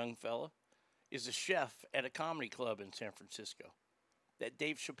 young fella, is a chef at a comedy club in San Francisco that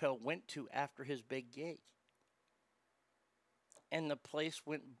Dave Chappelle went to after his big gig. And the place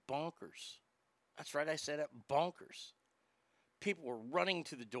went bonkers. That's right, I said it, bonkers. People were running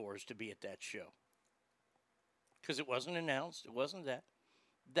to the doors to be at that show. Because it wasn't announced, it wasn't that.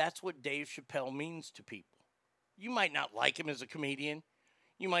 That's what Dave Chappelle means to people. You might not like him as a comedian.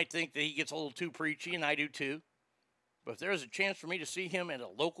 You might think that he gets a little too preachy, and I do too. But if there's a chance for me to see him at a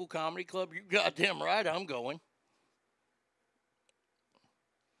local comedy club, you goddamn right I'm going.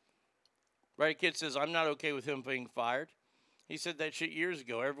 Right Kid says, I'm not okay with him being fired. He said that shit years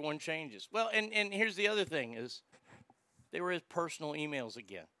ago. Everyone changes. Well, and here's the other thing is they were his personal emails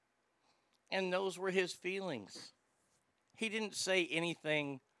again. And those were his feelings. He didn't say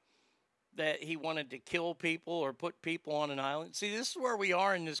anything that he wanted to kill people or put people on an island. See, this is where we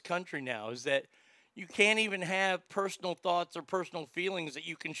are in this country now, is that you can't even have personal thoughts or personal feelings that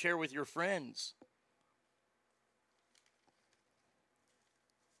you can share with your friends.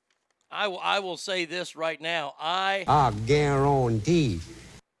 I will say this right now. I guarantee.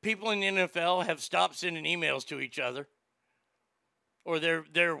 People in the NFL have stopped sending emails to each other. Or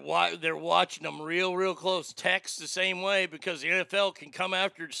they're watching them real close. Text the same way because the NFL can come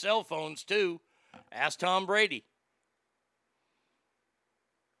after your cell phones too. Ask Tom Brady.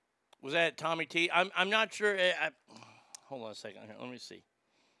 Was that Tommy T? I'm not sure. Hold on a second here. Let me see.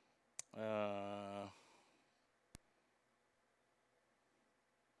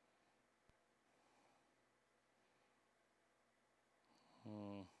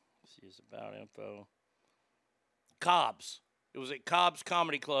 See his about info. Cobb's. It was at Cobb's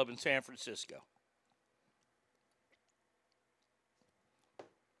Comedy Club in San Francisco.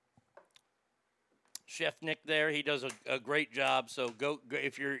 Chef Nick there, he does a great job. So go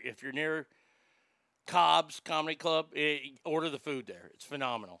if you're near Cobb's Comedy Club, order the food there. It's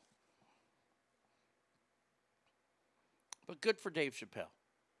phenomenal. But good for Dave Chappelle.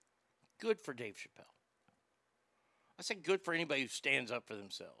 Good for Dave Chappelle. I said good for anybody who stands up for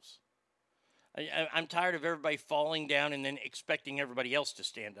themselves. I'm tired of everybody falling down and then expecting everybody else to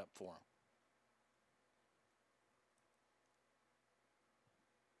stand up for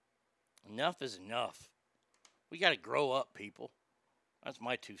them. Enough is enough. We got to grow up, people. That's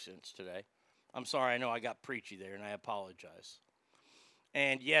my 2 cents today. I'm sorry, I know I got preachy there, and I apologize.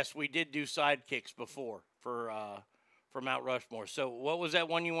 And yes, we did do sidekicks before for Mount Rushmore. So what was that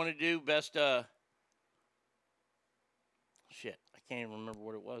one you want to do? Best, shit, I can't even remember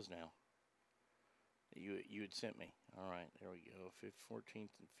what it was now. You had sent me. All right, there we go. 14th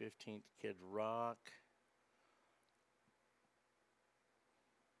and 15th, Kid Rock.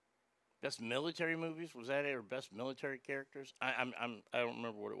 Best military movies, was that it, or best military characters? I don't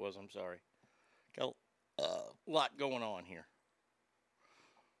remember what it was. I'm sorry. Got a lot going on here.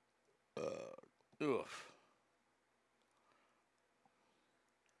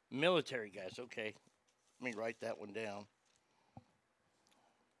 Military guys. Okay, let me write that one down.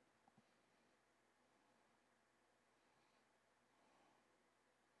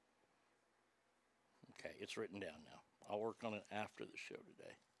 Okay, it's written down now. I'll work on it after the show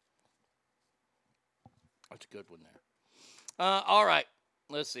today. That's a good one there. All right.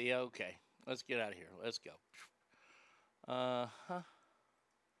 Let's see. Okay. Let's get out of here. Let's go.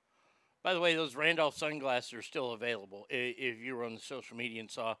 By the way, those Randolph sunglasses are still available. If you were on the social media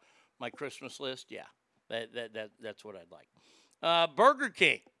and saw my Christmas list, yeah, that's what I'd like. Burger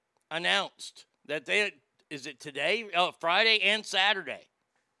King announced that is it today? Oh, Friday and Saturday.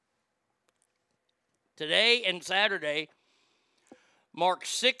 Today and Saturday, marks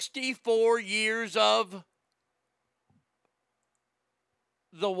 64 years of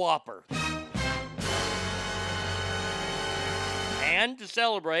the Whopper. And to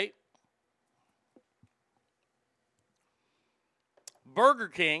celebrate, Burger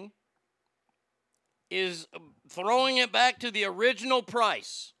King is throwing it back to the original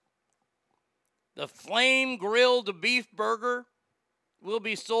price. The flame grilled beef burger will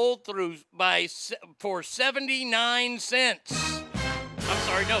be sold for 79 cents. I'm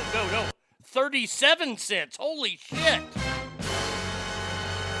sorry, no. 37 cents. Holy shit.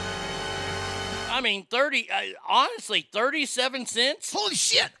 I mean, honestly, 37 cents? Holy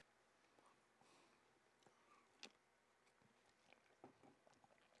shit.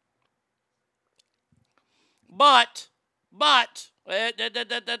 But,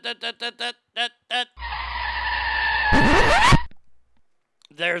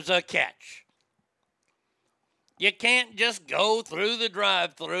 there's a catch. You can't just go through the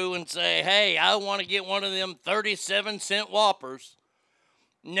drive-thru and say, hey, I want to get one of them 37-cent Whoppers.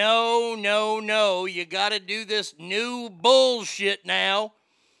 No. You got to do this new bullshit now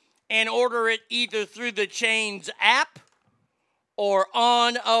and order it either through the chain's app or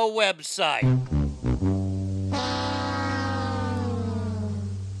on a website.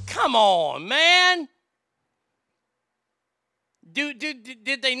 Come on, man.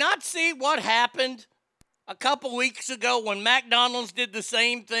 Did they not see what happened a couple weeks ago when McDonald's did the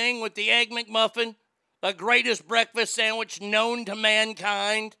same thing with the Egg McMuffin, the greatest breakfast sandwich known to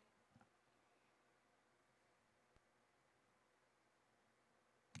mankind?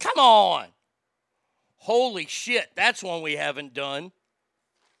 Come on. Holy shit, that's one we haven't done.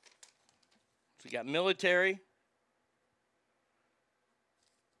 So we got military.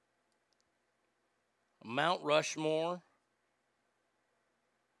 Mount Rushmore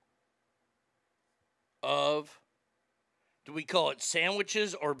of, do we call it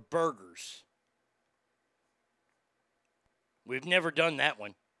sandwiches or burgers? We've never done that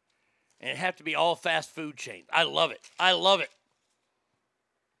one. And it'd have to be all fast food chains. I love it. I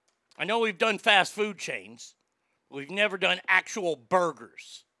know we've done fast food chains. But we've never done actual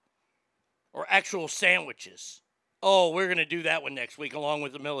burgers or actual sandwiches. Oh, we're going to do that one next week along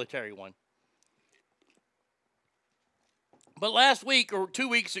with the military one. But last week or 2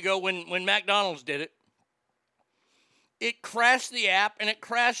 weeks ago when McDonald's did it, it crashed the app and it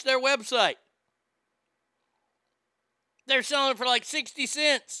crashed their website. They're selling it for like 60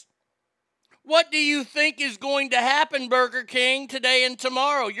 cents. What do you think is going to happen, Burger King, today and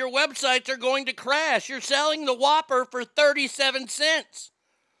tomorrow? Your websites are going to crash. You're selling the Whopper for 37 cents.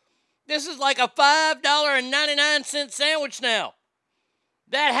 This is like a $5.99 sandwich now.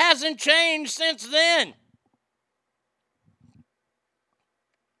 That hasn't changed since then.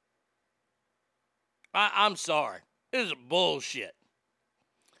 I'm sorry. This is bullshit.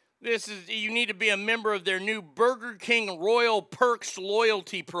 You need to be a member of their new Burger King Royal Perks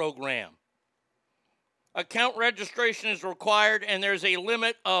loyalty program. Account registration is required, and there's a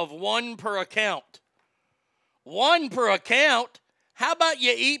limit of 1 per account. 1 per account? How about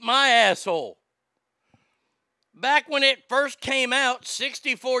you eat my asshole? Back when it first came out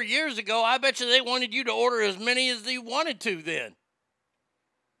 64 years ago, I bet you they wanted you to order as many as you wanted to then.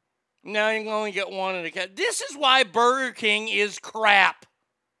 Now you can only get 1 at a time. This is why Burger King is crap.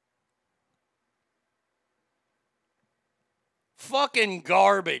 Fucking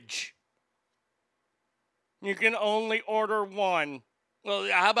garbage. You can only order 1. Well,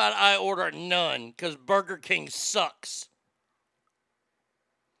 how about I order none? Because Burger King sucks.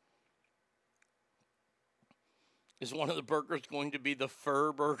 Is one of the burgers going to be the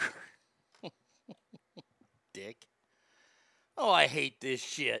fur burger? Dick. Oh, I hate this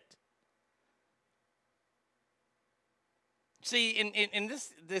shit. See, and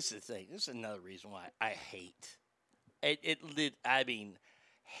this is the thing. This is another reason why I hate. Hate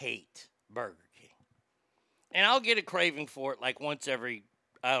Burger King. And I'll get a craving for it like once every,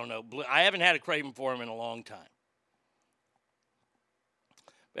 I don't know. I haven't had a craving for them in a long time.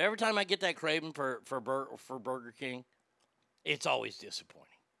 But every time I get that craving for Burger King, it's always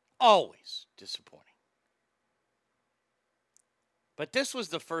disappointing. Always disappointing. But this was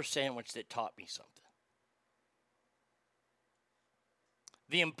the first sandwich that taught me something.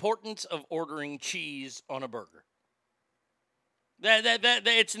 The importance of ordering cheese on a burger. That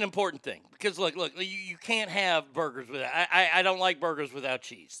it's an important thing. Because look, you can't have burgers without, I don't like burgers without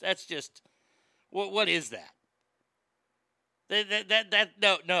cheese. That's just, what is that?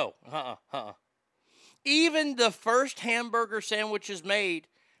 No. Even the first hamburger sandwiches made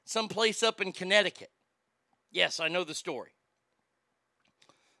someplace up in Connecticut. Yes, I know the story.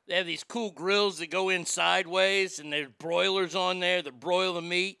 They have these cool grills that go in sideways, and there's broilers on there that broil the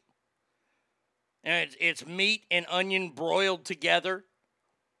meat. And it's meat and onion broiled together.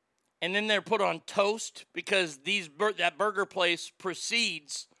 And then they're put on toast because that burger place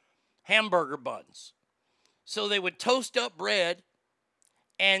precedes hamburger buns. So they would toast up bread,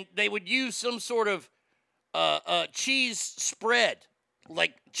 and they would use some sort of cheese spread,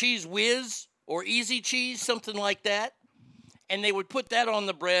 like Cheese Whiz or Easy Cheese, something like that. And they would put that on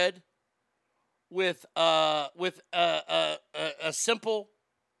the bread with a simple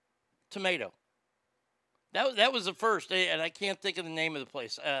tomato. That was the first, and I can't think of the name of the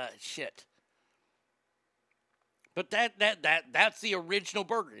place. Shit. But that's the original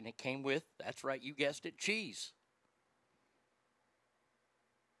burger, and it came with, that's right, you guessed it, cheese.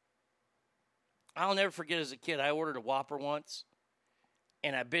 I'll never forget as a kid, I ordered a Whopper once,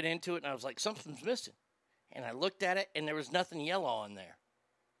 and I bit into it, and I was like, something's missing. And I looked at it, and there was nothing yellow on there.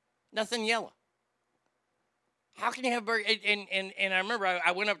 Nothing yellow. How can you have burger? And I remember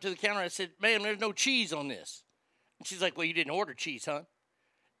I went up to the counter, and I said, ma'am, there's no cheese on this. And she's like, well, you didn't order cheese, huh?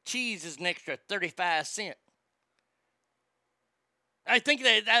 Cheese is an extra 35 cents. I think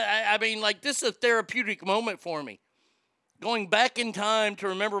I mean, like, this is a therapeutic moment for me. Going back in time to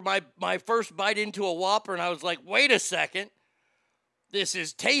remember my first bite into a Whopper, and I was like, wait a second. This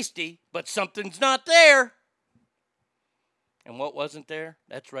is tasty, but something's not there. And what wasn't there?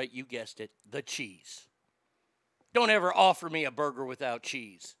 That's right, you guessed it, the cheese. Don't ever offer me a burger without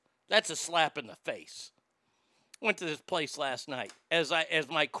cheese. That's a slap in the face. Went to this place last night as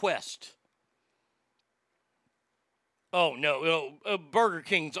my quest. Oh, no. Burger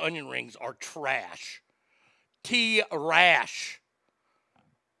King's onion rings are trash. T-rash.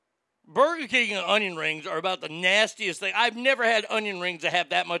 Burger King onion rings are about the nastiest thing. I've never had onion rings that have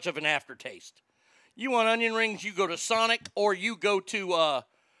that much of an aftertaste. You want onion rings, you go to Sonic, or you go to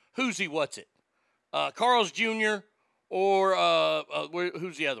Carl's Jr., or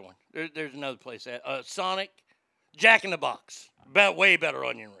who's the other one? There's another place. Sonic, Jack in the Box. Way better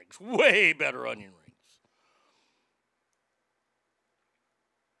onion rings. Way better onion rings.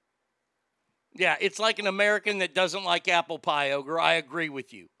 Yeah, it's like an American that doesn't like apple pie, Ogre. I agree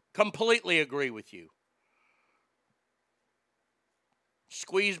with you. Completely agree with you.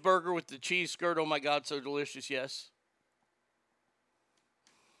 Squeeze burger with the cheese skirt. Oh, my God, so delicious, yes.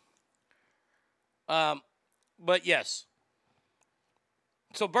 But, yes.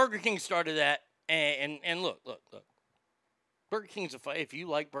 So, Burger King started that. And look. Burger King's if you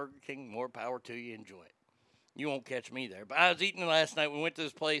like Burger King, more power to you. Enjoy it. You won't catch me there. But I was eating it last night. We went to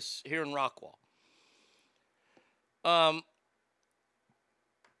this place here in Rockwall.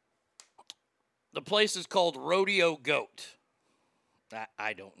 The place is called Rodeo Goat.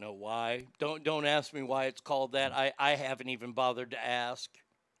 I don't know why. Don't ask me why it's called that. I haven't even bothered to ask.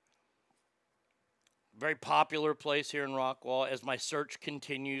 Very popular place here in Rockwall as my search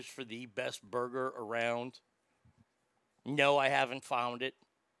continues for the best burger around. No, I haven't found it.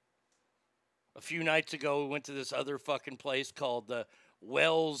 A few nights ago, we went to this other fucking place called the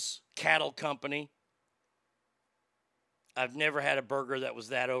Wells Cattle Company. I've never had a burger that was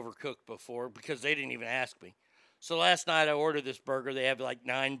that overcooked before because they didn't even ask me. So last night I ordered this burger. They have like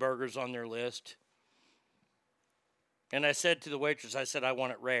 9 burgers on their list. And I said to the waitress, I said, I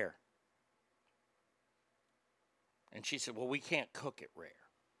want it rare. And she said, well, we can't cook it rare.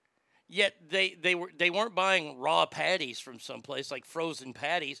 Yet they weren't buying raw patties from someplace, like frozen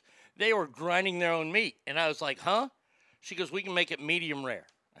patties. They were grinding their own meat. And I was like, huh? She goes, we can make it medium rare.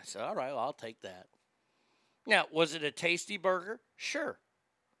 I said, all right, well, I'll take that. Now, was it a tasty burger? Sure.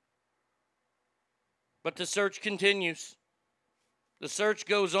 But the search continues. The search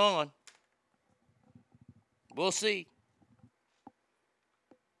goes on. We'll see.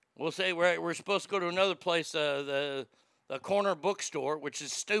 We'll say we're supposed to go to another place, the corner bookstore, which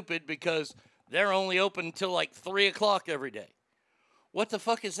is stupid because they're only open until like 3 o'clock every day. What the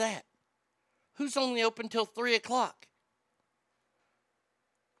fuck is that? Who's only open till 3 o'clock?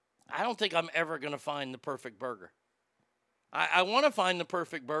 I don't think I'm ever going to find the perfect burger. I want to find the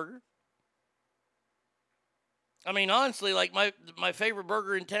perfect burger. I mean, honestly, like my favorite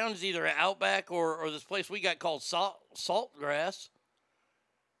burger in town is either Outback or this place we got called Saltgrass.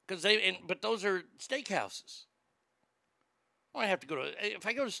 But those are steakhouses. I have to go to, if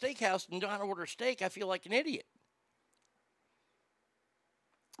I go to steakhouse and don't order steak, I feel like an idiot.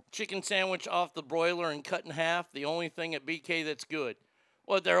 Chicken sandwich off the broiler and cut in half, the only thing at BK that's good.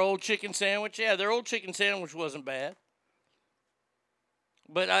 What, their old chicken sandwich? Yeah, their old chicken sandwich wasn't bad.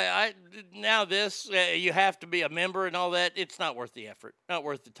 But now this, you have to be a member and all that. It's not worth the effort. Not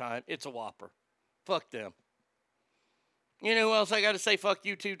worth the time. It's a Whopper. Fuck them. You know who else I got to say fuck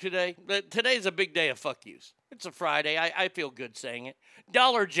you to today? Today's a big day of fuck yous. It's a Friday. I feel good saying it.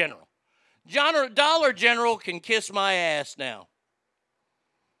 Dollar General. Dollar General can kiss my ass now.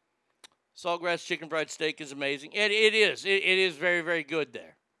 Saltgrass chicken fried steak is amazing. It is. It is very, very good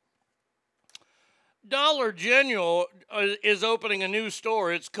there. Dollar General is opening a new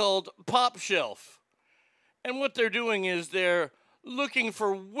store. It's called Pop Shelf. And what they're doing is they're looking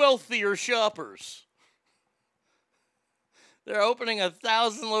for wealthier shoppers. They're opening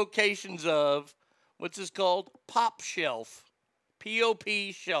 1,000 locations of, what's this called? Pop Shelf.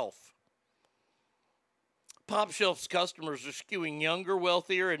 P-O-P Shelf. Pop Shelf's customers are skewing younger,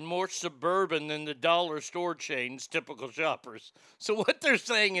 wealthier, and more suburban than the dollar store chain's typical shoppers. So what they're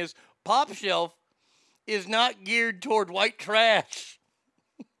saying is Pop Shelf is not geared toward white trash.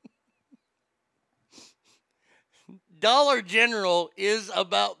 Dollar General is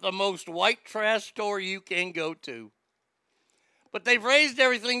about the most white trash store you can go to. But they've raised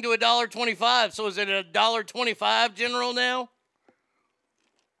everything to $1.25. So is it $1.25 General now?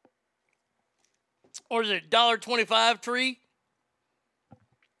 Or is it $1.25 Tree?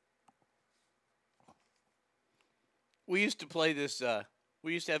 We used to play this.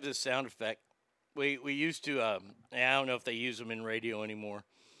 We used to have this sound effect. We used to. I don't know if they use them in radio anymore.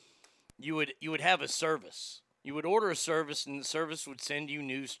 You would have a service. You would order a service, and the service would send you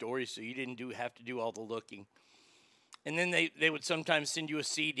news stories, so you didn't have to do all the looking. And then they would sometimes send you a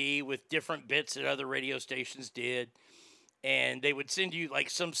CD with different bits that other radio stations did. And they would send you like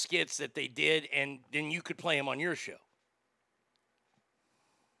some skits that they did, and then you could play them on your show.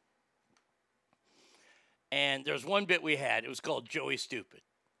 And there's one bit we had. It was called Joey Stupid.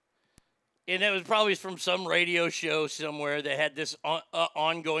 And it was probably from some radio show somewhere that had this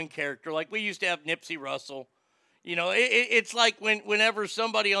ongoing character. Like we used to have Nipsey Russell. You know, it's like whenever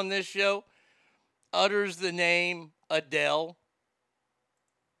somebody on this show utters the name Adele.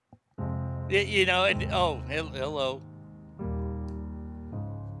 You know, and hello.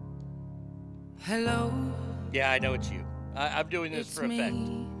 Hello. Yeah, I know it's you. I'm doing this for effect.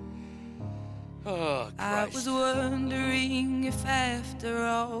 Oh, Christ. I was wondering if after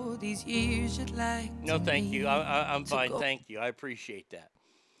all these years you'd like No, thank you. I'm fine. Thank you. I appreciate that.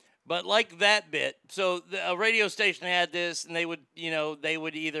 But like that bit, so a radio station had this, and they would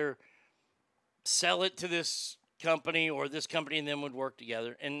either sell it to this company or this company and them would work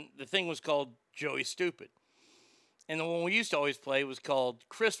together. And the thing was called Joey Stupid. And the one we used to always play was called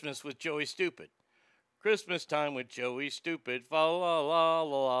Christmas with Joey Stupid. Christmas time with Joey Stupid. Fa la la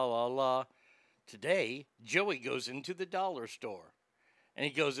la la la. Today, Joey goes into the dollar store. And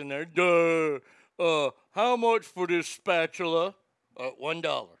he goes in there, how much for this spatula?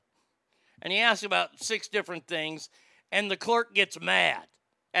 $1. And he asks about 6 different things, and the clerk gets mad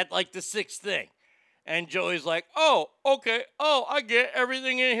at like the 6th thing. And Joey's like, oh, okay, I get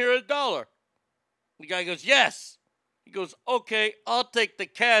everything in here $1. The guy goes, yes. He goes, okay, I'll take the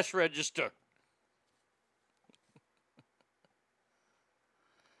cash register.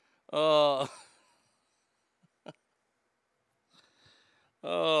 Oh,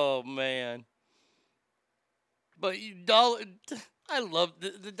 man. But I love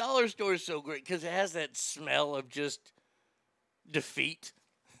the dollar store is so great because it has that smell of just defeat.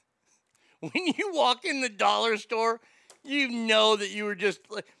 When you walk in the dollar store, you know that you were just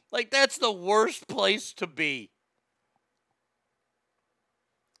like that's the worst place to be.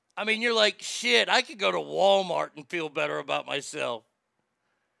 I mean, you're like, shit, I could go to Walmart and feel better about myself.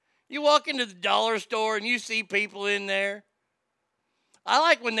 You walk into the dollar store and you see people in there. I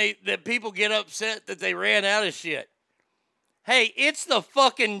like when that people get upset that they ran out of shit. Hey, it's the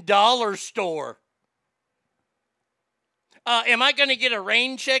fucking dollar store. Am I going to get a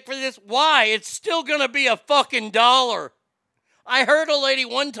rain check for this? Why? It's still going to be a fucking $1. I heard a lady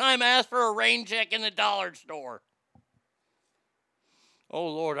one time ask for a rain check in the dollar store. Oh,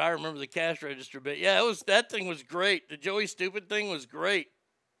 Lord, I remember the cash register bit. Yeah, that thing was great. The Joey Stupid thing was great.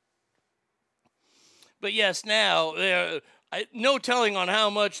 But yes, now, no telling on how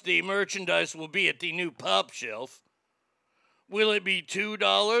much the merchandise will be at the new Pop Shelf. Will it be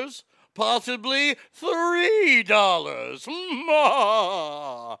 $2? Possibly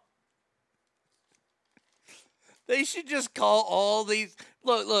 $3. They should just call all these.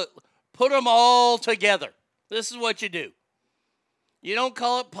 Look, put them all together. This is what you do. You don't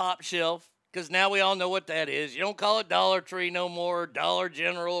call it Pop Shelf, because now we all know what that is. You don't call it Dollar Tree no more, Dollar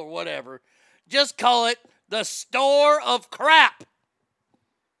General, or whatever. Just call it the store of crap.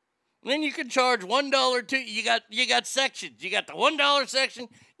 And then you can charge $1 too. You got sections. You got the $1 section,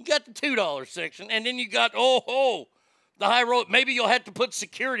 you got the $2 section, and then you got the high road. Maybe you'll have to put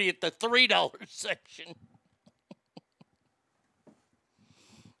security at the $3 section.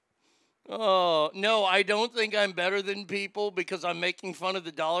 Oh, no, I don't think I'm better than people because I'm making fun of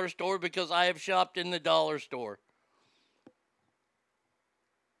the dollar store because I have shopped in the dollar store.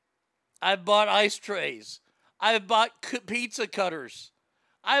 I've bought ice trays. I've bought pizza cutters.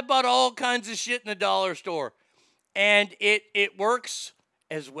 I've bought all kinds of shit in the dollar store. And it works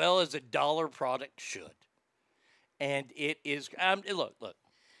as well as a dollar product should. And it is, look.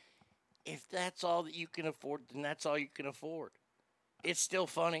 If that's all that you can afford, then that's all you can afford. It's still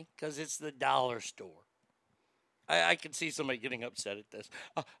funny because it's the dollar store. I can see somebody getting upset at this.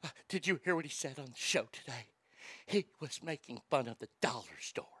 Did you hear what he said on the show today? He was making fun of the dollar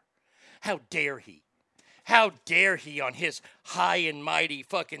store. How dare he? How dare he on his high and mighty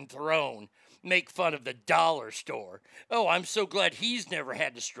fucking throne make fun of the dollar store? Oh, I'm so glad he's never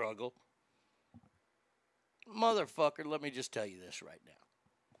had to struggle. Motherfucker, let me just tell you this right now.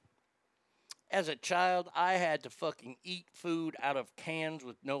 As a child, I had to fucking eat food out of cans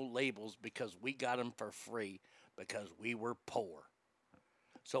with no labels because we got them for free because we were poor.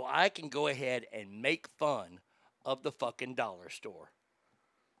 So I can go ahead and make fun of the fucking dollar store.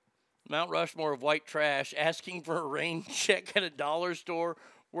 Mount Rushmore of white trash asking for a rain check at a dollar store,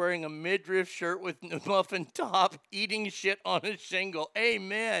 wearing a midriff shirt with a muffin top, eating shit on a shingle.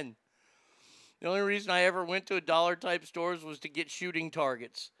 Amen. The only reason I ever went to a dollar type stores was to get shooting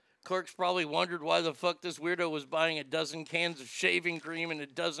targets. Clerks probably wondered why the fuck this weirdo was buying a dozen cans of shaving cream and a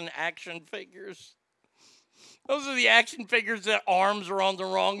dozen action figures. Those are the action figures that arms are on the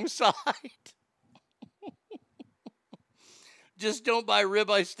wrong side. Just don't buy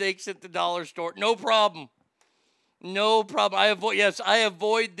ribeye steaks at the dollar store. No problem. No problem. I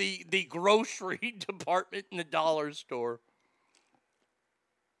avoid the grocery department in the dollar store.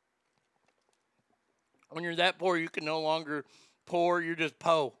 When you're that poor, you can no longer poor, you're just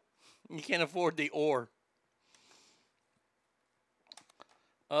po. You can't afford the ore.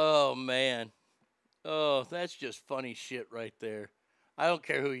 Oh, man. Oh, that's just funny shit right there. I don't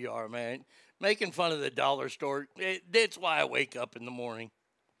care who you are, man. Making fun of the dollar store, that's why I wake up in the morning.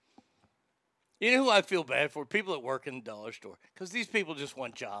 You know who I feel bad for? People that work in the dollar store. Because these people just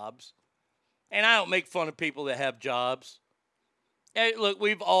want jobs. And I don't make fun of people that have jobs. Hey, look,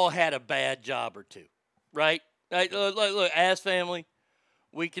 we've all had a bad job or two, right? Look, as family,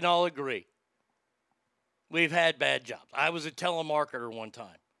 we can all agree. We've had bad jobs. I was a telemarketer one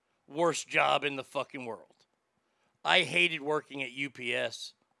time. Worst job in the fucking world. I hated working at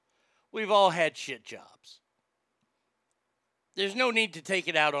UPS. We've all had shit jobs. There's no need to take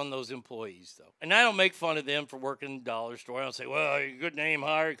it out on those employees, though. And I don't make fun of them for working in the dollar store. I don't say, well, you're a good name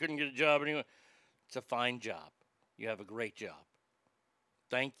hire, couldn't get a job anyway. It's a fine job. You have a great job.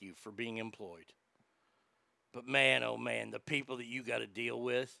 Thank you for being employed. But man, oh man, the people that you got to deal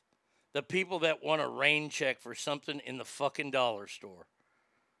with, the people that want a rain check for something in the fucking dollar store.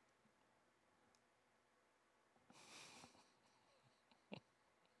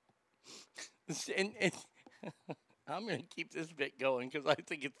 And I'm going to keep this bit going because I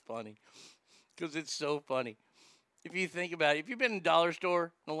think it's funny. Because it's so funny. If you think about it, if you've been in a dollar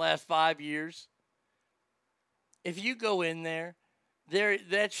store in the last 5 years, if you go in there,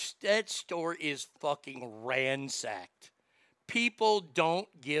 that store is fucking ransacked. People don't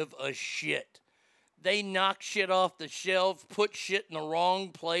give a shit. They knock shit off the shelf, put shit in the wrong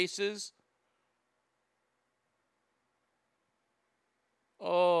places.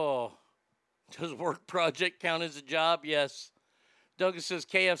 Oh. Does work project count as a job? Yes. Douglas says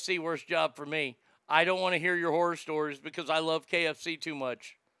KFC, worst job for me. I don't want to hear your horror stories because I love KFC too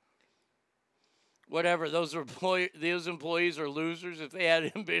much. Whatever. Those employees are losers. If they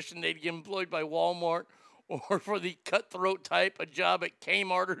had ambition, they'd get employed by Walmart or for the cutthroat type, a job at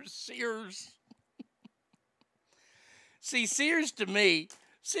Kmart or Sears. See, Sears to me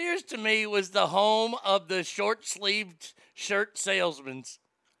was the home of the short-sleeved shirt salesmen.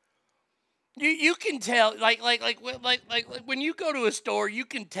 You can tell, like when you go to a store, you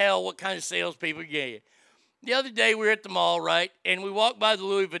can tell what kind of salespeople get you. The other day we were at the mall, right, and we walked by the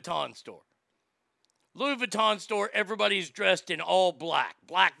Louis Vuitton store. Louis Vuitton store, everybody's dressed in all black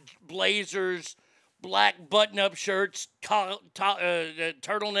blazers, black button-up shirts,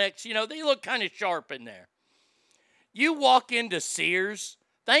 turtlenecks. You know, they look kind of sharp in there. You walk into Sears,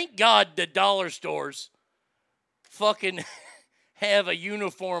 thank God the dollar stores fucking have a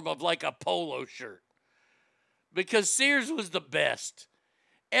uniform of like a polo shirt. Because Sears was the best.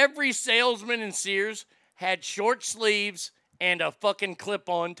 Every salesman in Sears had short sleeves and a fucking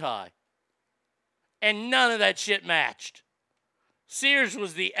clip-on tie. And none of that shit matched. Sears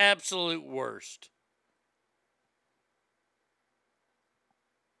was the absolute worst.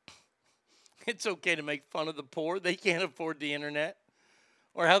 It's okay to make fun of the poor. They can't afford the internet.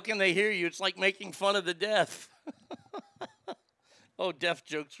 Or how can they hear you? It's like making fun of the deaf. Oh, deaf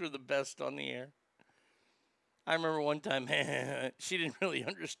jokes were the best on the air. I remember one time, she didn't really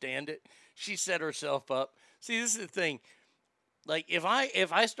understand it. She set herself up. See, this is the thing. Like, if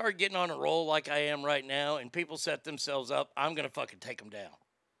I start getting on a roll like I am right now and people set themselves up, I'm going to fucking take them down.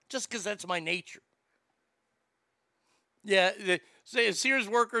 Just because that's my nature. Yeah, Sears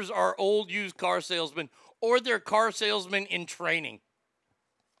workers are old used car salesmen, or they're car salesmen in training.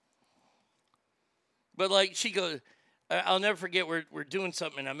 But, like, she goes, I'll never forget, we're doing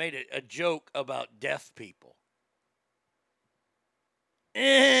something, and I made a joke about deaf people.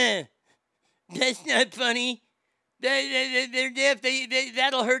 That's not funny. They're deaf.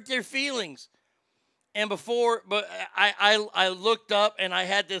 That'll hurt their feelings. And I looked up and I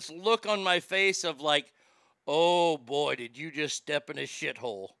had this look on my face of like, oh boy, did you just step in a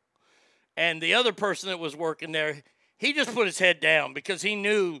shithole? And the other person that was working there, he just put his head down because he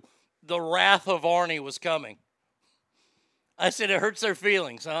knew the wrath of Arnie was coming. I said, it hurts their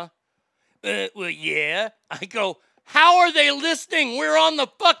feelings, huh? Well, yeah. I go, how are they listening? We're on the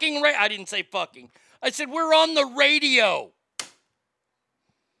fucking radio. I didn't say fucking. I said, we're on the radio.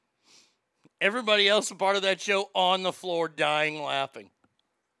 Everybody else a part of that show on the floor dying laughing.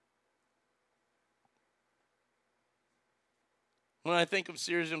 When I think of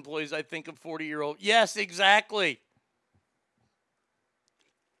Sears employees, I think of 40-year-old. Yes, exactly.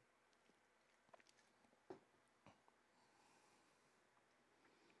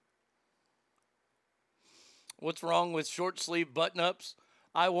 What's wrong with short sleeve button-ups?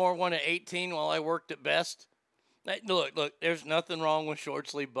 I wore one at 18 while I worked at Best. Look, there's nothing wrong with short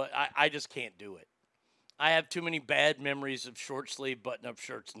sleeve, but I just can't do it. I have too many bad memories of short sleeve button-up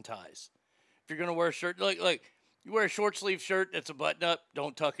shirts and ties. If you're going to wear a shirt, look, you wear a short sleeve shirt that's a button-up,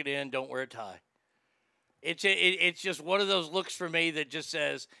 don't tuck it in, don't wear a tie. It's just one of those looks for me that just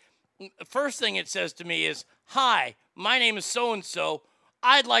says, first thing it says to me is, hi, my name is so-and-so.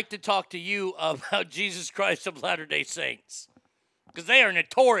 I'd like to talk to you about Jesus Christ of Latter-day Saints. Because they are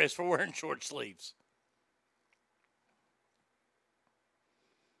notorious for wearing short sleeves.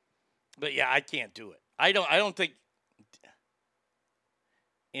 But yeah, I can't do it. I don't think,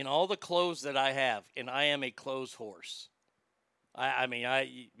 in all the clothes that I have, and I am a clothes horse. You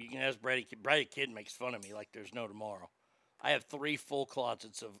can ask Brady. Brady Kidd makes fun of me like there's no tomorrow. I have 3 full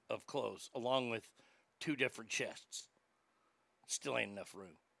closets of clothes, along with 2 different chests. Still ain't enough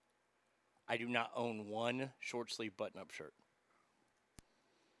room. I do not own one short sleeve button-up shirt.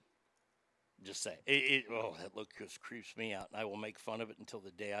 Just say that look just creeps me out, and I will make fun of it until the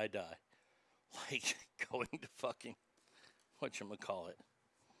day I die. Like going to fucking whatchamacallit.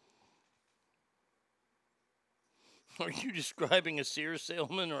 Are you describing a Sears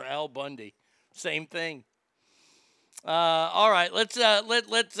salesman or Al Bundy? Same thing. All right, let's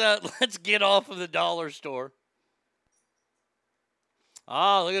get off of the dollar store.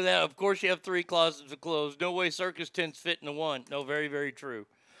 Ah, look at that. Of course you have 3 closets of clothes. No way circus tents fit into one. No, very, very true.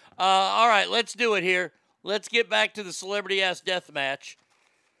 All right, let's do it here. Let's get back to the celebrity-ass death match.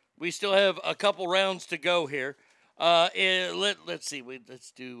 We still have a couple rounds to go here. Let's see.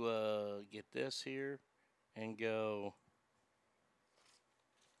 Let's do get this here and go.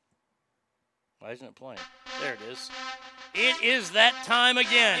 Why isn't it playing? There it is. It is that time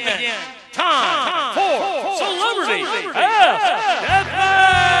again. Time for Celebrity Death Match!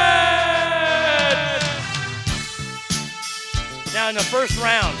 Now, in the first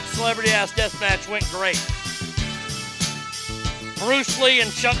round, Celebrity Ass Death Match went great. Bruce Lee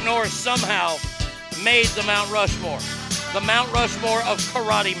and Chuck Norris somehow made the Mount Rushmore. The Mount Rushmore of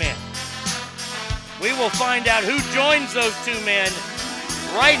karate men. We will find out who joins those 2 men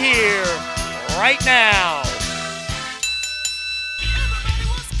right here, right now.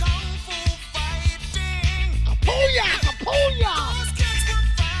 Kapooyah! Kapooyah!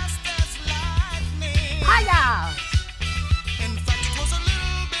 Hiya!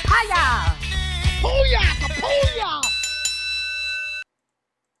 Hiya! Kapooyah! Kapooyah!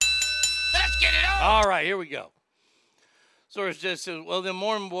 Let's get it on! All right, here we go. Source just says, well, them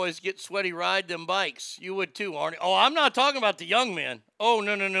Mormon boys get sweaty ride them bikes. You would too, Arnie. Oh, I'm not talking about the young men. Oh,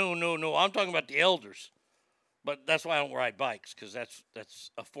 no. I'm talking about the elders. But that's why I don't ride bikes, because that's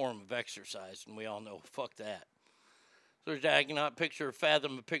a form of exercise, and we all know, fuck that. So I cannot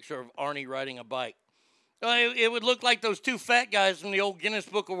fathom a picture of Arnie riding a bike. It would look like those 2 fat guys from the old Guinness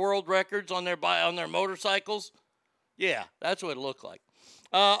Book of World Records on their motorcycles. Yeah, that's what it looked like.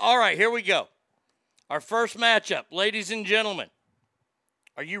 All right, here we go. Our first matchup, ladies and gentlemen.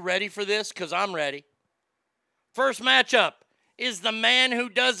 Are you ready for this? Because I'm ready. First matchup is the man who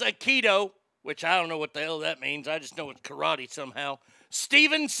does Aikido, which I don't know what the hell that means. I just know it's karate somehow.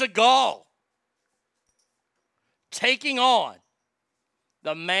 Steven Seagal taking on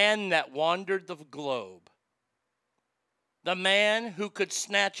the man that wandered the globe. The man who could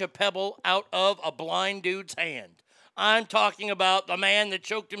snatch a pebble out of a blind dude's hand. I'm talking about the man that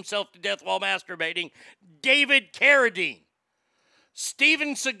choked himself to death while masturbating, David Carradine.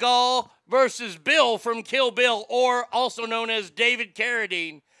 Steven Seagal versus Bill from Kill Bill, or also known as David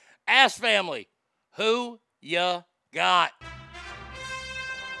Carradine. Ass Family, who ya got?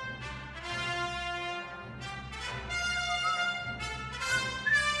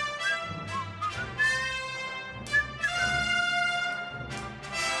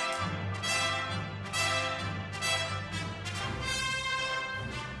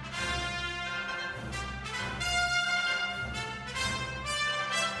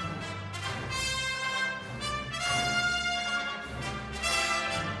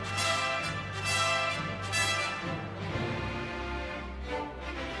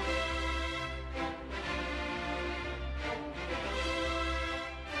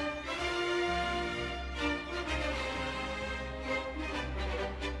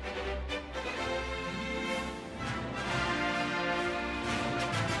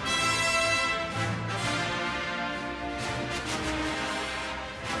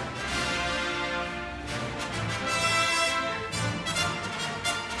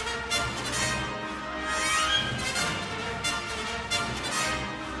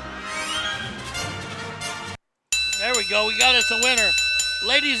 There we go. We got us a winner.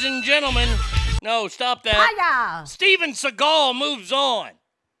 Ladies and gentlemen, no, stop that. Hiya! Steven Seagal moves on.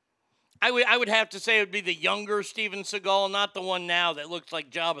 I would have to say it would be the younger Steven Seagal, not the one now that looks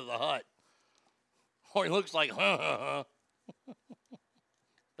like Jabba the Hutt. Or he looks like,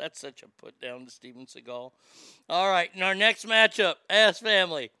 That's such a put down to Steven Seagal. All right, in our next matchup, Ass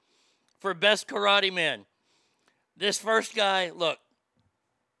Family, for Best Karate Man. This first guy, look,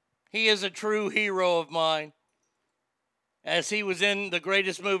 he is a true hero of mine, as he was in the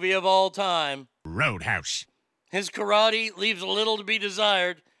greatest movie of all time, Roadhouse. His karate leaves a little to be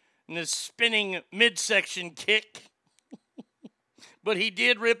desired in his spinning midsection kick. But he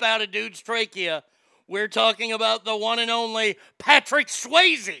did rip out a dude's trachea. We're talking about the one and only Patrick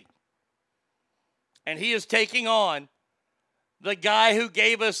Swayze. And he is taking on the guy who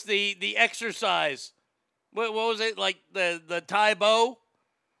gave us the exercise. What was it? Like the Tai Bo?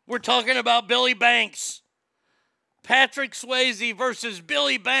 We're talking about Billy Banks. Patrick Swayze versus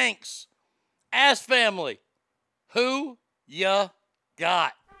Billy Banks. Ass Family, who ya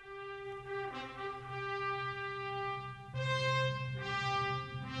got?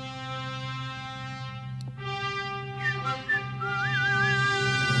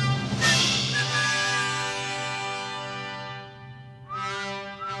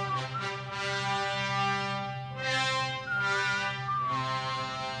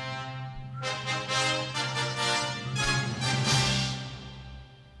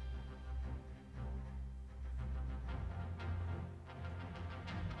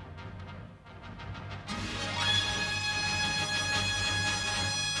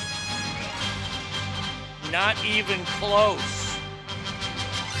 Not even close.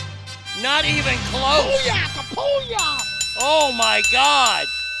 Not even close. Booyah! Oh my God.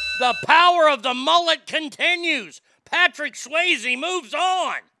 The power of the mullet continues. Patrick Swayze moves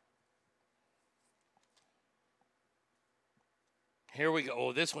on. Here we go.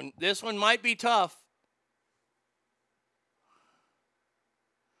 Oh, this one might be tough.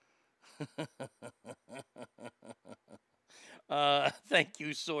 Thank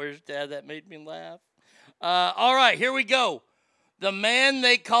you, Sawyer's dad. That made me laugh. All right, here we go. The man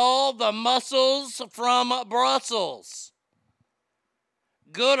they call the Muscles from Brussels.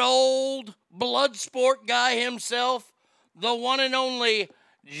 Good old blood sport guy himself, the one and only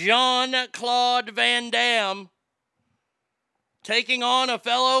Jean-Claude Van Damme, taking on a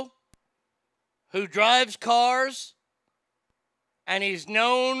fellow who drives cars, and he's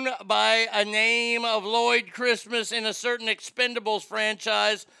known by a name of Lloyd Christmas in a certain Expendables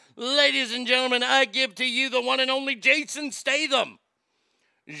franchise. Ladies and gentlemen, I give to you the one and only Jason Statham.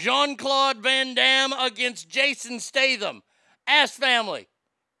 Jean-Claude Van Damme against Jason Statham. Ass Family,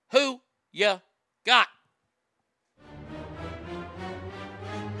 who ya got?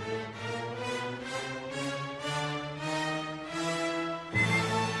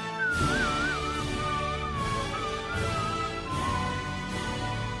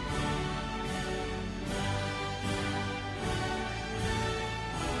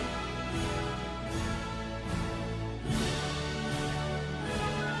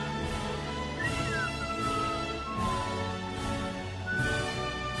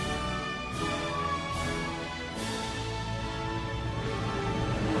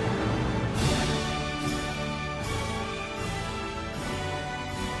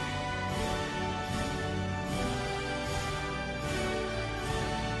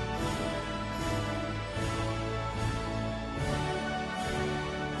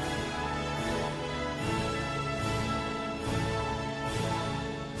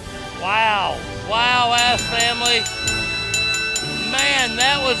 Wow. Wow, Ass Family. Man,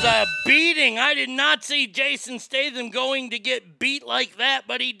 that was a beating. I did not see Jason Statham going to get beat like that,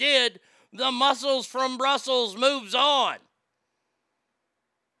 but he did. The Muscles from Brussels moves on.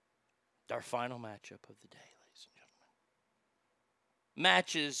 Our final matchup of the day, ladies and gentlemen.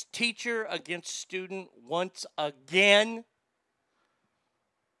 Matches teacher against student once again.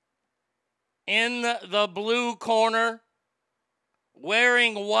 In the blue corner,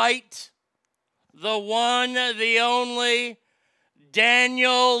 wearing white, the one, the only,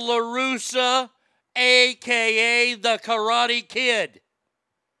 Daniel LaRussa, a.k.a. the Karate Kid.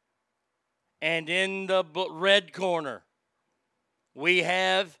 And in the red corner, we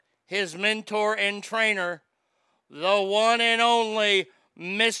have his mentor and trainer, the one and only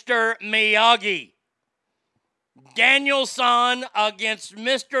Mr. Miyagi. Daniel-san against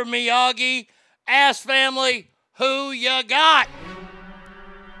Mr. Miyagi. Ass Family, who you got?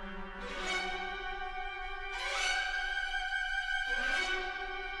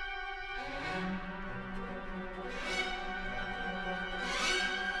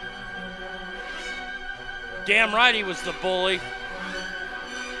 Damn right he was the bully.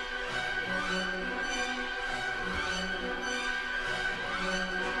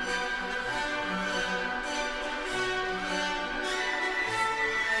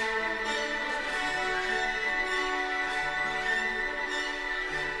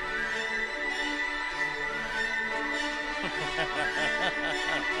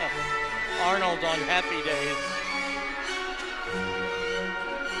 Arnold on Happy Days.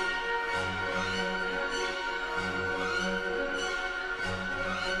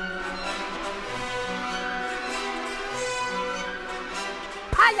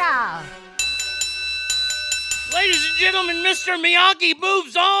 Hiya! Ladies and gentlemen, Mr. Miyagi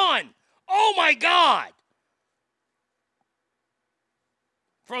moves on. Oh my God!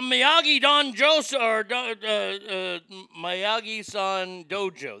 From Miyagi-Don Joso, or Miyagi-san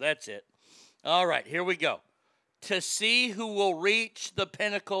Dojo, that's it. All right, here we go. To see who will reach the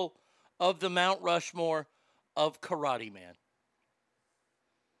pinnacle of the Mount Rushmore of Karate Man.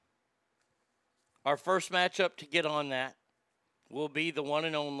 Our first matchup to get on that will be the one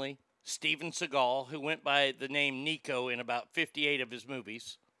and only Steven Seagal, who went by the name Nico in about 58 of his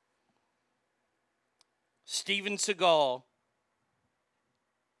movies. Steven Seagal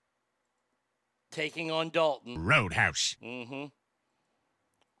taking on Dalton. Roadhouse.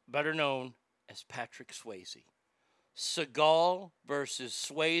 Better known as Patrick Swayze. Seagal versus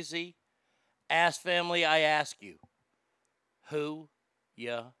Swayze. Ass Family, I ask you, who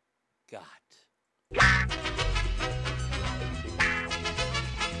ya got?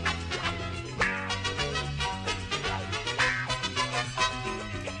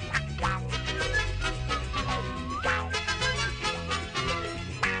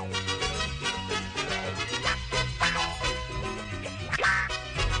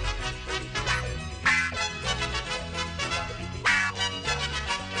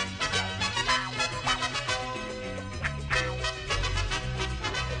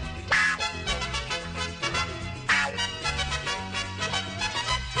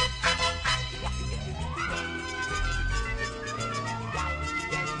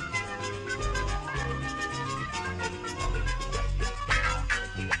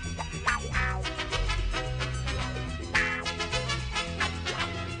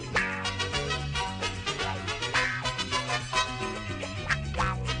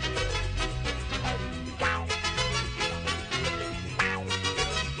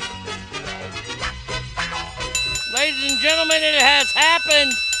 Ladies and gentlemen, it has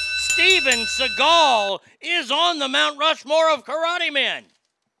happened. Steven Seagal is on the Mount Rushmore of Karate Men.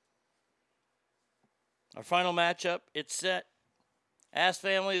 Our final matchup, it's set. Ass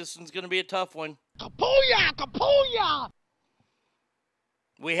Family, this one's going to be a tough one. Kapooyah! Kapooyah!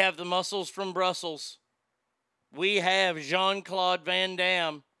 We have the Muscles from Brussels. We have Jean-Claude Van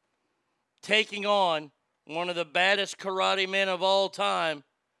Damme taking on one of the baddest karate men of all time,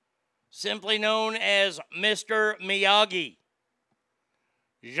 simply known as Mr. Miyagi.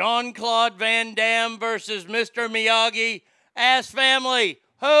 Jean-Claude Van Damme versus Mr. Miyagi. Ass Family,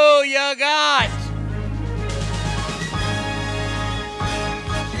 who you got?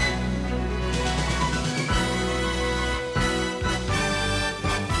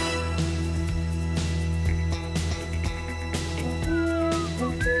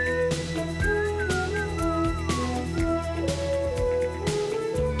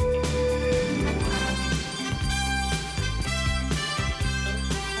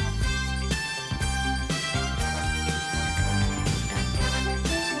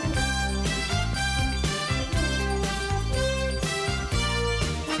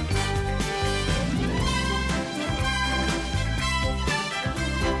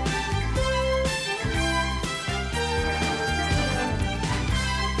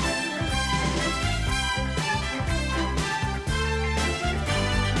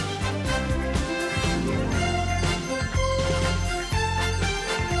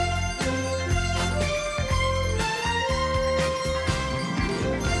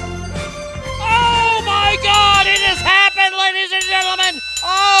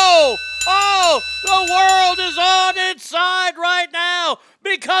 The world is on its side right now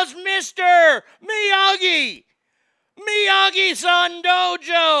because Mr. Miyagi-san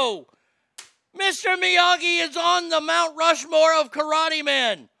Dojo. Mr. Miyagi is on the Mount Rushmore of Karate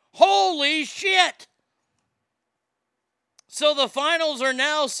Men. Holy shit. So the finals are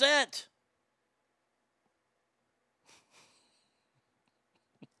now set.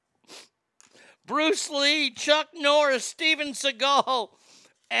 Bruce Lee, Chuck Norris, Steven Seagal,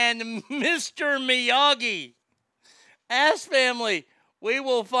 and Mr. Miyagi. Ass Family, we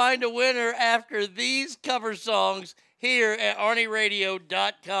will find a winner after these cover songs here at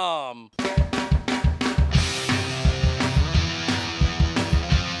ArnieRadio.com.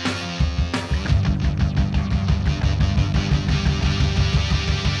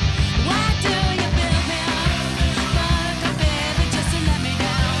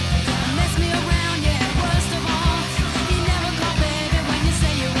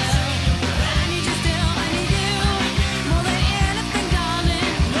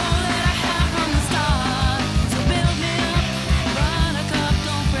 Run a cup,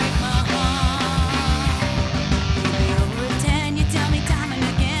 don't break my heart.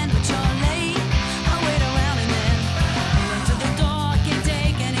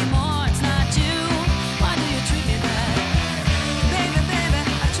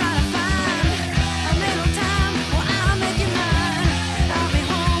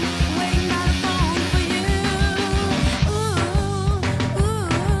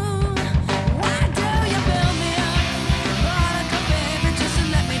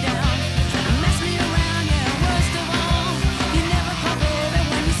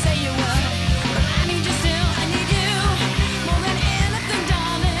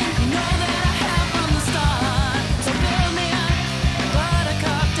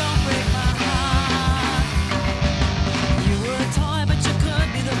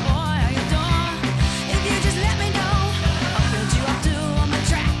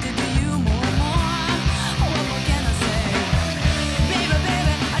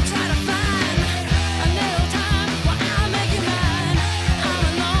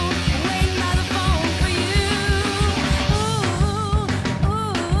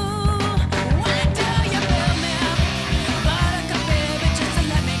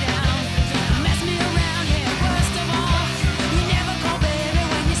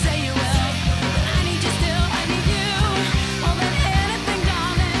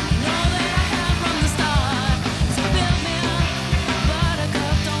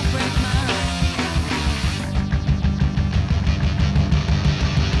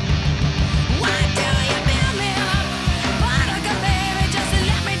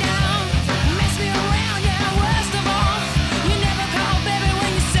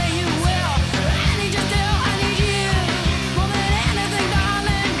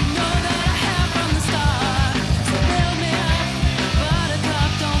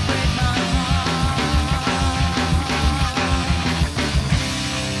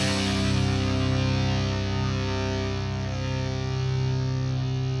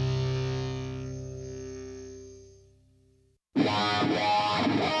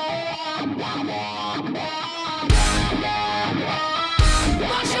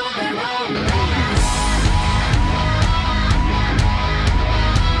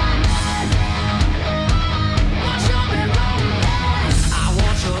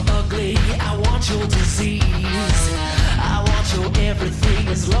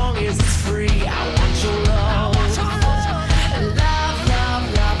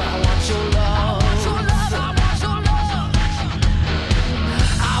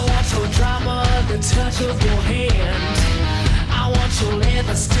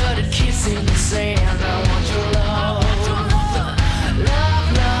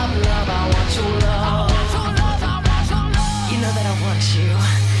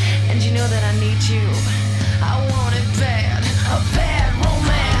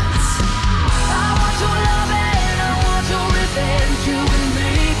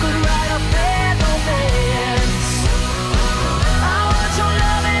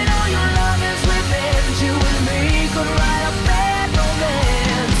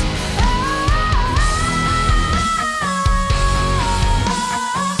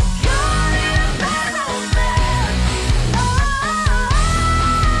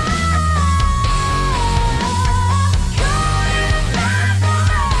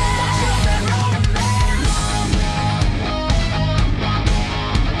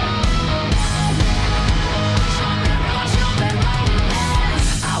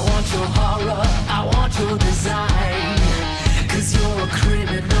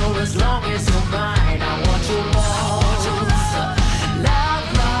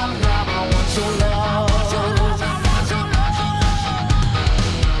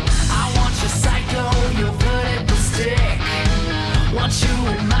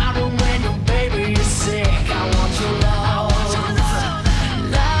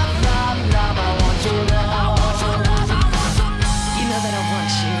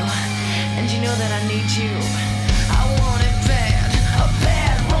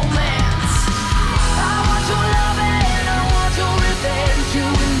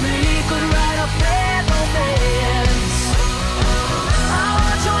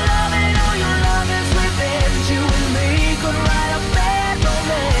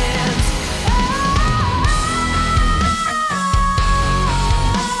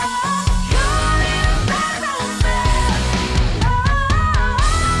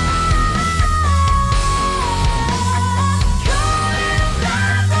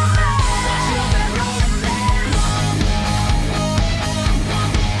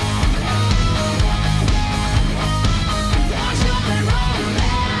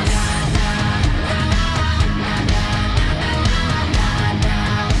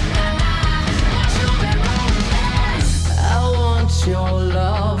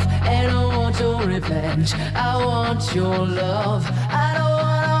 ton revenge. I want your love. I don't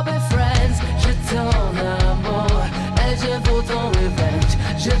wanna be friends. Je t'en amour. Et je veux ton revenge.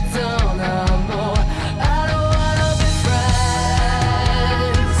 Je t'en amour. I don't wanna be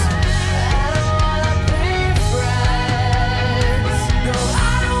friends. I don't wanna be friends. No, I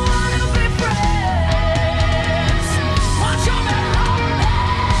don't wanna be friends. Want your bad romance.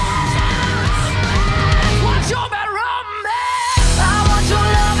 Want your bad romance. I want your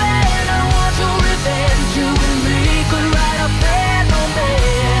love and I want your revenge. You and me could write a bad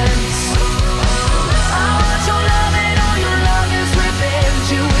romance. I want your love and all your love is revenge.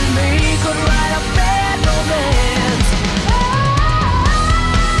 You and me could write a bad romance.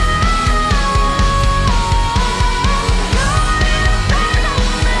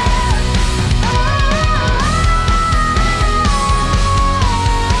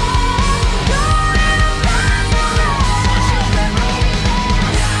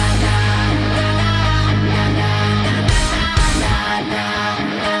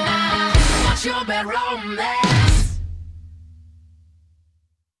 What's your bad romance?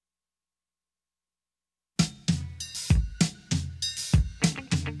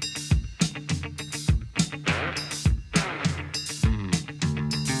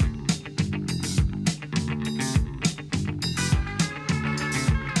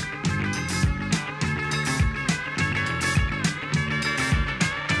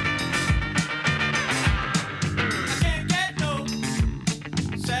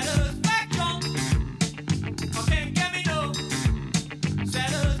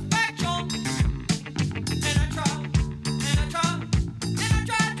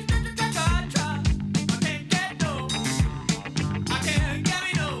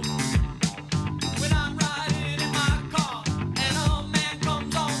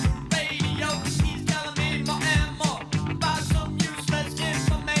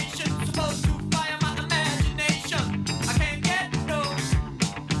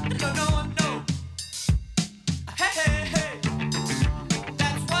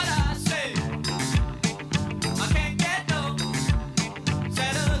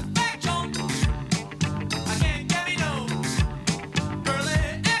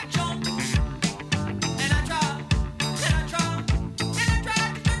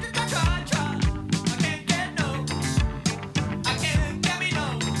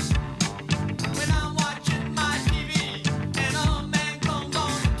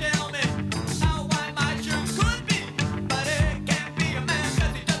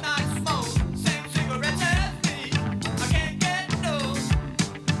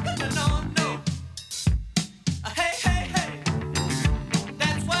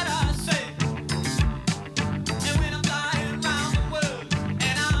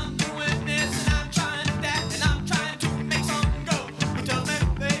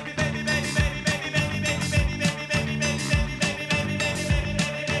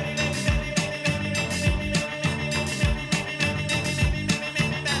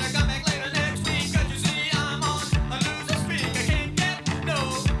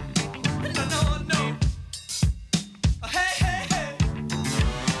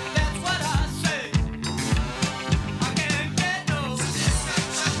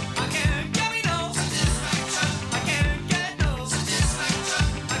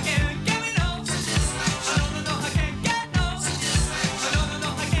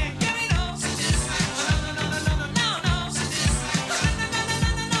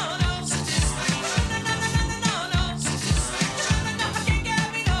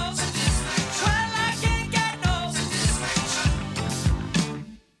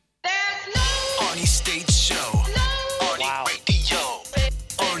 Arnie State Show. Arnie Radio.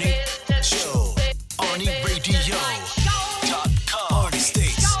 Arnie Show. Arnie Radio.com. Arnie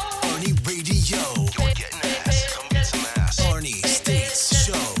States. Arnie Radio. You're getting ass. Come get some ass. Arnie States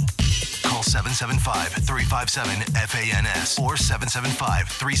Show. Call 775-357-FANS or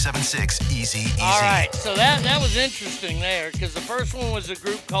 775-376-EASY-EASY. All right, so that was interesting there because the first one was a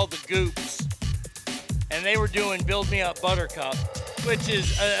group called the Goops, and they were doing "Build Me Up, Buttercup," which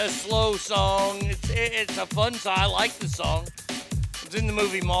is a slow song. It's a fun song. I like the song. It's in the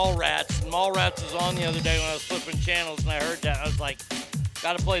movie Mallrats, and Mallrats was on the other day when I was flipping channels, and I heard that. I was like,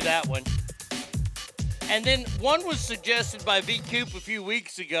 got to play that one. And then one was suggested by V Coop a few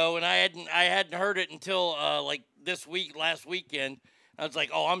weeks ago, and I hadn't heard it until like last weekend. I was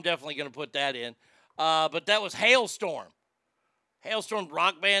like, oh, I'm definitely going to put that in. But that was Hailstorm. Hailstorm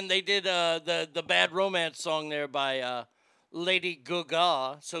rock band. They did the Bad Romance song there by Lady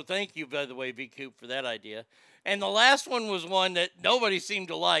Gaga. So thank you, by the way, V Coop, for that idea. And the last one was one that nobody seemed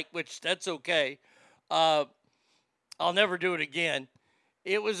to like, which that's okay. I'll never do it again.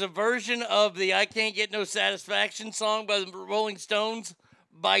 It was a version of the I Can't Get No Satisfaction song by the Rolling Stones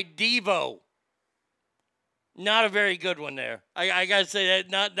by Devo. Not a very good one there. I got to say that,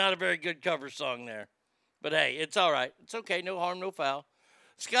 not a very good cover song there. But hey, it's all right. It's okay. No harm, no foul.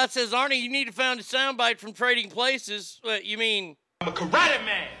 Scott says, Arnie, you need to find a soundbite from Trading Places. What, you mean? I'm a karate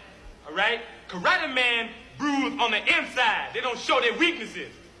man, all right? Karate man bruise on the inside. They don't show their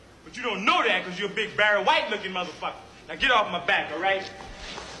weaknesses. But you don't know that because you're a big Barry White-looking motherfucker. Now get off my back, all right?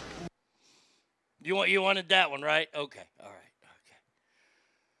 You wanted that one, right? Okay, all right.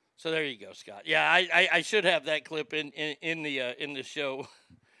 So there you go, Scott. Yeah, I should have that clip in the show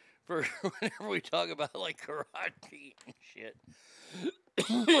for whenever we talk about like karate and shit.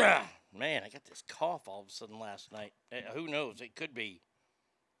 Man, I got this cough all of a sudden last night. Who knows? It could be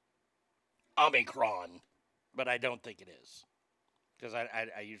Omicron, but I don't think it is because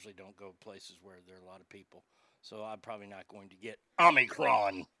I usually don't go places where there are a lot of people, so I'm probably not going to get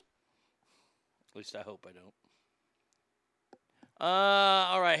Omicron. At least I hope I don't.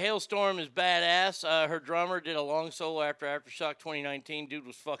 All right, Hailstorm is badass. Her drummer did a long solo after Aftershock 2019. Dude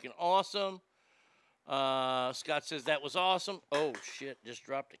was fucking awesome. Scott says that was awesome. Oh, shit, just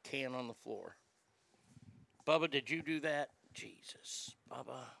dropped a can on the floor. Bubba, did you do that? Jesus,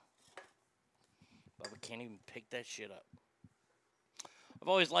 Bubba can't even pick that shit up. I've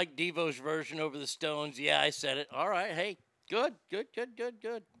always liked Devo's version over the Stones. Yeah, I said it. All right, hey, good.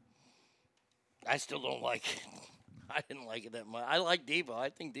 I still don't like it. I didn't like it that much. I like Devo. I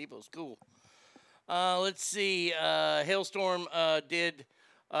think Devo's cool. Let's see. Hailstorm did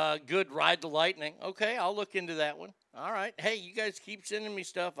good Ride the Lightning. Okay, I'll look into that one. All right. Hey, you guys keep sending me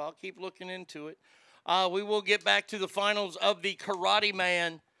stuff. I'll keep looking into it. We will get back to the finals of the Karate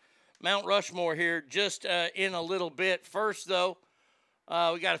Man Mount Rushmore here just in a little bit. First, though,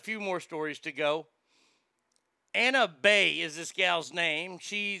 we got a few more stories to go. Anna Bay is this gal's name.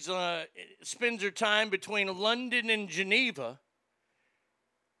 She's spends her time between London and Geneva.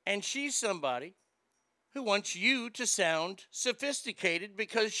 And she's somebody who wants you to sound sophisticated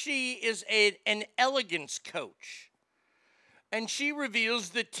because she is an elegance coach. And she reveals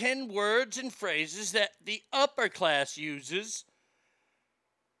the 10 words and phrases that the upper class uses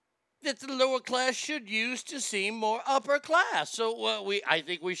that the lower class should use to seem more upper class. So I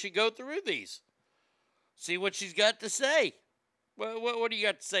think we should go through these. See what she's got to say. What do you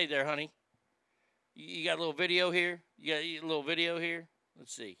got to say there, honey? You got a little video here? You got a little video here?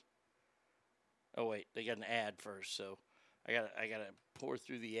 Let's see. Oh, wait. They got an ad first, so I gotta pour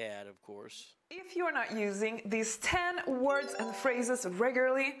through the ad, of course. If you're not using these 10 words and phrases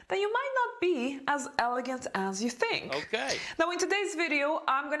regularly, then you might not be as elegant as you think. Okay. Now, in today's video,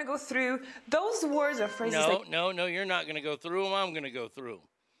 I'm going to go through those words and phrases. No, you're not going to go through them. I'm going to go through them.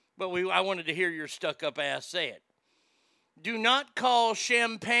 But I wanted to hear your stuck-up ass say it. Do not call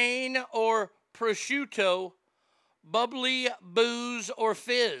champagne or prosciutto bubbly, booze, or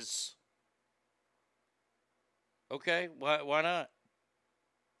fizz. Okay, why not?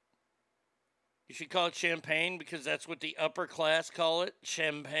 You should call it champagne because that's what the upper class call it,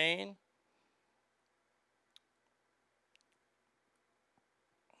 champagne.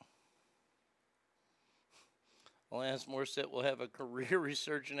 Alanis Morissette will have a career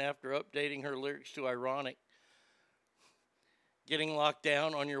resurgent after updating her lyrics to ironic. Getting locked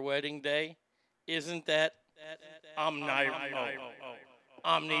down on your wedding day? Isn't that omnironic?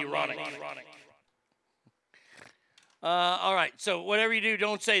 All right, so whatever you do,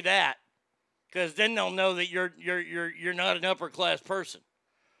 don't say that, because then they'll know that you're not an upper class person.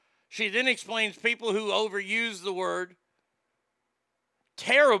 She then explains people who overuse the word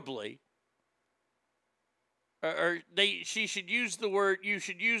terribly. You should use the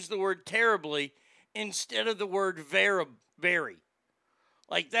word terribly instead of the word very.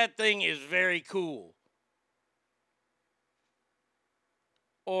 Like, that thing is very cool.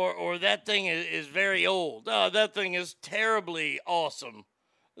 Or that thing is very old. Oh, that thing is terribly awesome.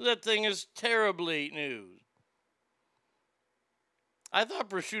 That thing is terribly new. I thought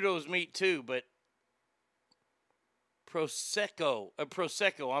prosciutto was meat too, but Prosecco,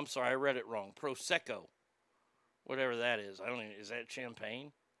 I'm sorry, I read it wrong. Prosecco. Whatever that is. Is that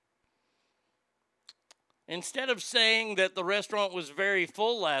champagne? Instead of saying that the restaurant was very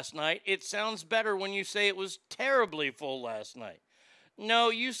full last night, it sounds better when you say it was terribly full last night. No,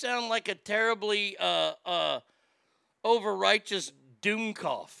 you sound like a terribly over-righteous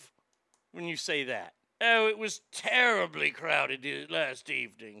doomcough when you say that. Oh, it was terribly crowded last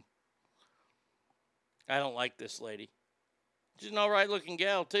evening. I don't like this lady. She's an all-right-looking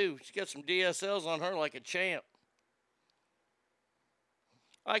gal, too. She's got some DSLs on her like a champ.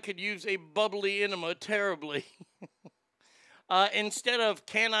 I could use a bubbly enema terribly. Instead of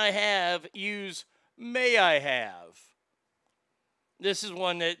can I have, use may I have. This is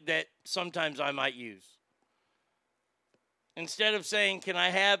one that sometimes I might use. Instead of saying, can I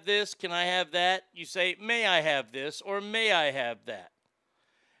have this, can I have that, you say, may I have this, or may I have that.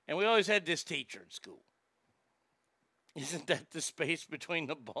 And we always had this teacher in school. Isn't that the space between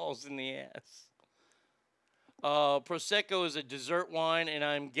the balls and the ass? Prosecco is a dessert wine, and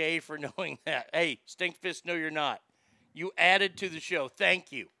I'm gay for knowing that. Hey, Stinkfist, no, you're not. You added to the show.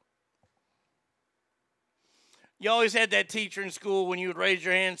 Thank you. You always had that teacher in school when you would raise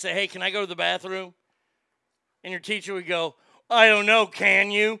your hand and say, hey, can I go to the bathroom? And your teacher would go, I don't know,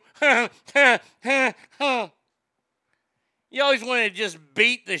 can you? You always wanted to just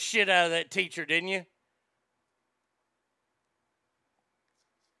beat the shit out of that teacher, didn't you?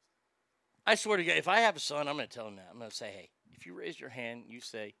 I swear to God, if I have a son, I'm going to tell him that. I'm going to say, hey, if you raise your hand, you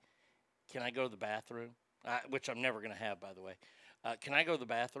say, can I go to the bathroom? Which I'm never going to have, by the way. Can I go to the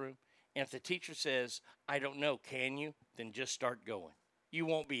bathroom? And if the teacher says, I don't know, can you? Then just start going. You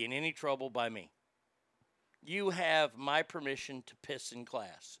won't be in any trouble by me. You have my permission to piss in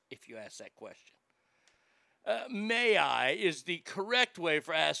class if you ask that question. May I is the correct way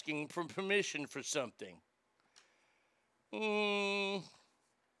for asking for permission for something. May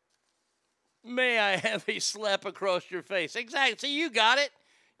I have a slap across your face? Exactly. See, you got it.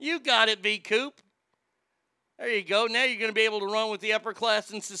 You got it, B. Coop. There you go. Now you're going to be able to run with the upper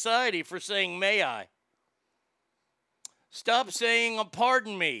class in society for saying, may I. Stop saying,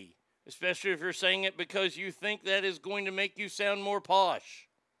 pardon me, especially if you're saying it because you think that is going to make you sound more posh.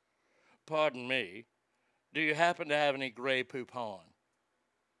 Pardon me. Do you happen to have any Grey Poupon?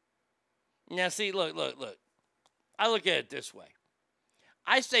 Now, see, look. I look at it this way.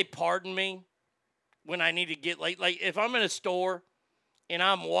 I say pardon me when I need to get like if I'm in a store and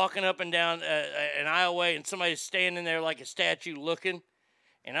I'm walking up and down an aisleway and somebody's standing there like a statue looking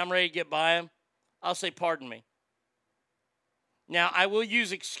and I'm ready to get by them, I'll say pardon me. Now, I will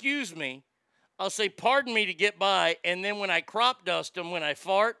use excuse me. I'll say pardon me to get by, and then when I crop dust them, when I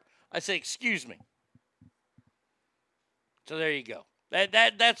fart, I say excuse me. So there you go.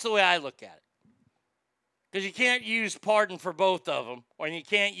 That's the way I look at it. Because you can't use pardon for both of them, or you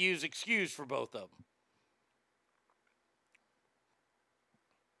can't use excuse for both of them.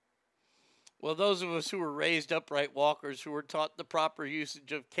 Well, those of us who were raised upright walkers, who were taught the proper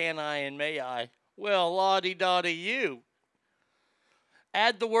usage of can I and may I, well, la-di-da-di you.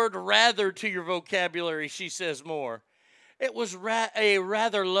 Add the word rather to your vocabulary, she says more. It was a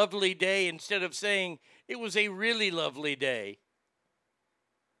rather lovely day instead of saying it was a really lovely day.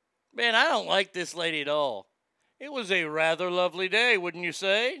 Man, I don't like this lady at all. It was a rather lovely day, wouldn't you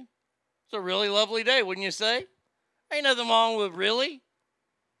say? It's a really lovely day, wouldn't you say? Ain't nothing wrong with really.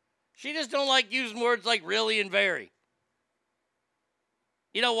 She just don't like using words like really and very.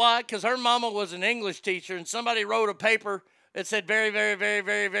 You know why? Because her mama was an English teacher and somebody wrote a paper that said very, very, very,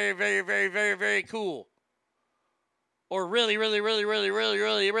 very, very, very, very, very, very cool. Or really, really, really, really, really,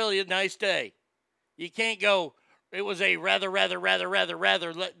 really, really a nice day. You can't go, it was a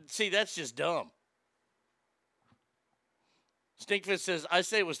rather. See, that's just dumb. Stinkfist says, I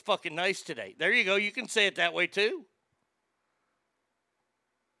say it was fucking nice today. There you go. You can say it that way too.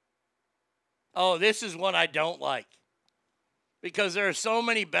 Oh, this is one I don't like. Because there are so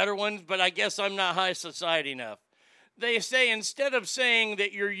many better ones, but I guess I'm not high society enough. They say instead of saying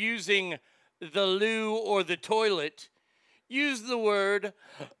that you're using the loo or the toilet, use the word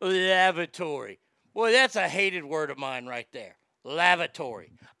lavatory. Boy, that's a hated word of mine right there.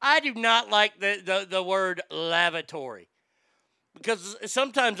 Lavatory. I do not like the word lavatory. Because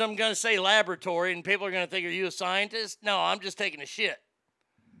sometimes I'm going to say laboratory and people are going to think, are you a scientist? No, I'm just taking a shit.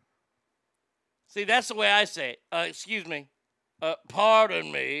 See, that's the way I say it. Excuse me.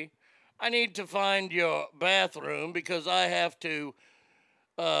 Pardon me. I need to find your bathroom because I have to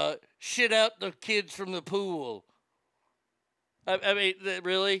shit out the kids from the pool. I mean,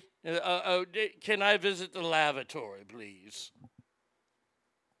 really? Can I visit the lavatory, please?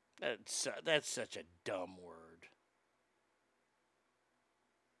 That's such a dumb word.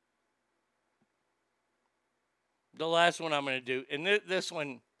 The last one I'm going to do, and this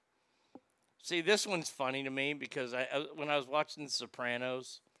one, see, this one's funny to me because when I was watching The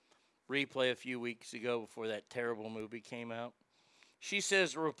Sopranos replay a few weeks ago before that terrible movie came out, she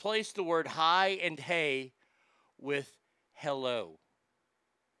says, replace the word hi and hey with hello.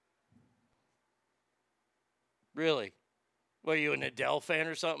 Really? Were you an Adele fan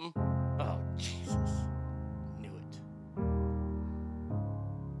or something? Oh, Jesus. Knew it.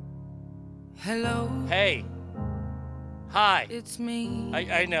 Hello. Hey. Hi. It's me.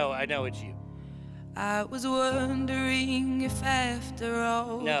 I know it's you. I was wondering if after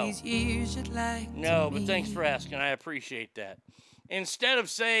all No. these years you'd like No, to but thanks meet. for asking. I appreciate that. Instead of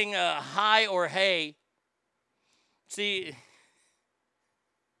saying hi or hey, see,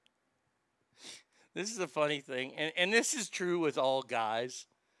 this is a funny thing, and this is true with all guys,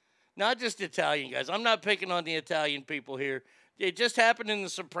 not just Italian guys. I'm not picking on the Italian people here. It just happened in The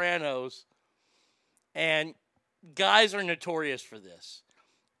Sopranos, and guys are notorious for this.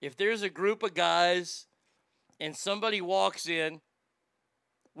 If there's a group of guys and somebody walks in,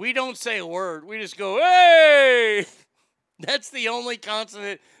 we don't say a word. We just go, hey! That's the only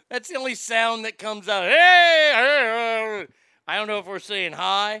consonant. That's the only sound that comes out. Hey! I don't know if we're saying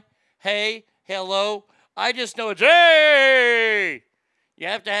hi, hey, hello. I just know it's hey! You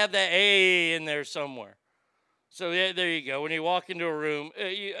have to have that hey in there somewhere. So yeah, there you go. When you walk into a room,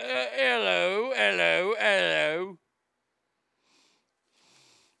 hello, hello, hello.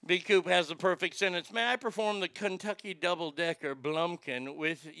 Big Coop has the perfect sentence. May I perform the Kentucky double-decker Blumpkin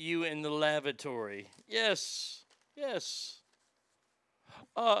with you in the lavatory? Yes, yes.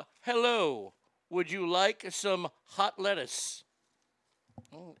 Hello. Would you like some hot lettuce?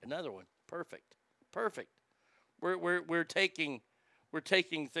 Oh, another one. Perfect, perfect. We're taking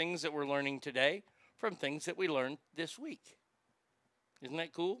things that we're learning today from things that we learned this week. Isn't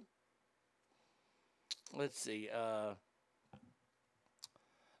that cool? Let's see.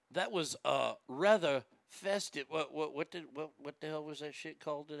 That was rather festive. What the hell was that shit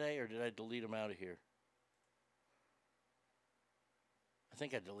called today? Or did I delete them out of here? I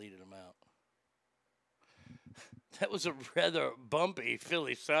think I deleted them out. That was a rather bumpy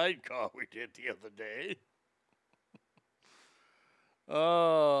Philly sidecar we did the other day.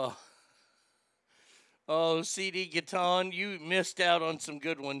 Oh, CD Gaton, you missed out on some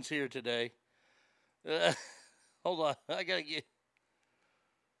good ones here today. Hold on, I gotta get.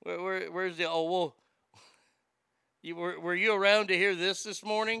 Where's the? Oh, well, were you around to hear this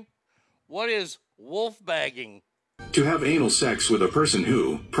morning? What is wolf bagging? To have anal sex with a person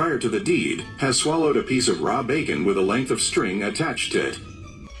who, prior to the deed, has swallowed a piece of raw bacon with a length of string attached to it.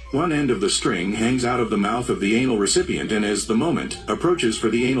 One end of the string hangs out of the mouth of the anal recipient and as the moment approaches for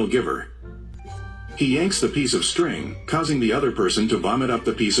the anal giver, he yanks the piece of string, causing the other person to vomit up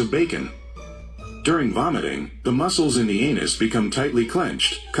the piece of bacon. During vomiting, the muscles in the anus become tightly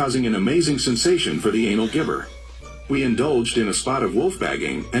clenched, causing an amazing sensation for the anal giver. We indulged in a spot of wolf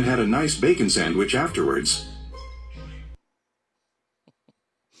bagging and had a nice bacon sandwich afterwards.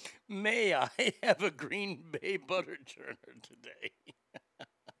 May I have a Green Bay butter churner today?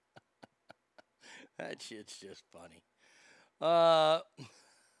 That shit's just funny. All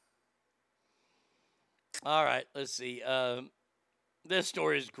right, let's see. This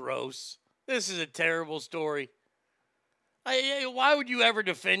story is gross. This is a terrible story. Why would you ever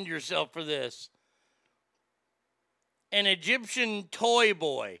defend yourself for this? An Egyptian toy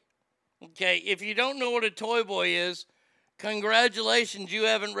boy. Okay, if you don't know what a toy boy is, congratulations, you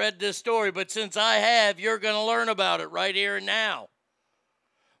haven't read this story. But since I have, you're going to learn about it right here and now.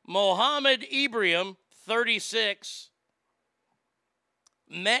 Mohammed Ibrahim, 36,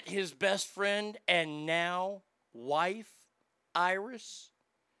 met his best friend and now wife, Iris,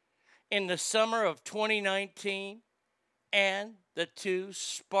 in the summer of 2019, and the two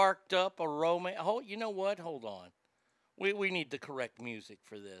sparked up a romance. Oh, you know what? Hold on. We need the correct music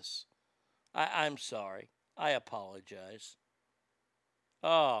for this. I'm sorry. I apologize.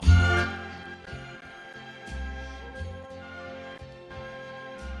 Oh.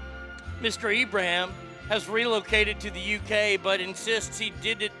 Mr. Ibrahim has relocated to the UK, but insists he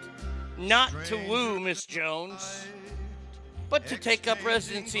did it not to woo Miss Jones, but to take up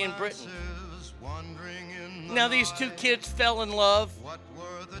residency in Britain. Now, these two kids fell in love,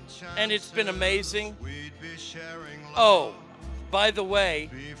 and it's been amazing. Oh, by the way,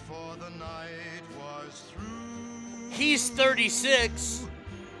 he's 36,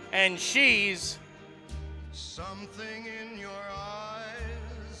 and she's... Something in your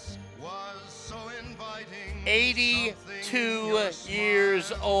eyes was so inviting. 82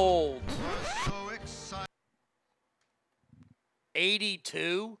 years old.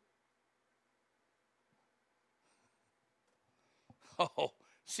 82? Oh,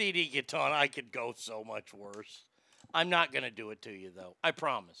 CD Gaton, I could go so much worse. I'm not going to do it to you, though. I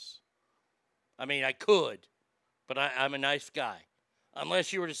promise. I mean, I could, but I'm a nice guy.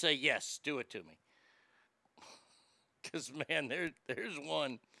 Unless you were to say, yes, do it to me. Because, man, there's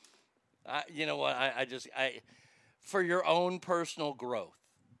one. You know what? I for your own personal growth.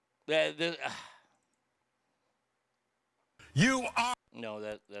 You are. No,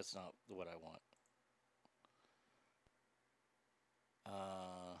 that's not what I want.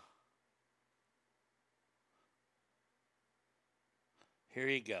 Here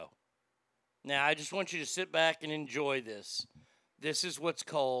you go. Now, I just want you to sit back and enjoy this. This is what's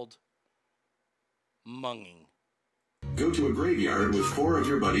called munging. Go to a graveyard with 4 of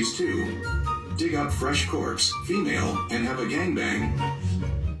your buddies too. Dig up fresh corpse, female, and have a gangbang.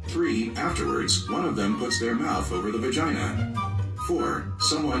 3. Afterwards, one of them puts their mouth over the vagina. 4.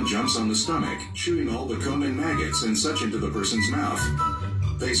 Someone jumps on the stomach, shooting all the comb and maggots and such into the person's mouth.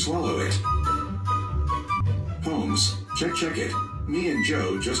 They swallow it. Holmes, check it. Me and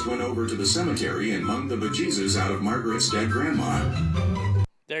Joe just went over to the cemetery and munged the bejesus out of Margaret's dead grandma.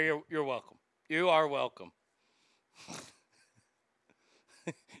 There, you're welcome. You are welcome.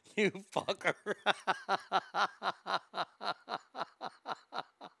 You fucker.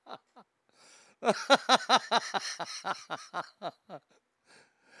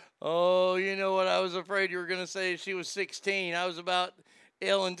 Oh, you know what? I was afraid you were going to say she was 16. I was about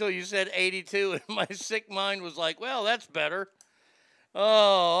ill until you said 82, and my sick mind was like, well, that's better. Oh,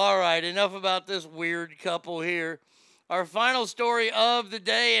 all right. Enough about this weird couple here. Our final story of the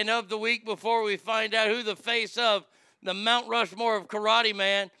day and of the week before we find out who the face of the Mount Rushmore of Karate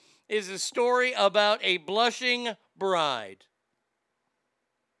Man is a story about a blushing bride.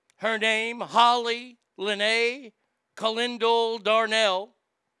 Her name, Holly Lene Calindle Darnell.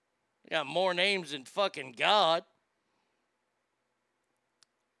 Got more names than fucking God.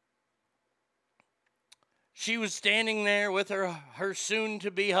 She was standing there with her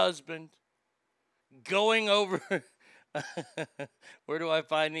soon-to-be husband, going over... Where do I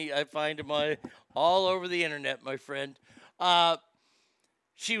find these? I find them all over the internet, my friend.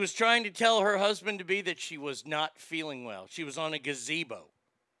 She was trying to tell her husband-to-be that she was not feeling well. She was on a gazebo.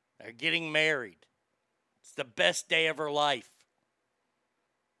 They're getting married. It's the best day of her life.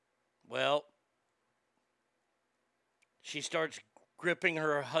 Well, she starts gripping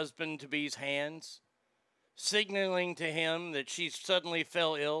her husband-to-be's hands, signaling to him that she suddenly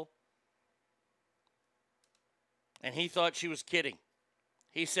fell ill. And he thought she was kidding.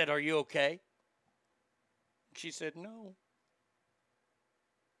 He said, "Are you okay?" She said, "No."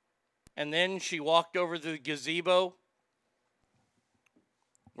 And then she walked over to the gazebo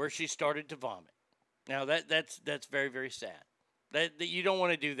where she started to vomit. Now, that's very, very sad. That you don't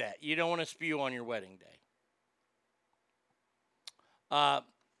want to do that. You don't want to spew on your wedding day.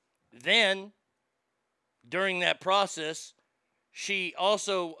 Then, during that process, she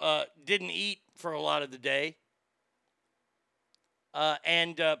also didn't eat for a lot of the day.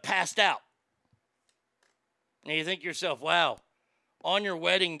 And passed out. Now you think to yourself, wow, on your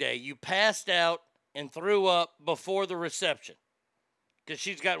wedding day, you passed out and threw up before the reception because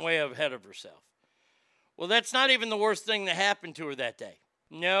she's gotten way ahead of herself. Well, that's not even the worst thing that happened to her that day.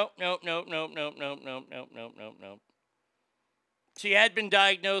 Nope. She had been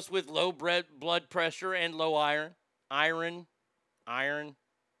diagnosed with low blood pressure and low iron.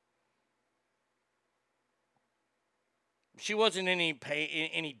 She wasn't in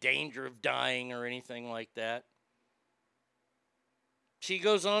any danger of dying or anything like that. She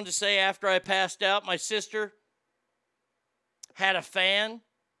goes on to say, after I passed out, my sister had a fan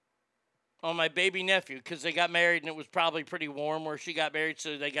on my baby nephew because they got married and it was probably pretty warm where she got married,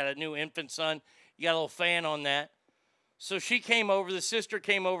 so they got a new infant son. You got a little fan on that. So she came over, the sister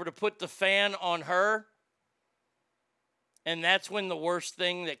came over to put the fan on her, and that's when the worst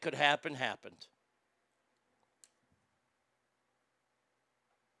thing that could happen happened.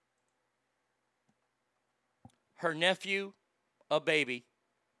 Her nephew, a baby,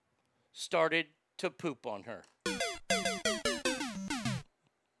 started to poop on her.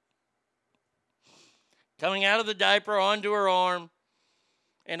 Coming out of the diaper onto her arm,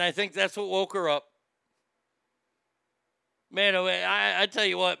 and I think that's what woke her up. Man, I tell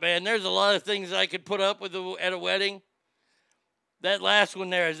you what, man, there's a lot of things I could put up with at a wedding. That last one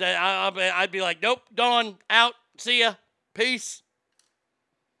there, is that I'd be like, nope, Dawn, out, see ya, peace.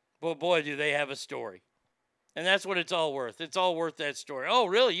 Well, boy, do they have a story. And that's what it's all worth. It's all worth that story. Oh,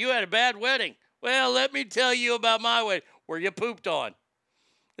 really? You had a bad wedding? Well, let me tell you about my wedding where you pooped on.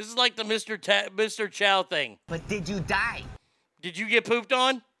 This is like the Mr. Chow thing. But did you die? Did you get pooped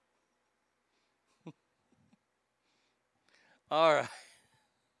on? All right.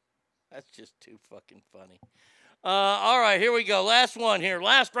 That's just too fucking funny. All right, here we go. Last one here.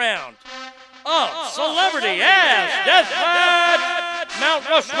 Last round of Celebrity Ass Deathmatch. Mount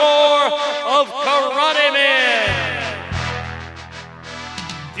Rushmore of Karate Man.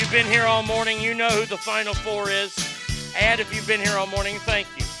 If you've been here all morning, you know who the Final Four is. And if you've been here all morning, thank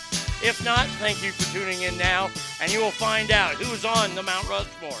you. If not, thank you for tuning in now, and you will find out who's on the Mount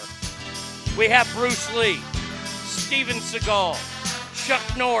Rushmore. We have Bruce Lee, Steven Seagal, Chuck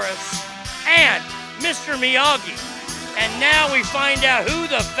Norris, and Mr. Miyagi. And now we find out who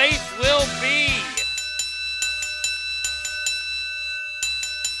the face will be.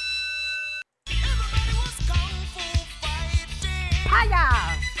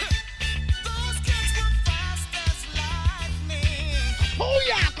 Hiya!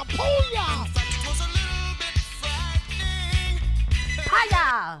 Kapooyah! Kapooyah!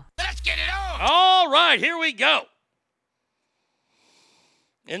 Hiya! Let's get it on! All right, here we go.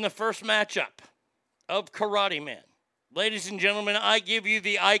 In the first matchup of Karate Man, ladies and gentlemen, I give you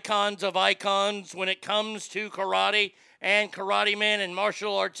the icons of icons when it comes to karate and Karate Man and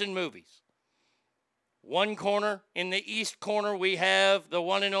martial arts and movies. One corner, in the east corner, we have the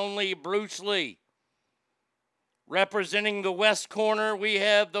one and only Bruce Lee. Representing the west corner, we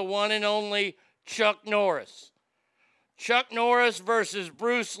have the one and only Chuck Norris. Chuck Norris versus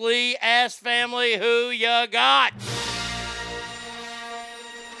Bruce Lee. Ass family, who ya got?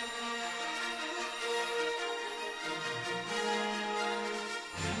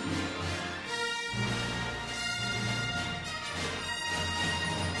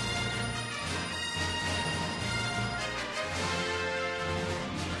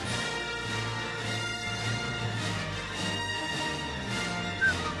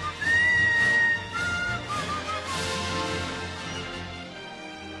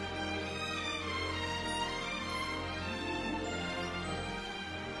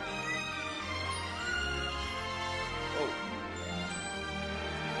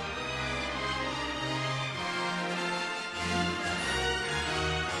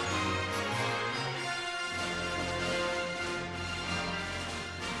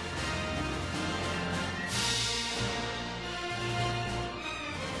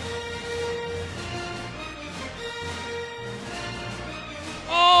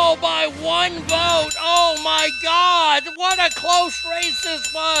 By one vote. Oh my God, what a close race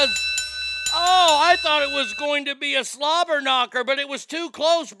this was. Oh, I thought it was going to be a slobber knocker, but it was too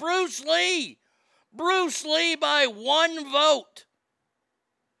close. Bruce Lee. Bruce Lee by one vote.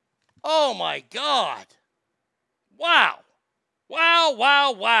 Oh my God. Wow. Wow,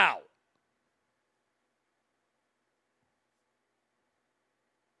 wow, wow.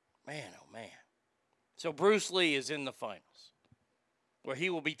 Man, oh man. So Bruce Lee is in the finals, where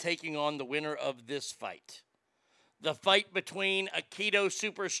he will be taking on the winner of this fight. The fight between Aikido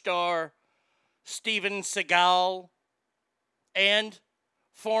superstar Steven Seagal and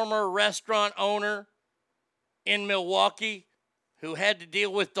former restaurant owner in Milwaukee who had to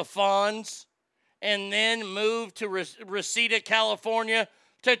deal with the Fonz and then moved to Reseda, California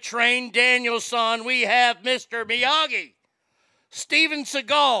to train Daniel-san. We have Mr. Miyagi. Steven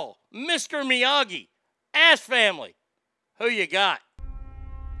Seagal, Mr. Miyagi, Ass family. Who you got?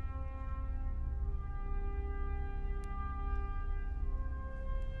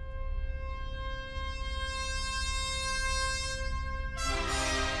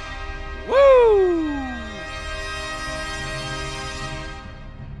 Woo!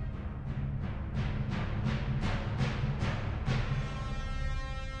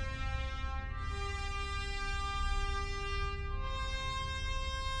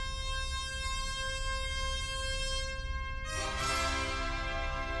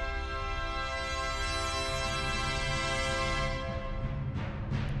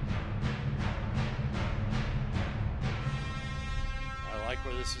 I like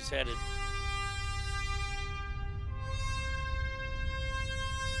where this is headed.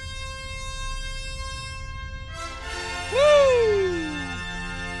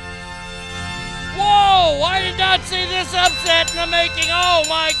 Whoa! I did not see this upset in the making. Oh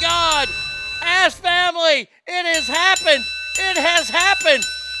my God! Ass family, it has happened. It has happened.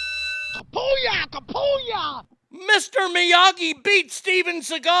 Kapooyah! Kapooyah! Mr. Miyagi beat Steven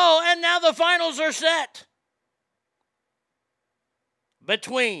Seagal, and now the finals are set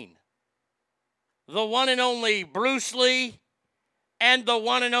between the one and only Bruce Lee and the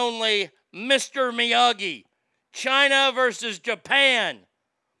one and only Mr. Miyagi. China versus Japan.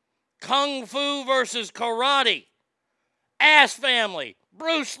 Kung Fu versus Karate. Ass family.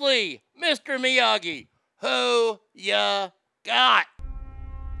 Bruce Lee. Mr. Miyagi. Who ya got?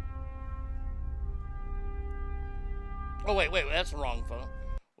 Oh, wait. That's the wrong phone.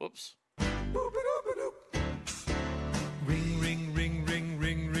 Whoops. Ring, ring, ring, ring,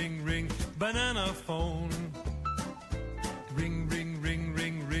 ring, ring, ring. Banana phone. Ring, ring, ring,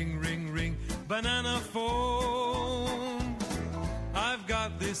 ring, ring, ring, ring. Banana phone. I've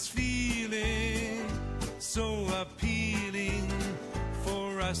got this feeling so appealing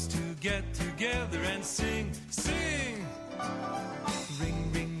for us to get together and sing, sing.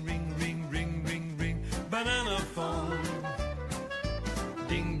 Ring, ring, ring, ring, ring, ring, ring. Banana phone.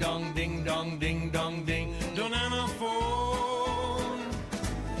 Ding dong, ding dong, ding dong, ding. Banana phone.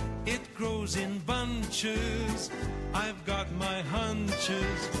 goes in bunches. I've got my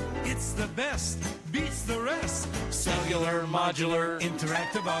hunches. It's the best, beats the rest. Cellular, modular,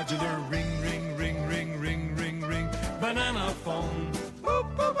 interactive, modular. Ring, ring, ring, ring, ring, ring, ring. Banana phone.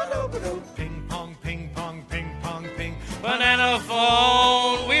 Boop, boop, boop, boop, boop. Ping pong, ping pong, ping pong, ping. Banana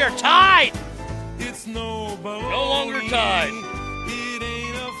phone. We are tied. It's no baloney. No longer tied. It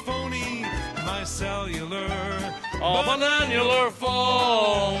ain't a phony. My cellular. Oh, banana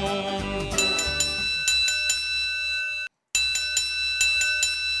phone.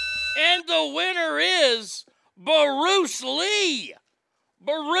 And the winner is Bruce Lee.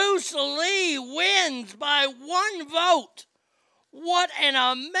 Bruce Lee wins by 1 vote. What an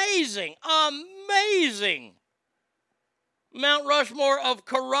amazing Mount Rushmore of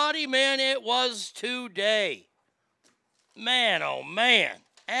Karate Man it was today. Man, oh man.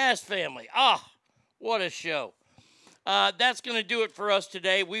 Ass Family. What a show. That's going to do it for us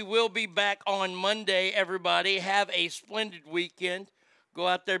today. We will be back on Monday, everybody. Have a splendid weekend. Go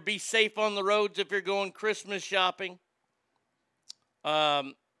out there. Be safe on the roads if you're going Christmas shopping. If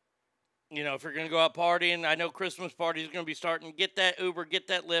you're going to go out partying, I know Christmas parties are going to be starting. Get that Uber, get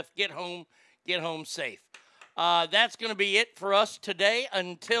that Lyft, get home safe. That's going to be it for us today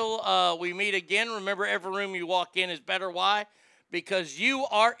until we meet again. Remember, every room you walk in is better. Why? Because you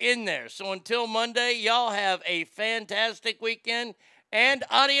are in there. So until Monday, y'all have a fantastic weekend, and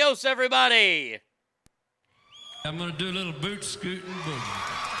adios, everybody. I'm going to do a little boot scooting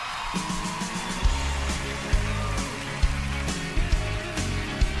boogie.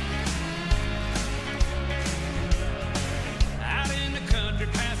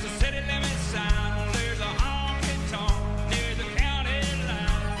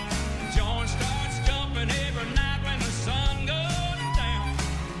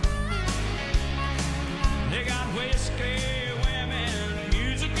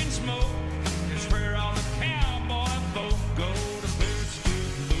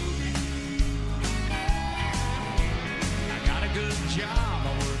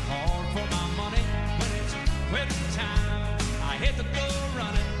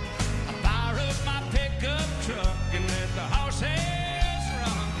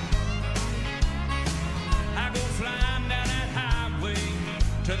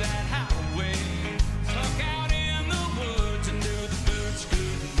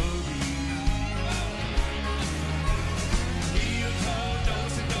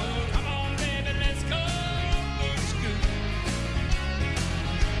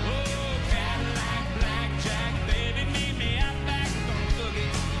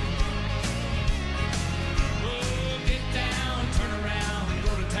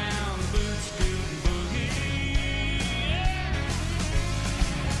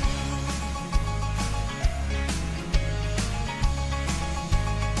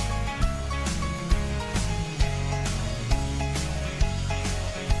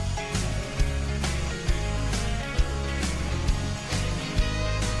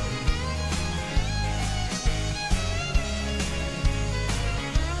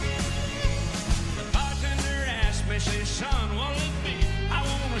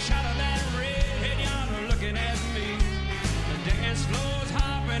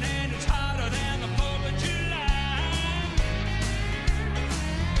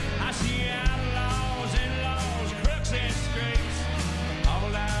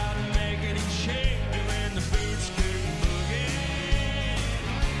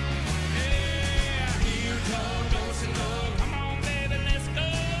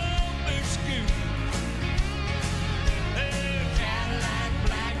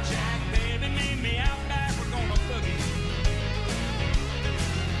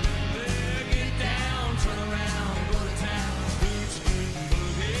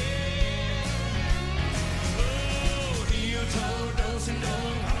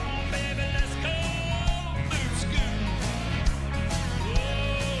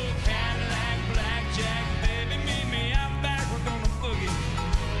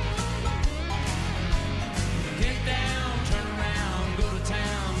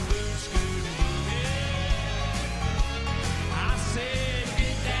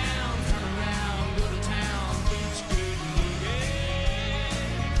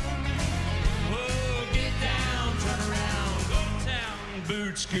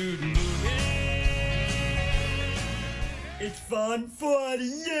 It's fun, funny,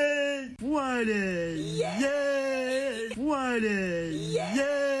 yay! Funny, yay! Funny,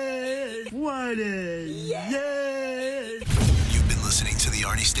 yay! Funny, yay! You've been listening to The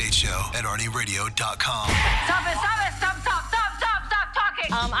Arnie State Show at ArnieRadio.com. Stop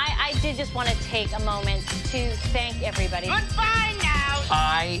talking! I did just want to take a moment to thank everybody. Goodbye now!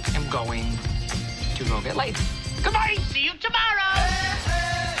 I I am going to go get laid. Goodbye. See you tomorrow.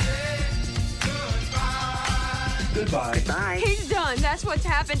 Goodbye. Bye. He's done. That's what's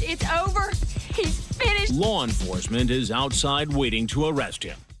happened. It's over. He's finished. Law enforcement is outside waiting to arrest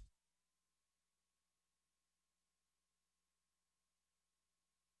him.